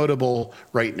more notable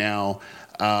right now.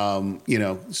 So on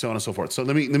and so forth. So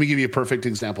let me give you a perfect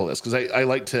example of this, because I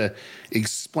like to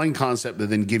explain concept but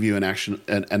then give you an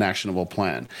actionable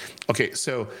plan. Okay,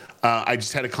 so I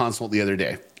just had a consult the other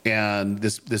day, and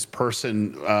this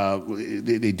person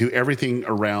they do everything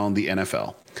around the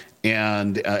NFL.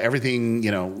 And everything,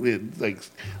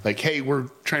 like, hey, we're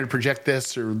trying to project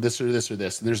this or this or this or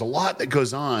this. And there's a lot that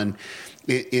goes on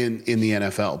in the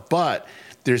NFL, but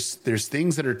there's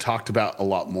things that are talked about a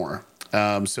lot more.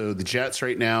 So the Jets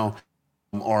right now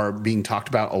are being talked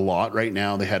about a lot right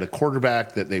now. They had a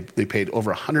quarterback that they paid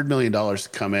over $100 million to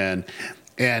come in,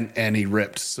 and he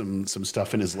ripped some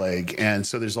stuff in his leg. And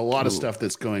so there's a lot of stuff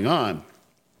that's going on.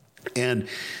 And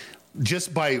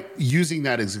just by using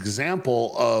that as an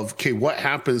example of, okay, what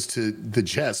happens to the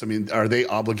Jets? I mean, are they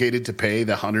obligated to pay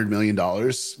the $100 million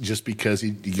just because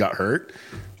he got hurt?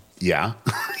 Yeah.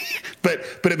 But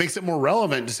it makes it more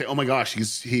relevant to say, oh my gosh,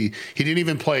 he didn't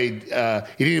even play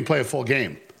a full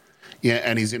game. Yeah,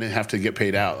 and he's going to have to get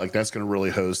paid out. Like, that's going to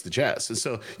really hose the Jets. And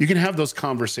so you can have those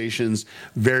conversations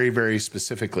very, very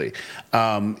specifically.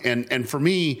 And for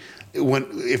me,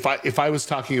 if I was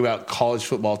talking about college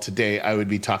football today, I would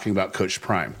be talking about Coach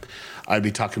Prime. I'd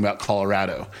be talking about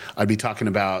Colorado. I'd be talking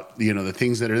about, the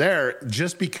things that are there,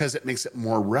 just because it makes it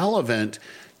more relevant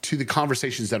to the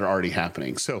conversations that are already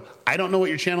happening. So I don't know what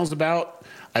your channel's about.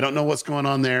 I don't know what's going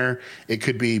on there. It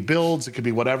could be builds, it could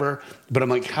be whatever. But I'm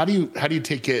like, how do you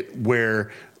take it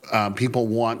where people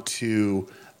want to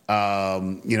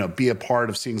be a part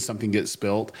of seeing something get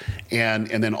built, and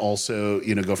then also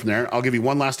go from there. I'll give you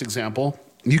one last example.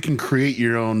 You can create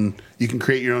your own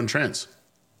trends.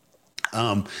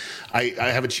 I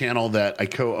have a channel that I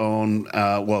co-own.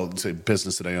 It's a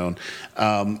business that I own,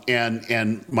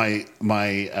 and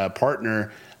my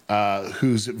partner,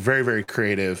 who's very, very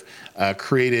creative,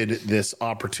 created this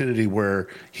opportunity where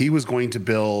he was going to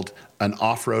build an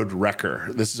off-road wrecker.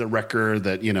 This is a wrecker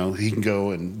that, he can go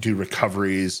and do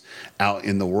recoveries out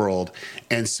in the world.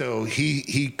 And so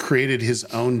he created his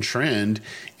own trend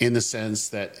in the sense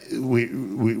that we're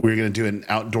going to do an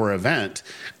outdoor event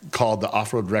called the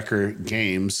Off-Road Wrecker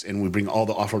Games, and we bring all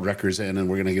the off-road wreckers in, and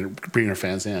we're going to bring our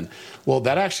fans in. Well,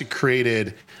 that actually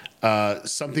created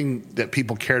something that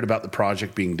people cared about the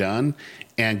project being done,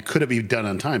 and could it be done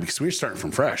on time, because we were starting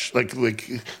from fresh. Like,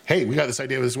 hey, we got this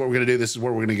idea. This is what we're going to do. This is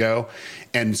where we're going to go.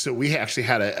 And so we actually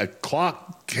had a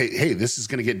clock. Hey, this is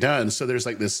going to get done. So there's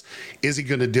like this, is he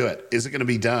going to do it? Is it going to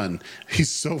be done? He's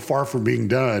so far from being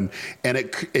done. And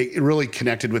it really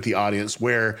connected with the audience,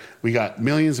 where we got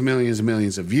millions and millions and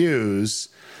millions of views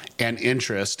and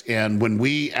interest. And when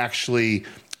we actually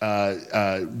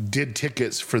did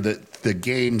tickets for the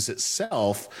games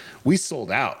itself, we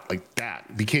sold out like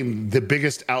that. Became the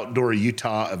biggest outdoor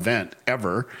Utah event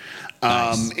ever.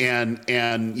 Nice. And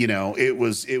it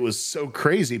was so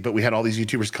crazy, but we had all these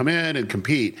YouTubers come in and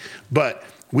compete. But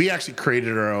we actually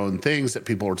created our own things that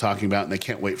people were talking about, and they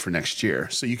can't wait for next year.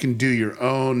 So you can do your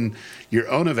own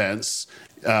events,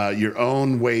 your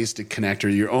own ways to connect, or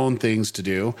your own things to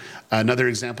do. Another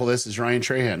example of this is Ryan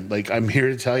Trahan. Like, I'm here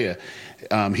to tell you,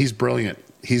 he's brilliant.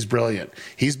 He's brilliant.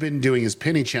 He's been doing his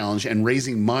penny challenge and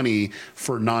raising money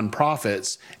for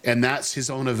nonprofits, and that's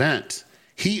his own event.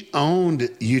 He owned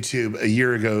YouTube a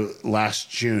year ago last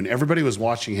June. Everybody was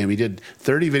watching him. He did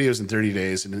 30 videos in 30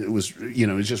 days, and it was, it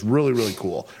was just really, really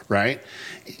cool, right?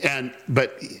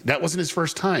 But that wasn't his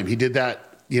first time. He did that,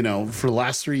 for the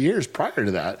last 3 years prior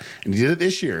to that, and he did it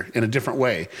this year in a different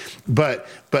way. But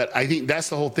I think that's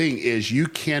the whole thing, is you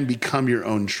can become your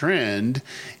own trend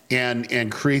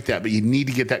and create that, but you need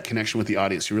to get that connection with the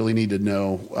audience. You really need to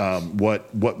know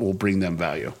what will bring them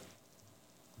value.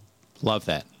 Love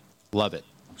that. Love it.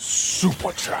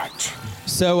 Super chat.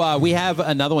 So we have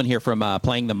another one here from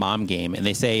Playing the Mom Game, and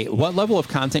they say, what level of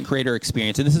content creator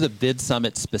experience, and this is a Vid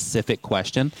Summit specific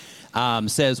question,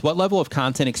 says, what level of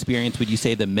content experience would you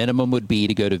say the minimum would be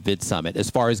to go to Vid Summit as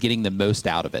far as getting the most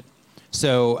out of it?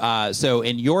 So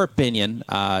in your opinion,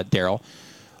 Daryl,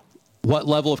 what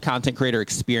level of content creator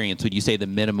experience would you say the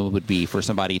minimum would be for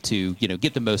somebody to,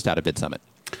 get the most out of Vid Summit?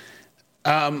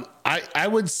 I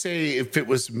would say if it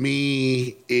was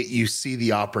me, you see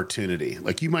the opportunity.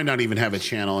 Like, you might not even have a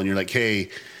channel and you're like, hey,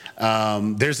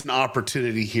 there's an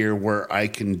opportunity here where I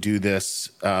can do this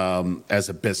as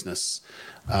a business.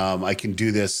 I can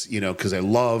do this, because I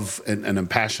love and I'm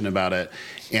passionate about it,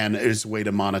 and there's a way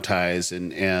to monetize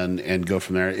and go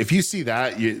from there. If you see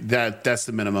that, that's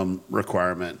the minimum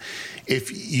requirement.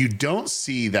 If you don't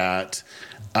see that,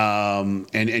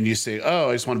 and you say, oh,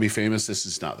 I just want to be famous, this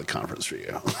is not the conference for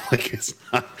you. It's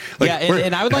not.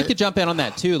 And I would like to jump in on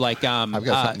that too. I've got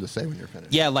something to say when you're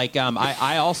finished. Yeah,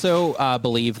 I also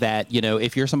believe that,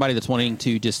 if you're somebody that's wanting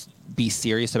to just be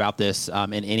serious about this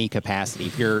in any capacity,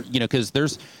 if you're, because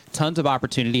there's tons of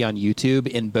opportunity on YouTube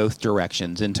in both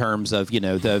directions in terms of,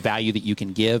 the value that you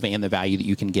can give and the value that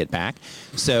you can get back.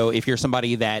 So if you're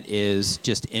somebody that is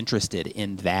just interested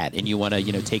in that and you want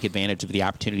to, take advantage of the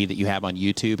opportunity that you have on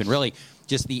YouTube and really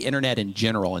just the internet in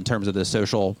general in terms of the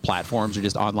social platforms or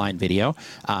just online video,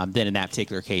 then in that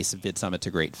particular case, Vid Summit's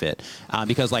a great fit.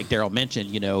 Because like Daryl mentioned,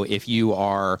 if you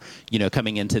are,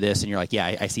 coming into this and you're like,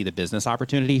 yeah, I see the business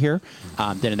opportunity here,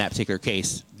 then in that particular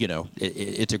case,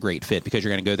 it's a great fit because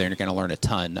you're going to go there and you're going to learn a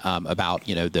ton about,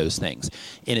 those things.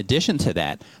 In addition to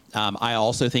that, I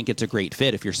also think it's a great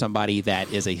fit if you're somebody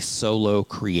that is a solo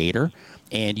creator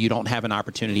and you don't have an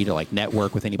opportunity to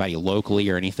network with anybody locally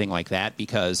or anything like that,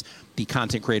 because the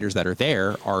content creators that are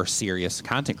there are serious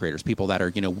content creators, people that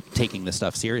are, taking this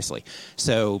stuff seriously.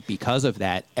 So because of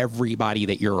that, everybody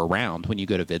that you're around when you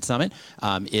go to Vid Summit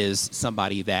is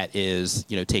somebody that is,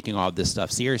 taking all of this stuff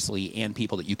seriously, and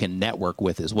people that you can network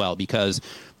with as well, because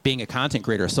being a content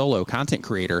creator, a solo content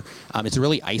creator, it's a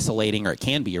really isolating, or it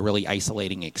can be a really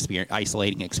isolating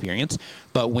experience.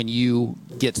 But when you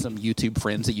get some YouTube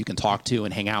friends that you can talk to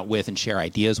and hang out with and share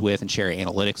ideas with and share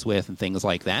analytics with and things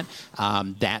like that,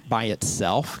 that by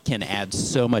itself can add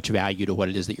so much value to what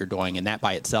it is that you're doing. And that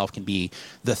by itself can be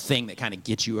the thing that kind of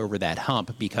gets you over that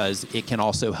hump, because it can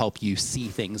also help you see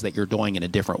things that you're doing in a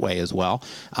different way as well.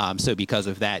 So because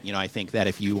of that, I think that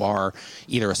if you are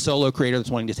either a solo creator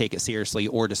that's wanting to take it seriously,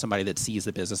 or to somebody that sees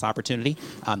the business opportunity,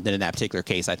 then in that particular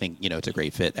case, I think, it's a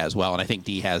great fit as well. And I think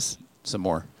D has some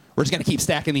more. We're just going to keep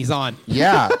stacking these on.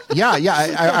 Yeah.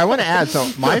 I want to add, so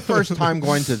my first time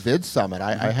going to Vid Summit,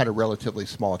 I had a relatively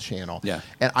small channel. Yeah.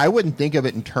 And I wouldn't think of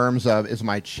it in terms of, is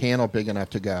my channel big enough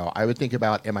to go? I would think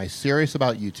about, am I serious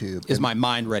about YouTube? Is my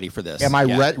mind ready for this? Am I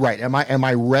right? Am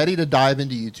I ready to dive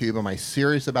into YouTube? Am I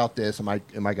serious about this? Am I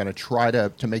going to try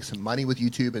to make some money with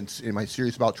YouTube? And am I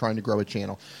serious about trying to grow a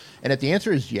channel? And if the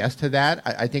answer is yes to that,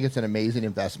 I think it's an amazing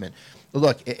investment.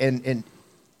 Look, and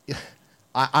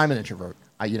I'm an introvert.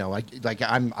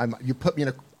 You put me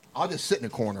in I'll just sit in a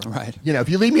corner. Right. If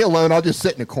you leave me alone, I'll just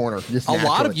sit in a corner. A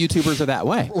lot of YouTubers are that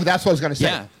way. Well, that's what I was going to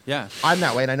say. Yeah. I'm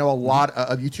that way, and I know a lot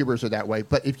of YouTubers are that way.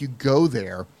 But if you go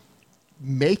there,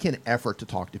 make an effort to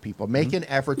talk to people. Make an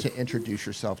effort to introduce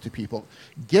yourself to people.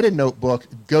 Get a notebook.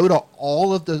 Go to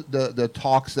all of the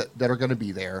talks that are going to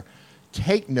be there.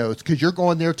 Take notes, because you're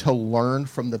going there to learn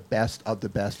from the best of the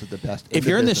best of the best. If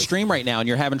you're in this stream right now and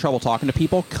you're having trouble talking to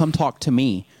people, come talk to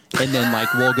me, and then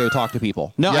we'll go talk to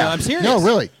people. No, I'm serious. No,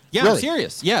 really. Yeah, really. I'm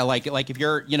serious. Yeah, like if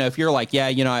you're like,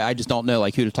 I just don't know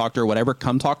who to talk to or whatever,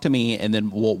 come talk to me, and then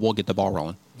we'll get the ball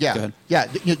rolling. Yeah,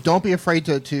 don't be afraid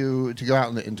to go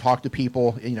out and talk to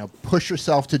people. Push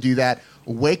yourself to do that.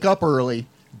 Wake up early,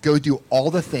 go do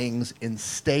all the things, and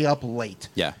stay up late.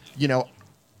 Yeah.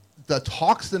 The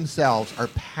talks themselves are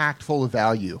packed full of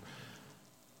value,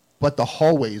 but the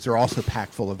hallways are also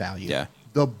packed full of value. Yeah.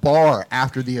 The bar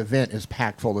after the event is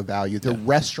packed full of value. The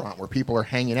restaurant where people are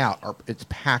hanging out, it's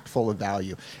packed full of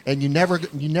value. And you never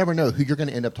know who you're going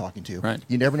to end up talking to. Right.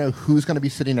 You never know who's going to be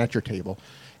sitting at your table.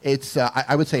 It's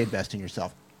I would say invest in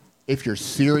yourself. if you're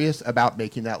serious about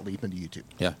making that leap into YouTube.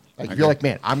 Yeah. Like if you're like,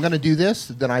 man, I'm going to do this,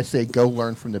 then I say go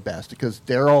learn from the best, because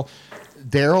Daryl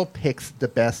picks the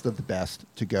best of the best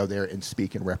to go there and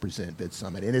speak and represent Vid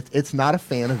Summit. And it's not a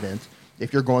fan event.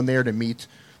 If you're going there to meet,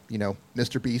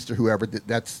 Mr. Beast or whoever,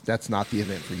 that's not the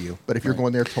event for you. But if you're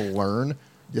going there to learn,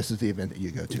 this is the event that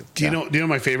you go to. Do you know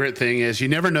my favorite thing is you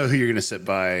never know who you're going to sit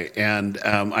by. And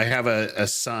I have a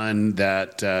son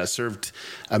that served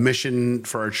a mission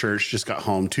for our church, just got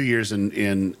home 2 years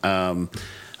in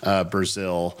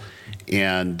Brazil.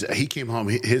 And he came home.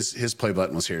 His play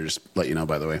button was here, just to let you know,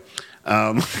 by the way.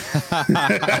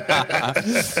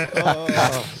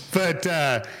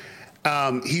 But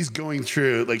he's going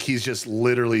through, like, he's just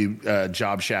literally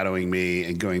job shadowing me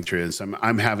and going through. And so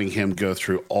I'm having him go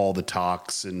through all the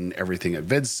talks and everything at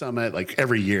Vid Summit, like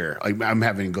every year. I'm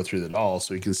having him go through it all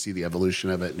so he can see the evolution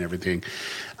of it and everything.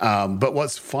 But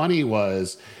what's funny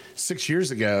was 6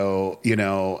 years ago,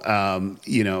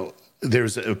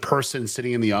 there's a person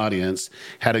sitting in the audience,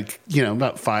 had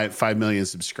about 5 million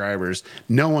subscribers.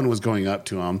 No one was going up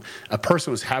to him. A person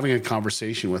was having a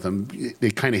conversation with him. They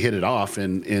kind of hit it off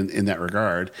in that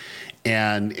regard.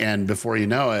 And before you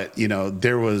know it,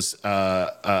 there was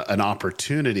an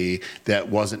opportunity that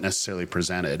wasn't necessarily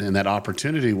presented. And that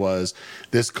opportunity was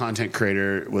this content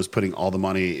creator was putting all the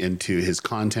money into his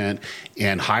content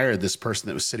and hired this person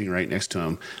that was sitting right next to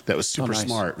him that was super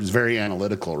smart. It was very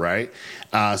analytical, right?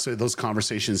 So those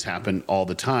conversations happen all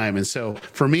the time. And so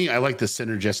for me, I like the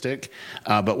synergistic.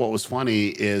 But what was funny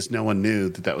is no one knew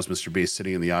that was Mr. Beast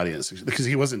sitting in the audience, because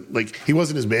he wasn't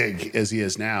as big as he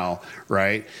is now,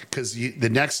 right? Because the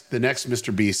next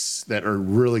Mr. Beasts that are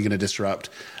really going to disrupt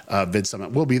Vid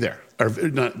Summit will be there, or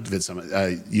not Vid Summit,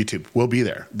 YouTube will be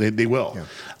there. They will.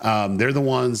 Yeah. They're the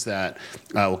ones that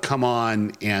will come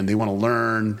on and they want to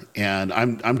learn. And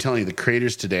I'm telling you, the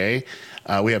creators today.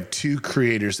 We have 2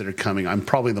 creators that are coming. I'm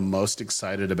probably the most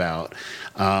excited about.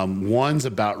 One's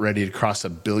about ready to cross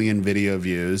 1 billion video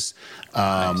views,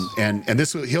 and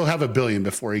he'll have 1 billion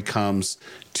before he comes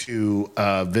to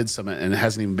Vid Summit, and it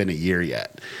hasn't even been a year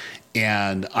yet.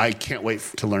 And I can't wait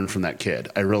to learn from that kid.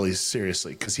 I really,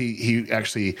 seriously, because he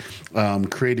actually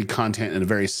created content in a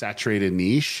very saturated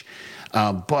niche.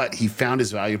 But he found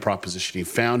his value proposition. He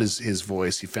found his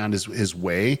voice. He found his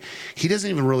way. He doesn't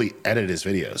even really edit his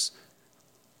videos,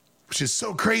 which is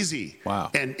so crazy. Wow.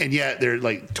 And yet they're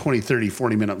like 20, 30,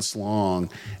 40 minutes long,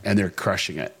 and they're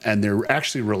crushing it. And they're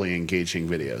actually really engaging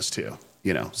videos too,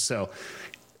 So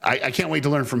I can't wait to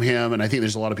learn from him. And I think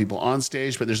there's a lot of people on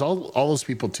stage, but there's all those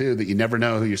people too that you never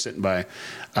know who you're sitting by.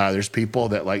 There's people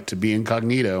that like to be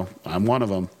incognito. I'm one of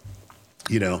them,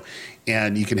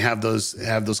 and you can have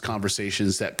those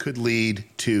conversations that could lead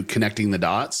to connecting the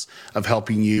dots of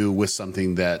helping you with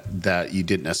something that you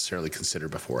didn't necessarily consider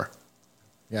before.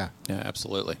 Yeah. Yeah,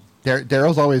 absolutely.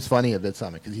 Daryl's always funny at Vid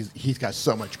Summit because he's got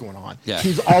so much going on. Yeah.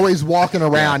 He's always walking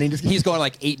around. Yeah. He's going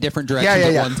like 8 different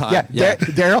directions at one time. Yeah.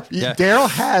 Daryl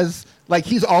has, like,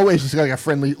 he's always just got like a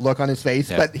friendly look on his face,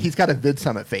 but he's got a Vid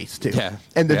Summit face too. Yeah.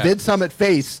 And the Vid Summit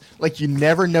face, like, you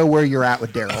never know where you're at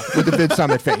with Daryl with the Vid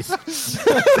Summit face.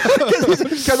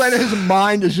 Because I know his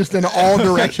mind is just in all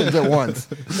directions at once.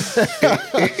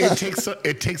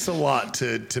 It takes a lot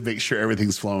to make sure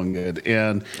everything's flowing good.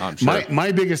 And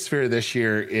my biggest fear this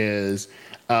year is,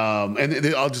 and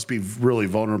I'll just be really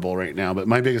vulnerable right now, but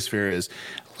my biggest fear is,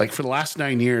 like, for the last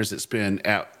 9 years, it's been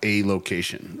at a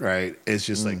location, right? It's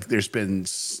just like there's been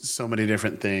so many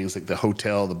different things, like the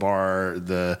hotel, the bar,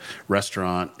 the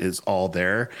restaurant is all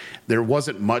there. There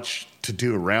wasn't much to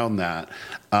do around that.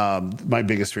 My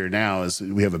biggest fear now is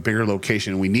we have a bigger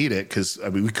location and we need it because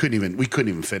we couldn't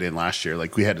even fit in last year.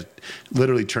 Like, we had to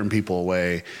literally turn people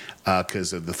away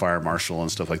because of the fire marshal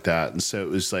and stuff like that. And so it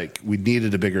was like we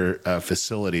needed a bigger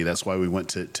facility. That's why we went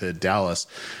to Dallas.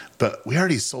 But we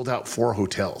already sold out 4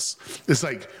 hotels. It's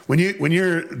like when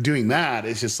you're doing that,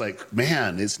 it's just like,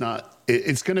 man, it's not.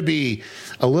 It's going to be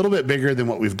a little bit bigger than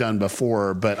what we've done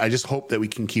before. But I just hope that we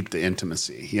can keep the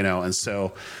intimacy, And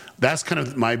so that's kind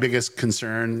of my biggest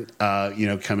concern,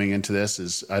 coming into this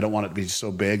is I don't want it to be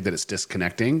so big that it's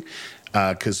disconnecting,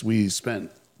 because we spent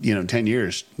 10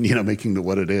 years, making it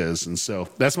what it is, and so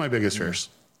that's my biggest fears.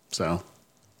 So.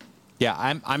 Yeah,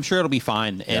 I'm sure it'll be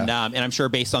fine, and I'm sure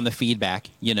based on the feedback,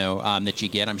 that you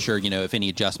get, I'm sure if any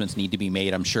adjustments need to be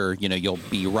made, I'm sure you'll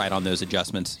be right on those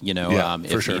adjustments,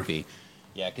 if for sure. need be.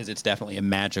 Yeah, because it's definitely a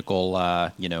magical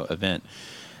event.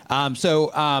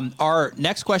 Our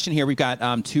next question here, we've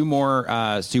got two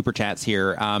more super chats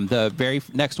here. The very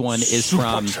next one is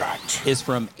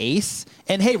from Ace.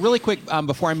 And hey, really quick,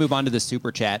 before I move on to the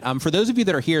super chat, for those of you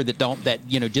that are here that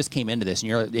just came into this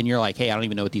and you're like, hey, I don't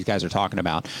even know what these guys are talking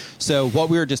about. So what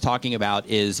we were just talking about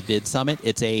is Vid Summit.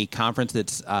 It's a conference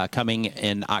that's coming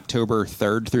in October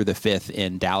 3rd through the 5th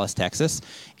in Dallas, Texas.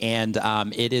 And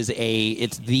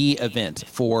it's the event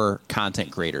for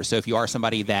content creators. So if you are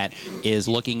somebody that is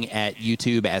looking at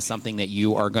YouTube as something that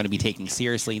you are going to be taking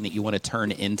seriously and that you want to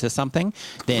turn into something,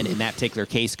 then in that particular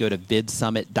case, go to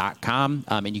vidsummit.com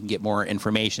and you can get more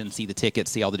information, see the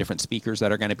tickets, see all the different speakers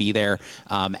that are going to be there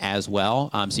as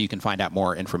well. So you can find out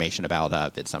more information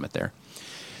about Vid Summit there.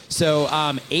 So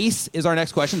Ace is our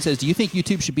next question. Says, do you think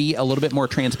YouTube should be a little bit more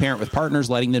transparent with partners,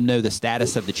 letting them know the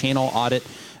status of the channel audit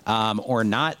or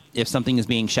not, if something is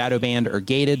being shadow banned or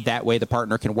gated? That way the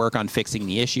partner can work on fixing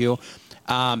the issue.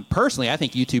 Personally, I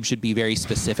think YouTube should be very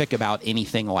specific about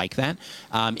anything like that.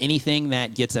 Anything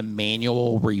that gets a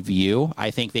manual review,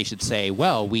 I think they should say,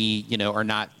 well, we are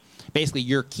not. Basically,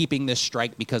 you're keeping this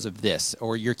strike because of this,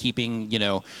 or you're keeping,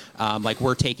 like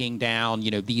we're taking down,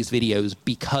 these videos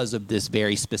because of this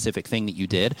very specific thing that you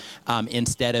did,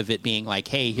 instead of it being like,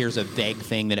 hey, here's a vague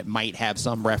thing that it might have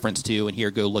some reference to, and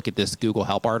here, go look at this Google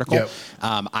Help article. Yep.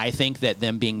 I think that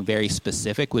them being very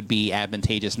specific would be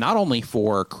advantageous, not only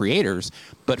for creators,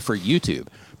 but for YouTube.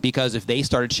 Because if they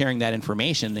started sharing that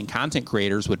information, then content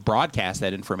creators would broadcast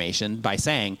that information by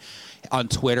saying on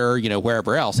Twitter,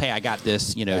 wherever else, hey, I got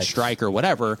this, strike or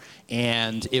whatever,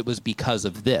 and it was because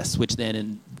of this, which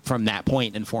then from that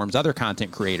point informs other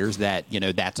content creators that,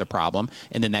 that's a problem.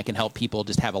 And then that can help people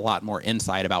just have a lot more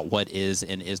insight about what is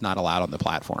and is not allowed on the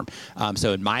platform.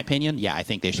 So in my opinion, yeah, I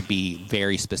think they should be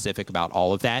very specific about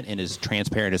all of that and as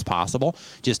transparent as possible,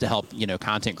 just to help,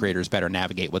 content creators better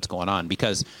navigate what's going on,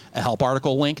 because a help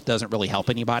article link doesn't really help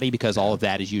anybody because all of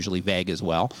that is usually vague as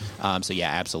well. So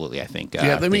yeah, absolutely. I think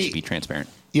they should be transparent.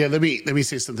 Yeah, let me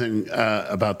say something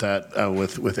about that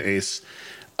with Ace.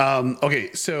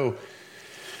 Okay, so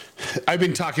I've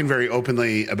been talking very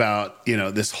openly about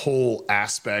this whole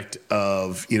aspect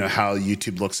of how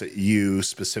YouTube looks at you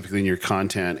specifically in your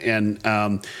content,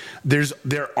 and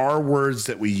there are words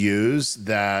that we use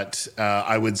that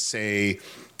I would say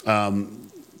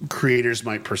creators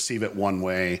might perceive it one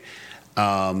way.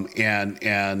 And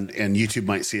YouTube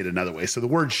might see it another way. So the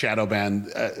word shadow ban,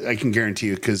 I can guarantee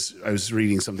you, because I was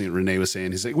reading something that Renee was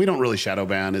saying. He's like, we don't really shadow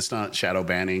ban. It's not shadow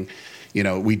banning.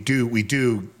 We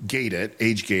do gate it,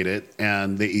 age gate it,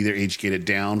 and they either age gate it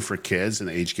down for kids and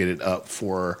they age gate it up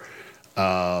for,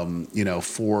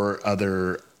 for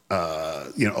other,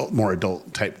 more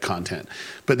adult type content.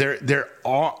 But there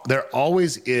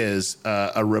always is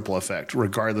a ripple effect,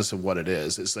 regardless of what it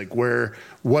is. It's like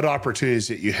what opportunities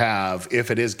that you have if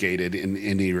it is gated in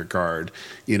any regard.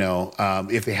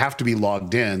 If they have to be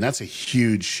logged in, that's a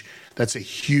huge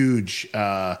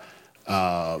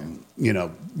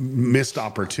missed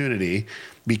opportunity,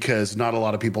 because not a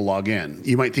lot of people log in.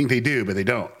 You might think they do, but they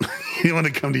don't. You want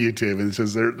to come to YouTube and it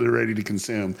says they're ready to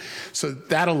consume. So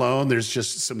that alone, there's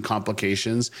just some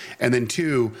complications. And then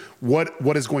two,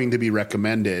 what is going to be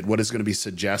recommended? What is going to be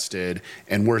suggested?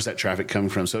 And where's that traffic coming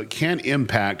from? So it can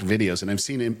impact videos. And I've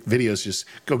seen videos just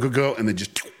go, and then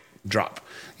just drop,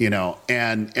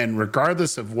 and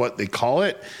regardless of what they call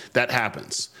it, that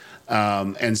happens.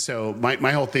 And so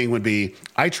my whole thing would be,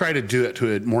 I try to do it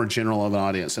to a more general of an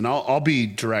audience, and I'll be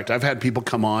direct. I've had people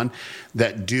come on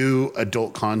that do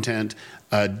adult content,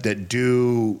 that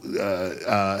do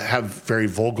have very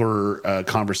vulgar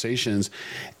conversations,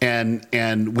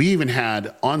 and we even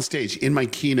had on stage in my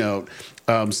keynote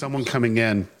someone coming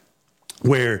in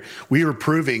where we were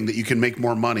proving that you can make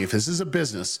more money. If this is a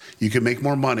business, you can make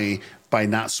more money by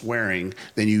not swearing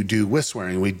than you do with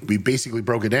swearing. We basically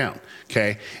broke it down,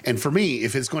 okay? And for me,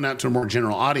 if it's going out to a more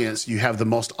general audience, you have the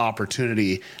most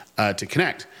opportunity to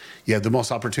connect. You have the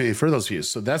most opportunity for those views.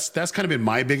 So that's kind of been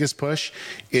my biggest push,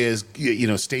 is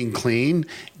staying clean,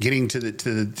 getting to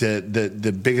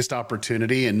the biggest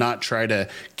opportunity, and not try to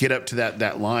get up to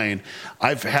that line.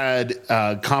 I've had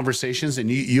conversations, and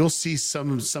you'll see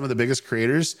some of the biggest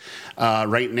creators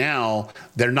right now.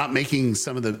 They're not making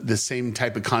some of the same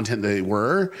type of content they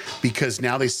were, because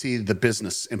now they see the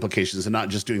business implications and not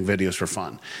just doing videos for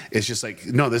fun. It's just like,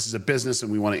 no, this is a business,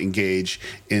 and we want to engage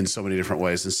in so many different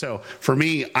ways. And so for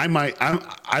me,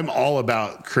 I'm all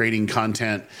about creating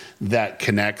content that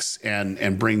connects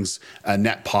and brings a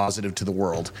net positive to the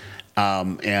world.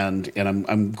 And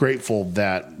I'm grateful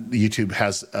that YouTube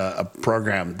has a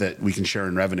program that we can share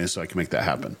in revenue, so I can make that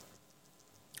happen.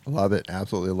 Love it.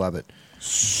 Absolutely love it.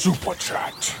 Super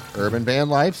chat. Urban Van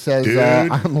Life says, Dude,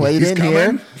 I'm late he's in coming.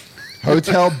 here.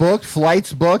 Hotel booked,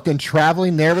 flights booked, and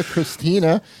traveling there with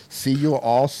Christina. See you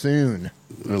all soon.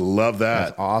 I love that.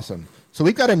 That's awesome. So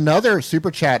we've got another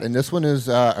super chat, and this one is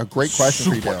a great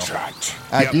question for you, Super Dale. chat.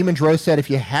 Yep. Demon Dro said, if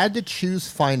you had to choose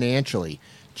financially,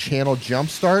 Channel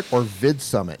Jumpstart or Vid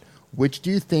Summit, which do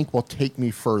you think will take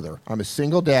me further? I'm a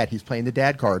single dad. He's playing the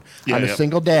dad card. Yeah, I'm a yep.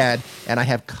 single dad, and I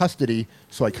have custody,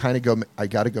 so I got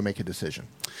to go make a decision.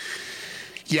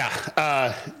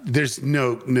 Yeah, there's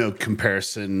no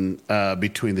comparison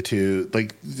between the two.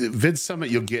 Like Vid Summit,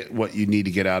 you'll get what you need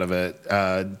to get out of it.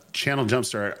 Channel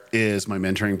Jumpstart is my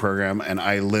mentoring program, and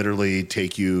I literally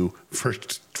take you for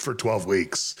 12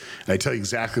 weeks. And I tell you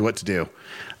exactly what to do.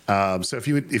 So if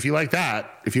you like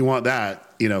that, if you want that,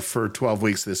 for 12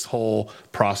 weeks, this whole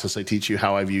process, I teach you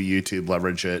how I view YouTube,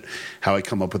 leverage it, how I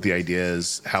come up with the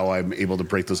ideas, how I'm able to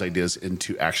break those ideas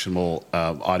into actionable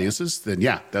audiences. Then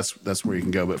yeah, that's where you can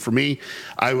go. But for me,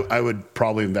 I would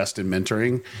probably invest in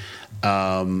mentoring,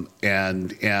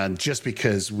 and just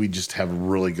because we just have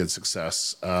really good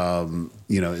success.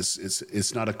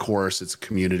 It's not a course, it's a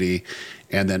community,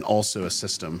 and then also a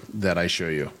system that I show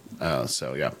you.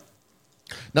 So yeah.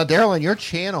 Now, Daryl, on your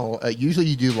channel, usually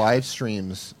you do live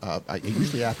streams,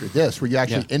 usually after this, where you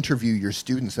actually interview your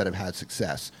students that have had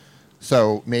success.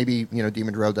 So maybe,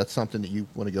 Demon Road, that's something that you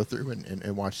want to go through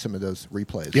and watch some of those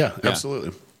replays. Yeah,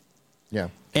 absolutely. Yeah.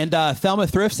 And Thelma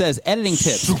Thrift says, editing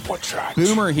tips. Super chat.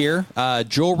 Boomer here,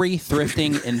 jewelry,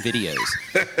 thrifting, and videos.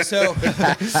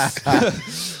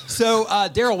 So,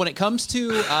 Daryl, when it comes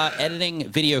to editing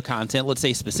video content, let's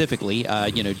say specifically,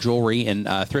 jewelry and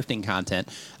thrifting content,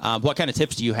 what kind of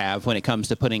tips do you have when it comes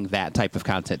to putting that type of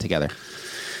content together?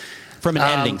 From an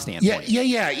editing standpoint.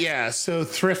 Yeah. So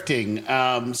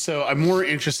thrifting. So I'm more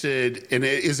interested in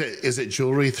it. Is it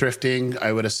jewelry thrifting?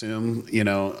 I would assume.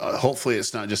 Hopefully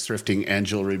it's not just thrifting and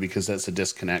jewelry, because that's a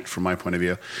disconnect from my point of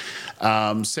view.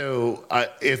 So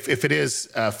if it is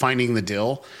finding the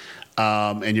deal,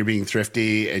 and you're being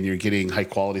thrifty and you're getting high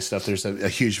quality stuff, there's a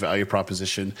huge value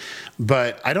proposition.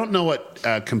 But I don't know what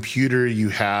computer you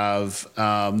have.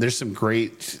 There's some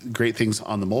great things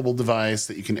on the mobile device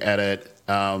that you can edit.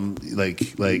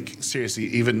 Like seriously,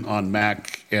 even on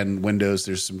Mac and Windows,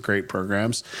 there's some great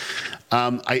programs.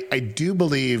 I do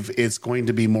believe it's going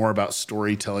to be more about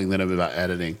storytelling than about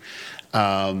editing.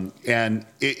 And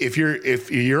if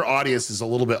your audience is a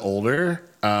little bit older,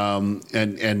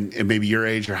 and maybe your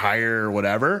age or higher or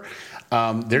whatever,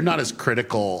 they're not as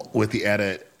critical with the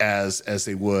edit as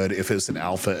they would if it's an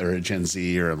alpha or a Gen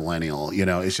Z or a millennial.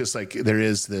 It's just like there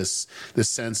is this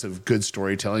sense of good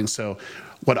storytelling. So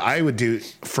what I would do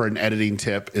for an editing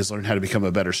tip is learn how to become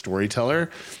a better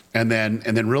storyteller, and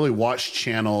then really watch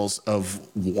channels of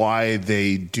why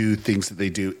they do things that they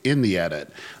do in the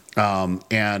edit.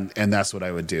 And that's what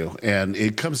I would do. And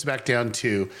it comes back down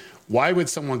to, why would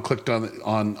someone click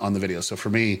on the video? So for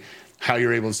me, how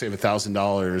you're able to save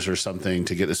 $1,000 or something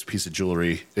to get this piece of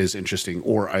jewelry is interesting.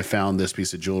 Or I found this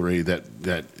piece of jewelry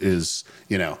that is,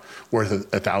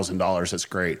 worth $1,000. That's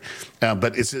great.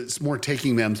 But it's more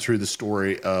taking them through the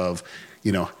story of,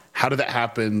 how did that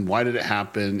happen? Why did it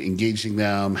happen? Engaging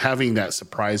them, having that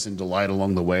surprise and delight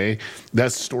along the way.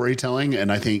 That's storytelling.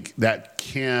 And I think that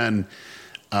can,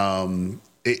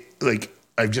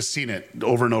 I've just seen it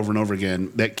over and over and over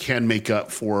again, that can make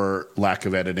up for lack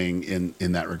of editing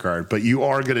in that regard. But you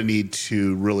are going to need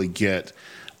to really get,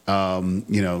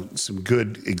 some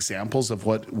good examples of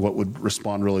what would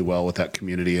respond really well with that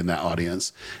community and that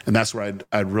audience. And that's where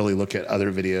I'd really look at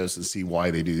other videos and see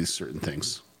why they do these certain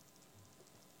things.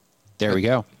 There we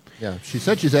go. Yeah. She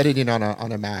said she's editing on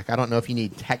a Mac. I don't know if you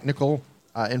need technical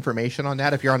information on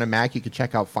that. If you're on a Mac, you can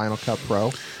check out Final Cut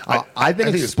Pro. I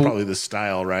think it's probably the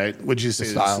style, right? Would you say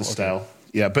it's the style? Okay.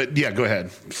 Yeah, but yeah, go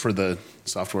ahead for the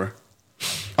software.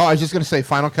 Oh, I was just going to say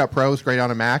Final Cut Pro is great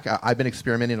on a Mac. I've been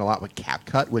experimenting a lot with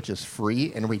CapCut, which is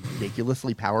free and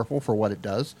ridiculously powerful for what it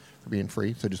does for being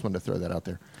free. So just wanted to throw that out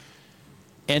there.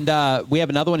 And we have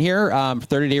another one here,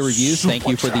 30-day reviews. Thank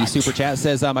you for the super chat.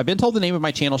 Says, I've been told the name of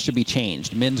my channel should be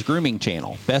changed. Men's Grooming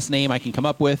Channel. Best name I can come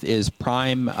up with is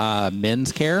Prime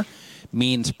Men's Care.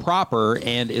 Means proper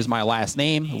and is my last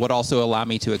name. Would also allow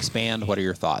me to expand. What are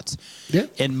your thoughts? Yeah.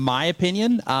 In my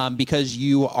opinion, because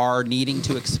you are needing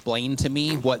to explain to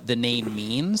me what the name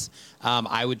means,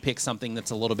 I would pick something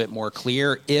that's a little bit more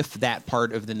clear if that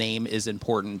part of the name is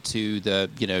important to the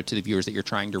viewers that you're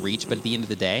trying to reach. But at the end of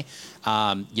the day,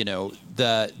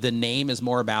 the name is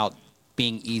more about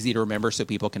being easy to remember so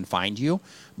people can find you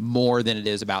more than it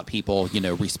is about people,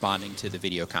 responding to the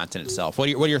video content itself. What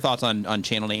are your thoughts on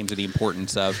channel names or the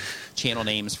importance of channel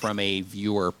names from a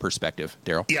viewer perspective,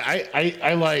 Daryl? Yeah,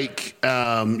 I like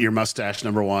your mustache,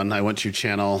 number one. I went to your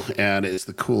channel, and it's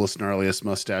the coolest, gnarliest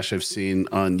mustache I've seen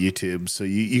on YouTube. So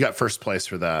you got first place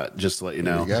for that, just to let you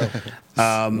know. There you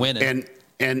go. Winning.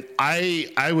 And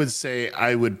I would say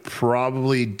I would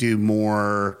probably do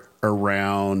more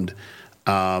around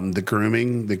the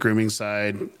grooming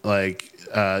side, like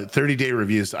 30-day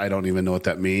reviews. I don't even know what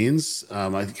that means.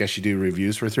 I guess you do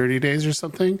reviews for 30 days or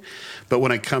something. But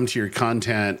when I come to your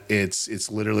content, it's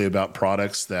literally about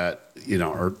products that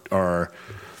are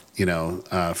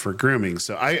for grooming.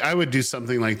 So I would do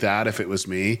something like that if it was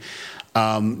me.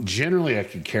 Generally, I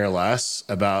could care less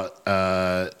about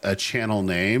a channel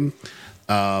name.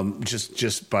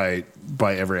 Just by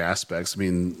every aspect. I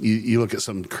mean, you look at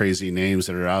some crazy names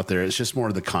that are out there. It's just more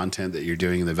of the content that you're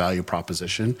doing and the value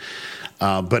proposition.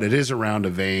 But it is around a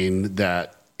vein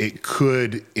that it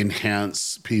could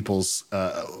enhance people's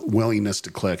willingness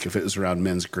to click if it was around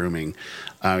men's grooming.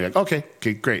 You're like,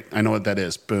 okay, great. I know what that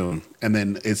is. Boom. And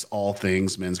then it's all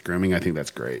things men's grooming. I think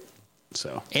that's great.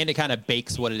 So, and it kind of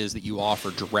bakes what it is that you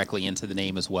offer directly into the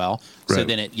name as well. So Right.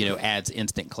 then it adds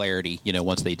instant clarity.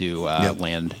 Once they do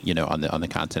land on the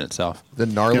content itself. The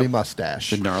gnarly Yep.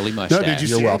 mustache. The gnarly no, mustache. did you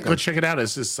You're see welcome. it? Go check it out.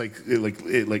 It's just like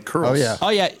curls. Oh, yeah.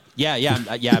 Oh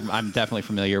yeah. I'm definitely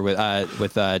familiar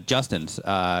with Justin's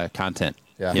content.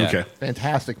 Yeah. Okay.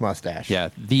 Fantastic mustache. Yeah,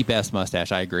 the best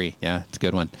mustache. I agree. Yeah, it's a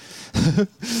good one.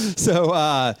 So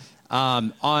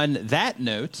on that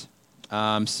note,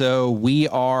 so we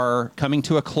are coming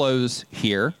to a close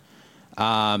here.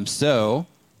 Because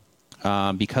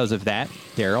of that,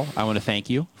 Daryl, I want to thank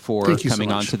you for Thank you so coming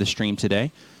much. on to the stream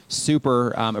today.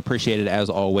 Super appreciated as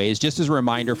always. Just as a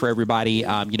reminder for everybody,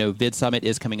 Vid Summit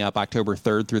is coming up October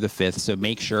 3rd through the 5th. So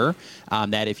make sure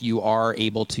that if you are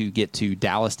able to get to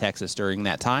Dallas, Texas during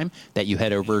that time, that you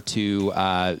head over to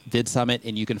Vid Summit,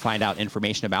 and you can find out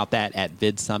information about that at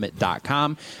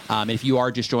vidsummit.com. And if you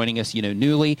are just joining us,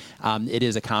 newly, it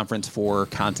is a conference for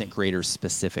content creators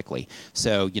specifically.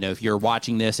 So, if you're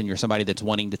watching this and you're somebody that's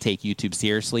wanting to take YouTube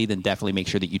seriously, then definitely make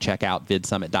sure that you check out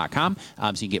vidsummit.com so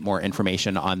you can get more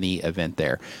information on the event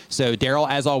there. So Daryl,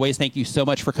 as always, thank you so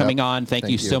much for coming on. Thank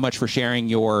you so much for sharing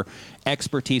your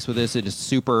expertise with us. It is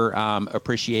super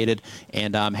appreciated.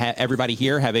 And everybody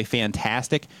here, have a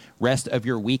fantastic rest of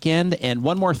your weekend. And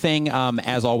one more thing,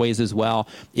 as always, as well,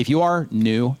 if you are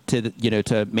new to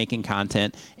to making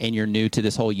content, and you're new to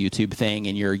this whole YouTube thing,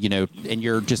 and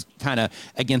you're just kind of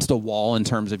against a wall in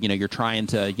terms of you're trying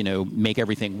to make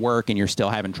everything work, and you're still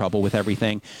having trouble with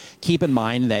everything, keep in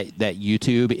mind that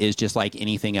YouTube is just like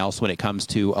anything else when it comes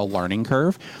to a learning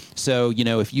curve. So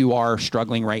if you are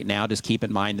struggling right now, just keep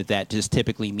in mind that just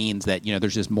typically means that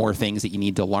there's just more things that you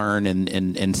need to learn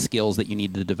and skills that you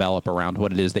need to develop around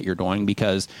what it is that you're doing,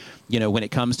 because when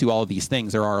it comes to all of these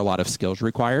things, there are a lot of skills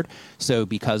required. So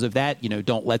because of that,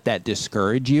 don't let that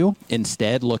discourage you.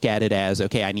 Instead, look at it as,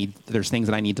 okay, there's things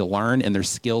that I need to learn, and there's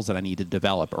skills that I need to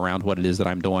develop around what it is that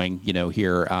I'm doing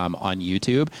here on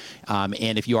YouTube.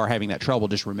 And if you are having that trouble,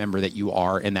 just remember that you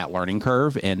are in that learning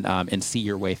curve, and see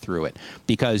your way through it,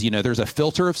 because there's a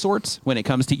filter of sorts when it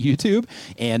comes to YouTube,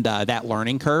 and that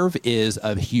learning curve is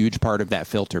a huge part of that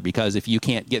filter, because if you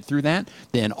can't get through that,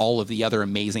 then all of the other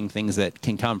amazing things that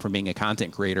can come from being a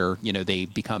content creator, they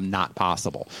become not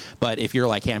possible. But if you're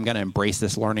like, hey, I'm going to embrace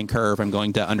this learning curve, I'm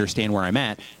going to understand where I'm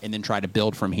at, and then try to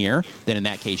build from here, then in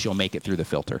that case, you'll make it through the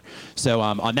filter. So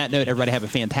on that note, everybody have a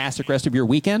fantastic rest of your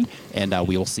weekend, and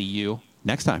we will see you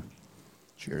next time.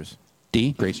 Cheers.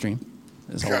 D, great stream.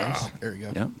 As always. There you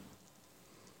go. Yep.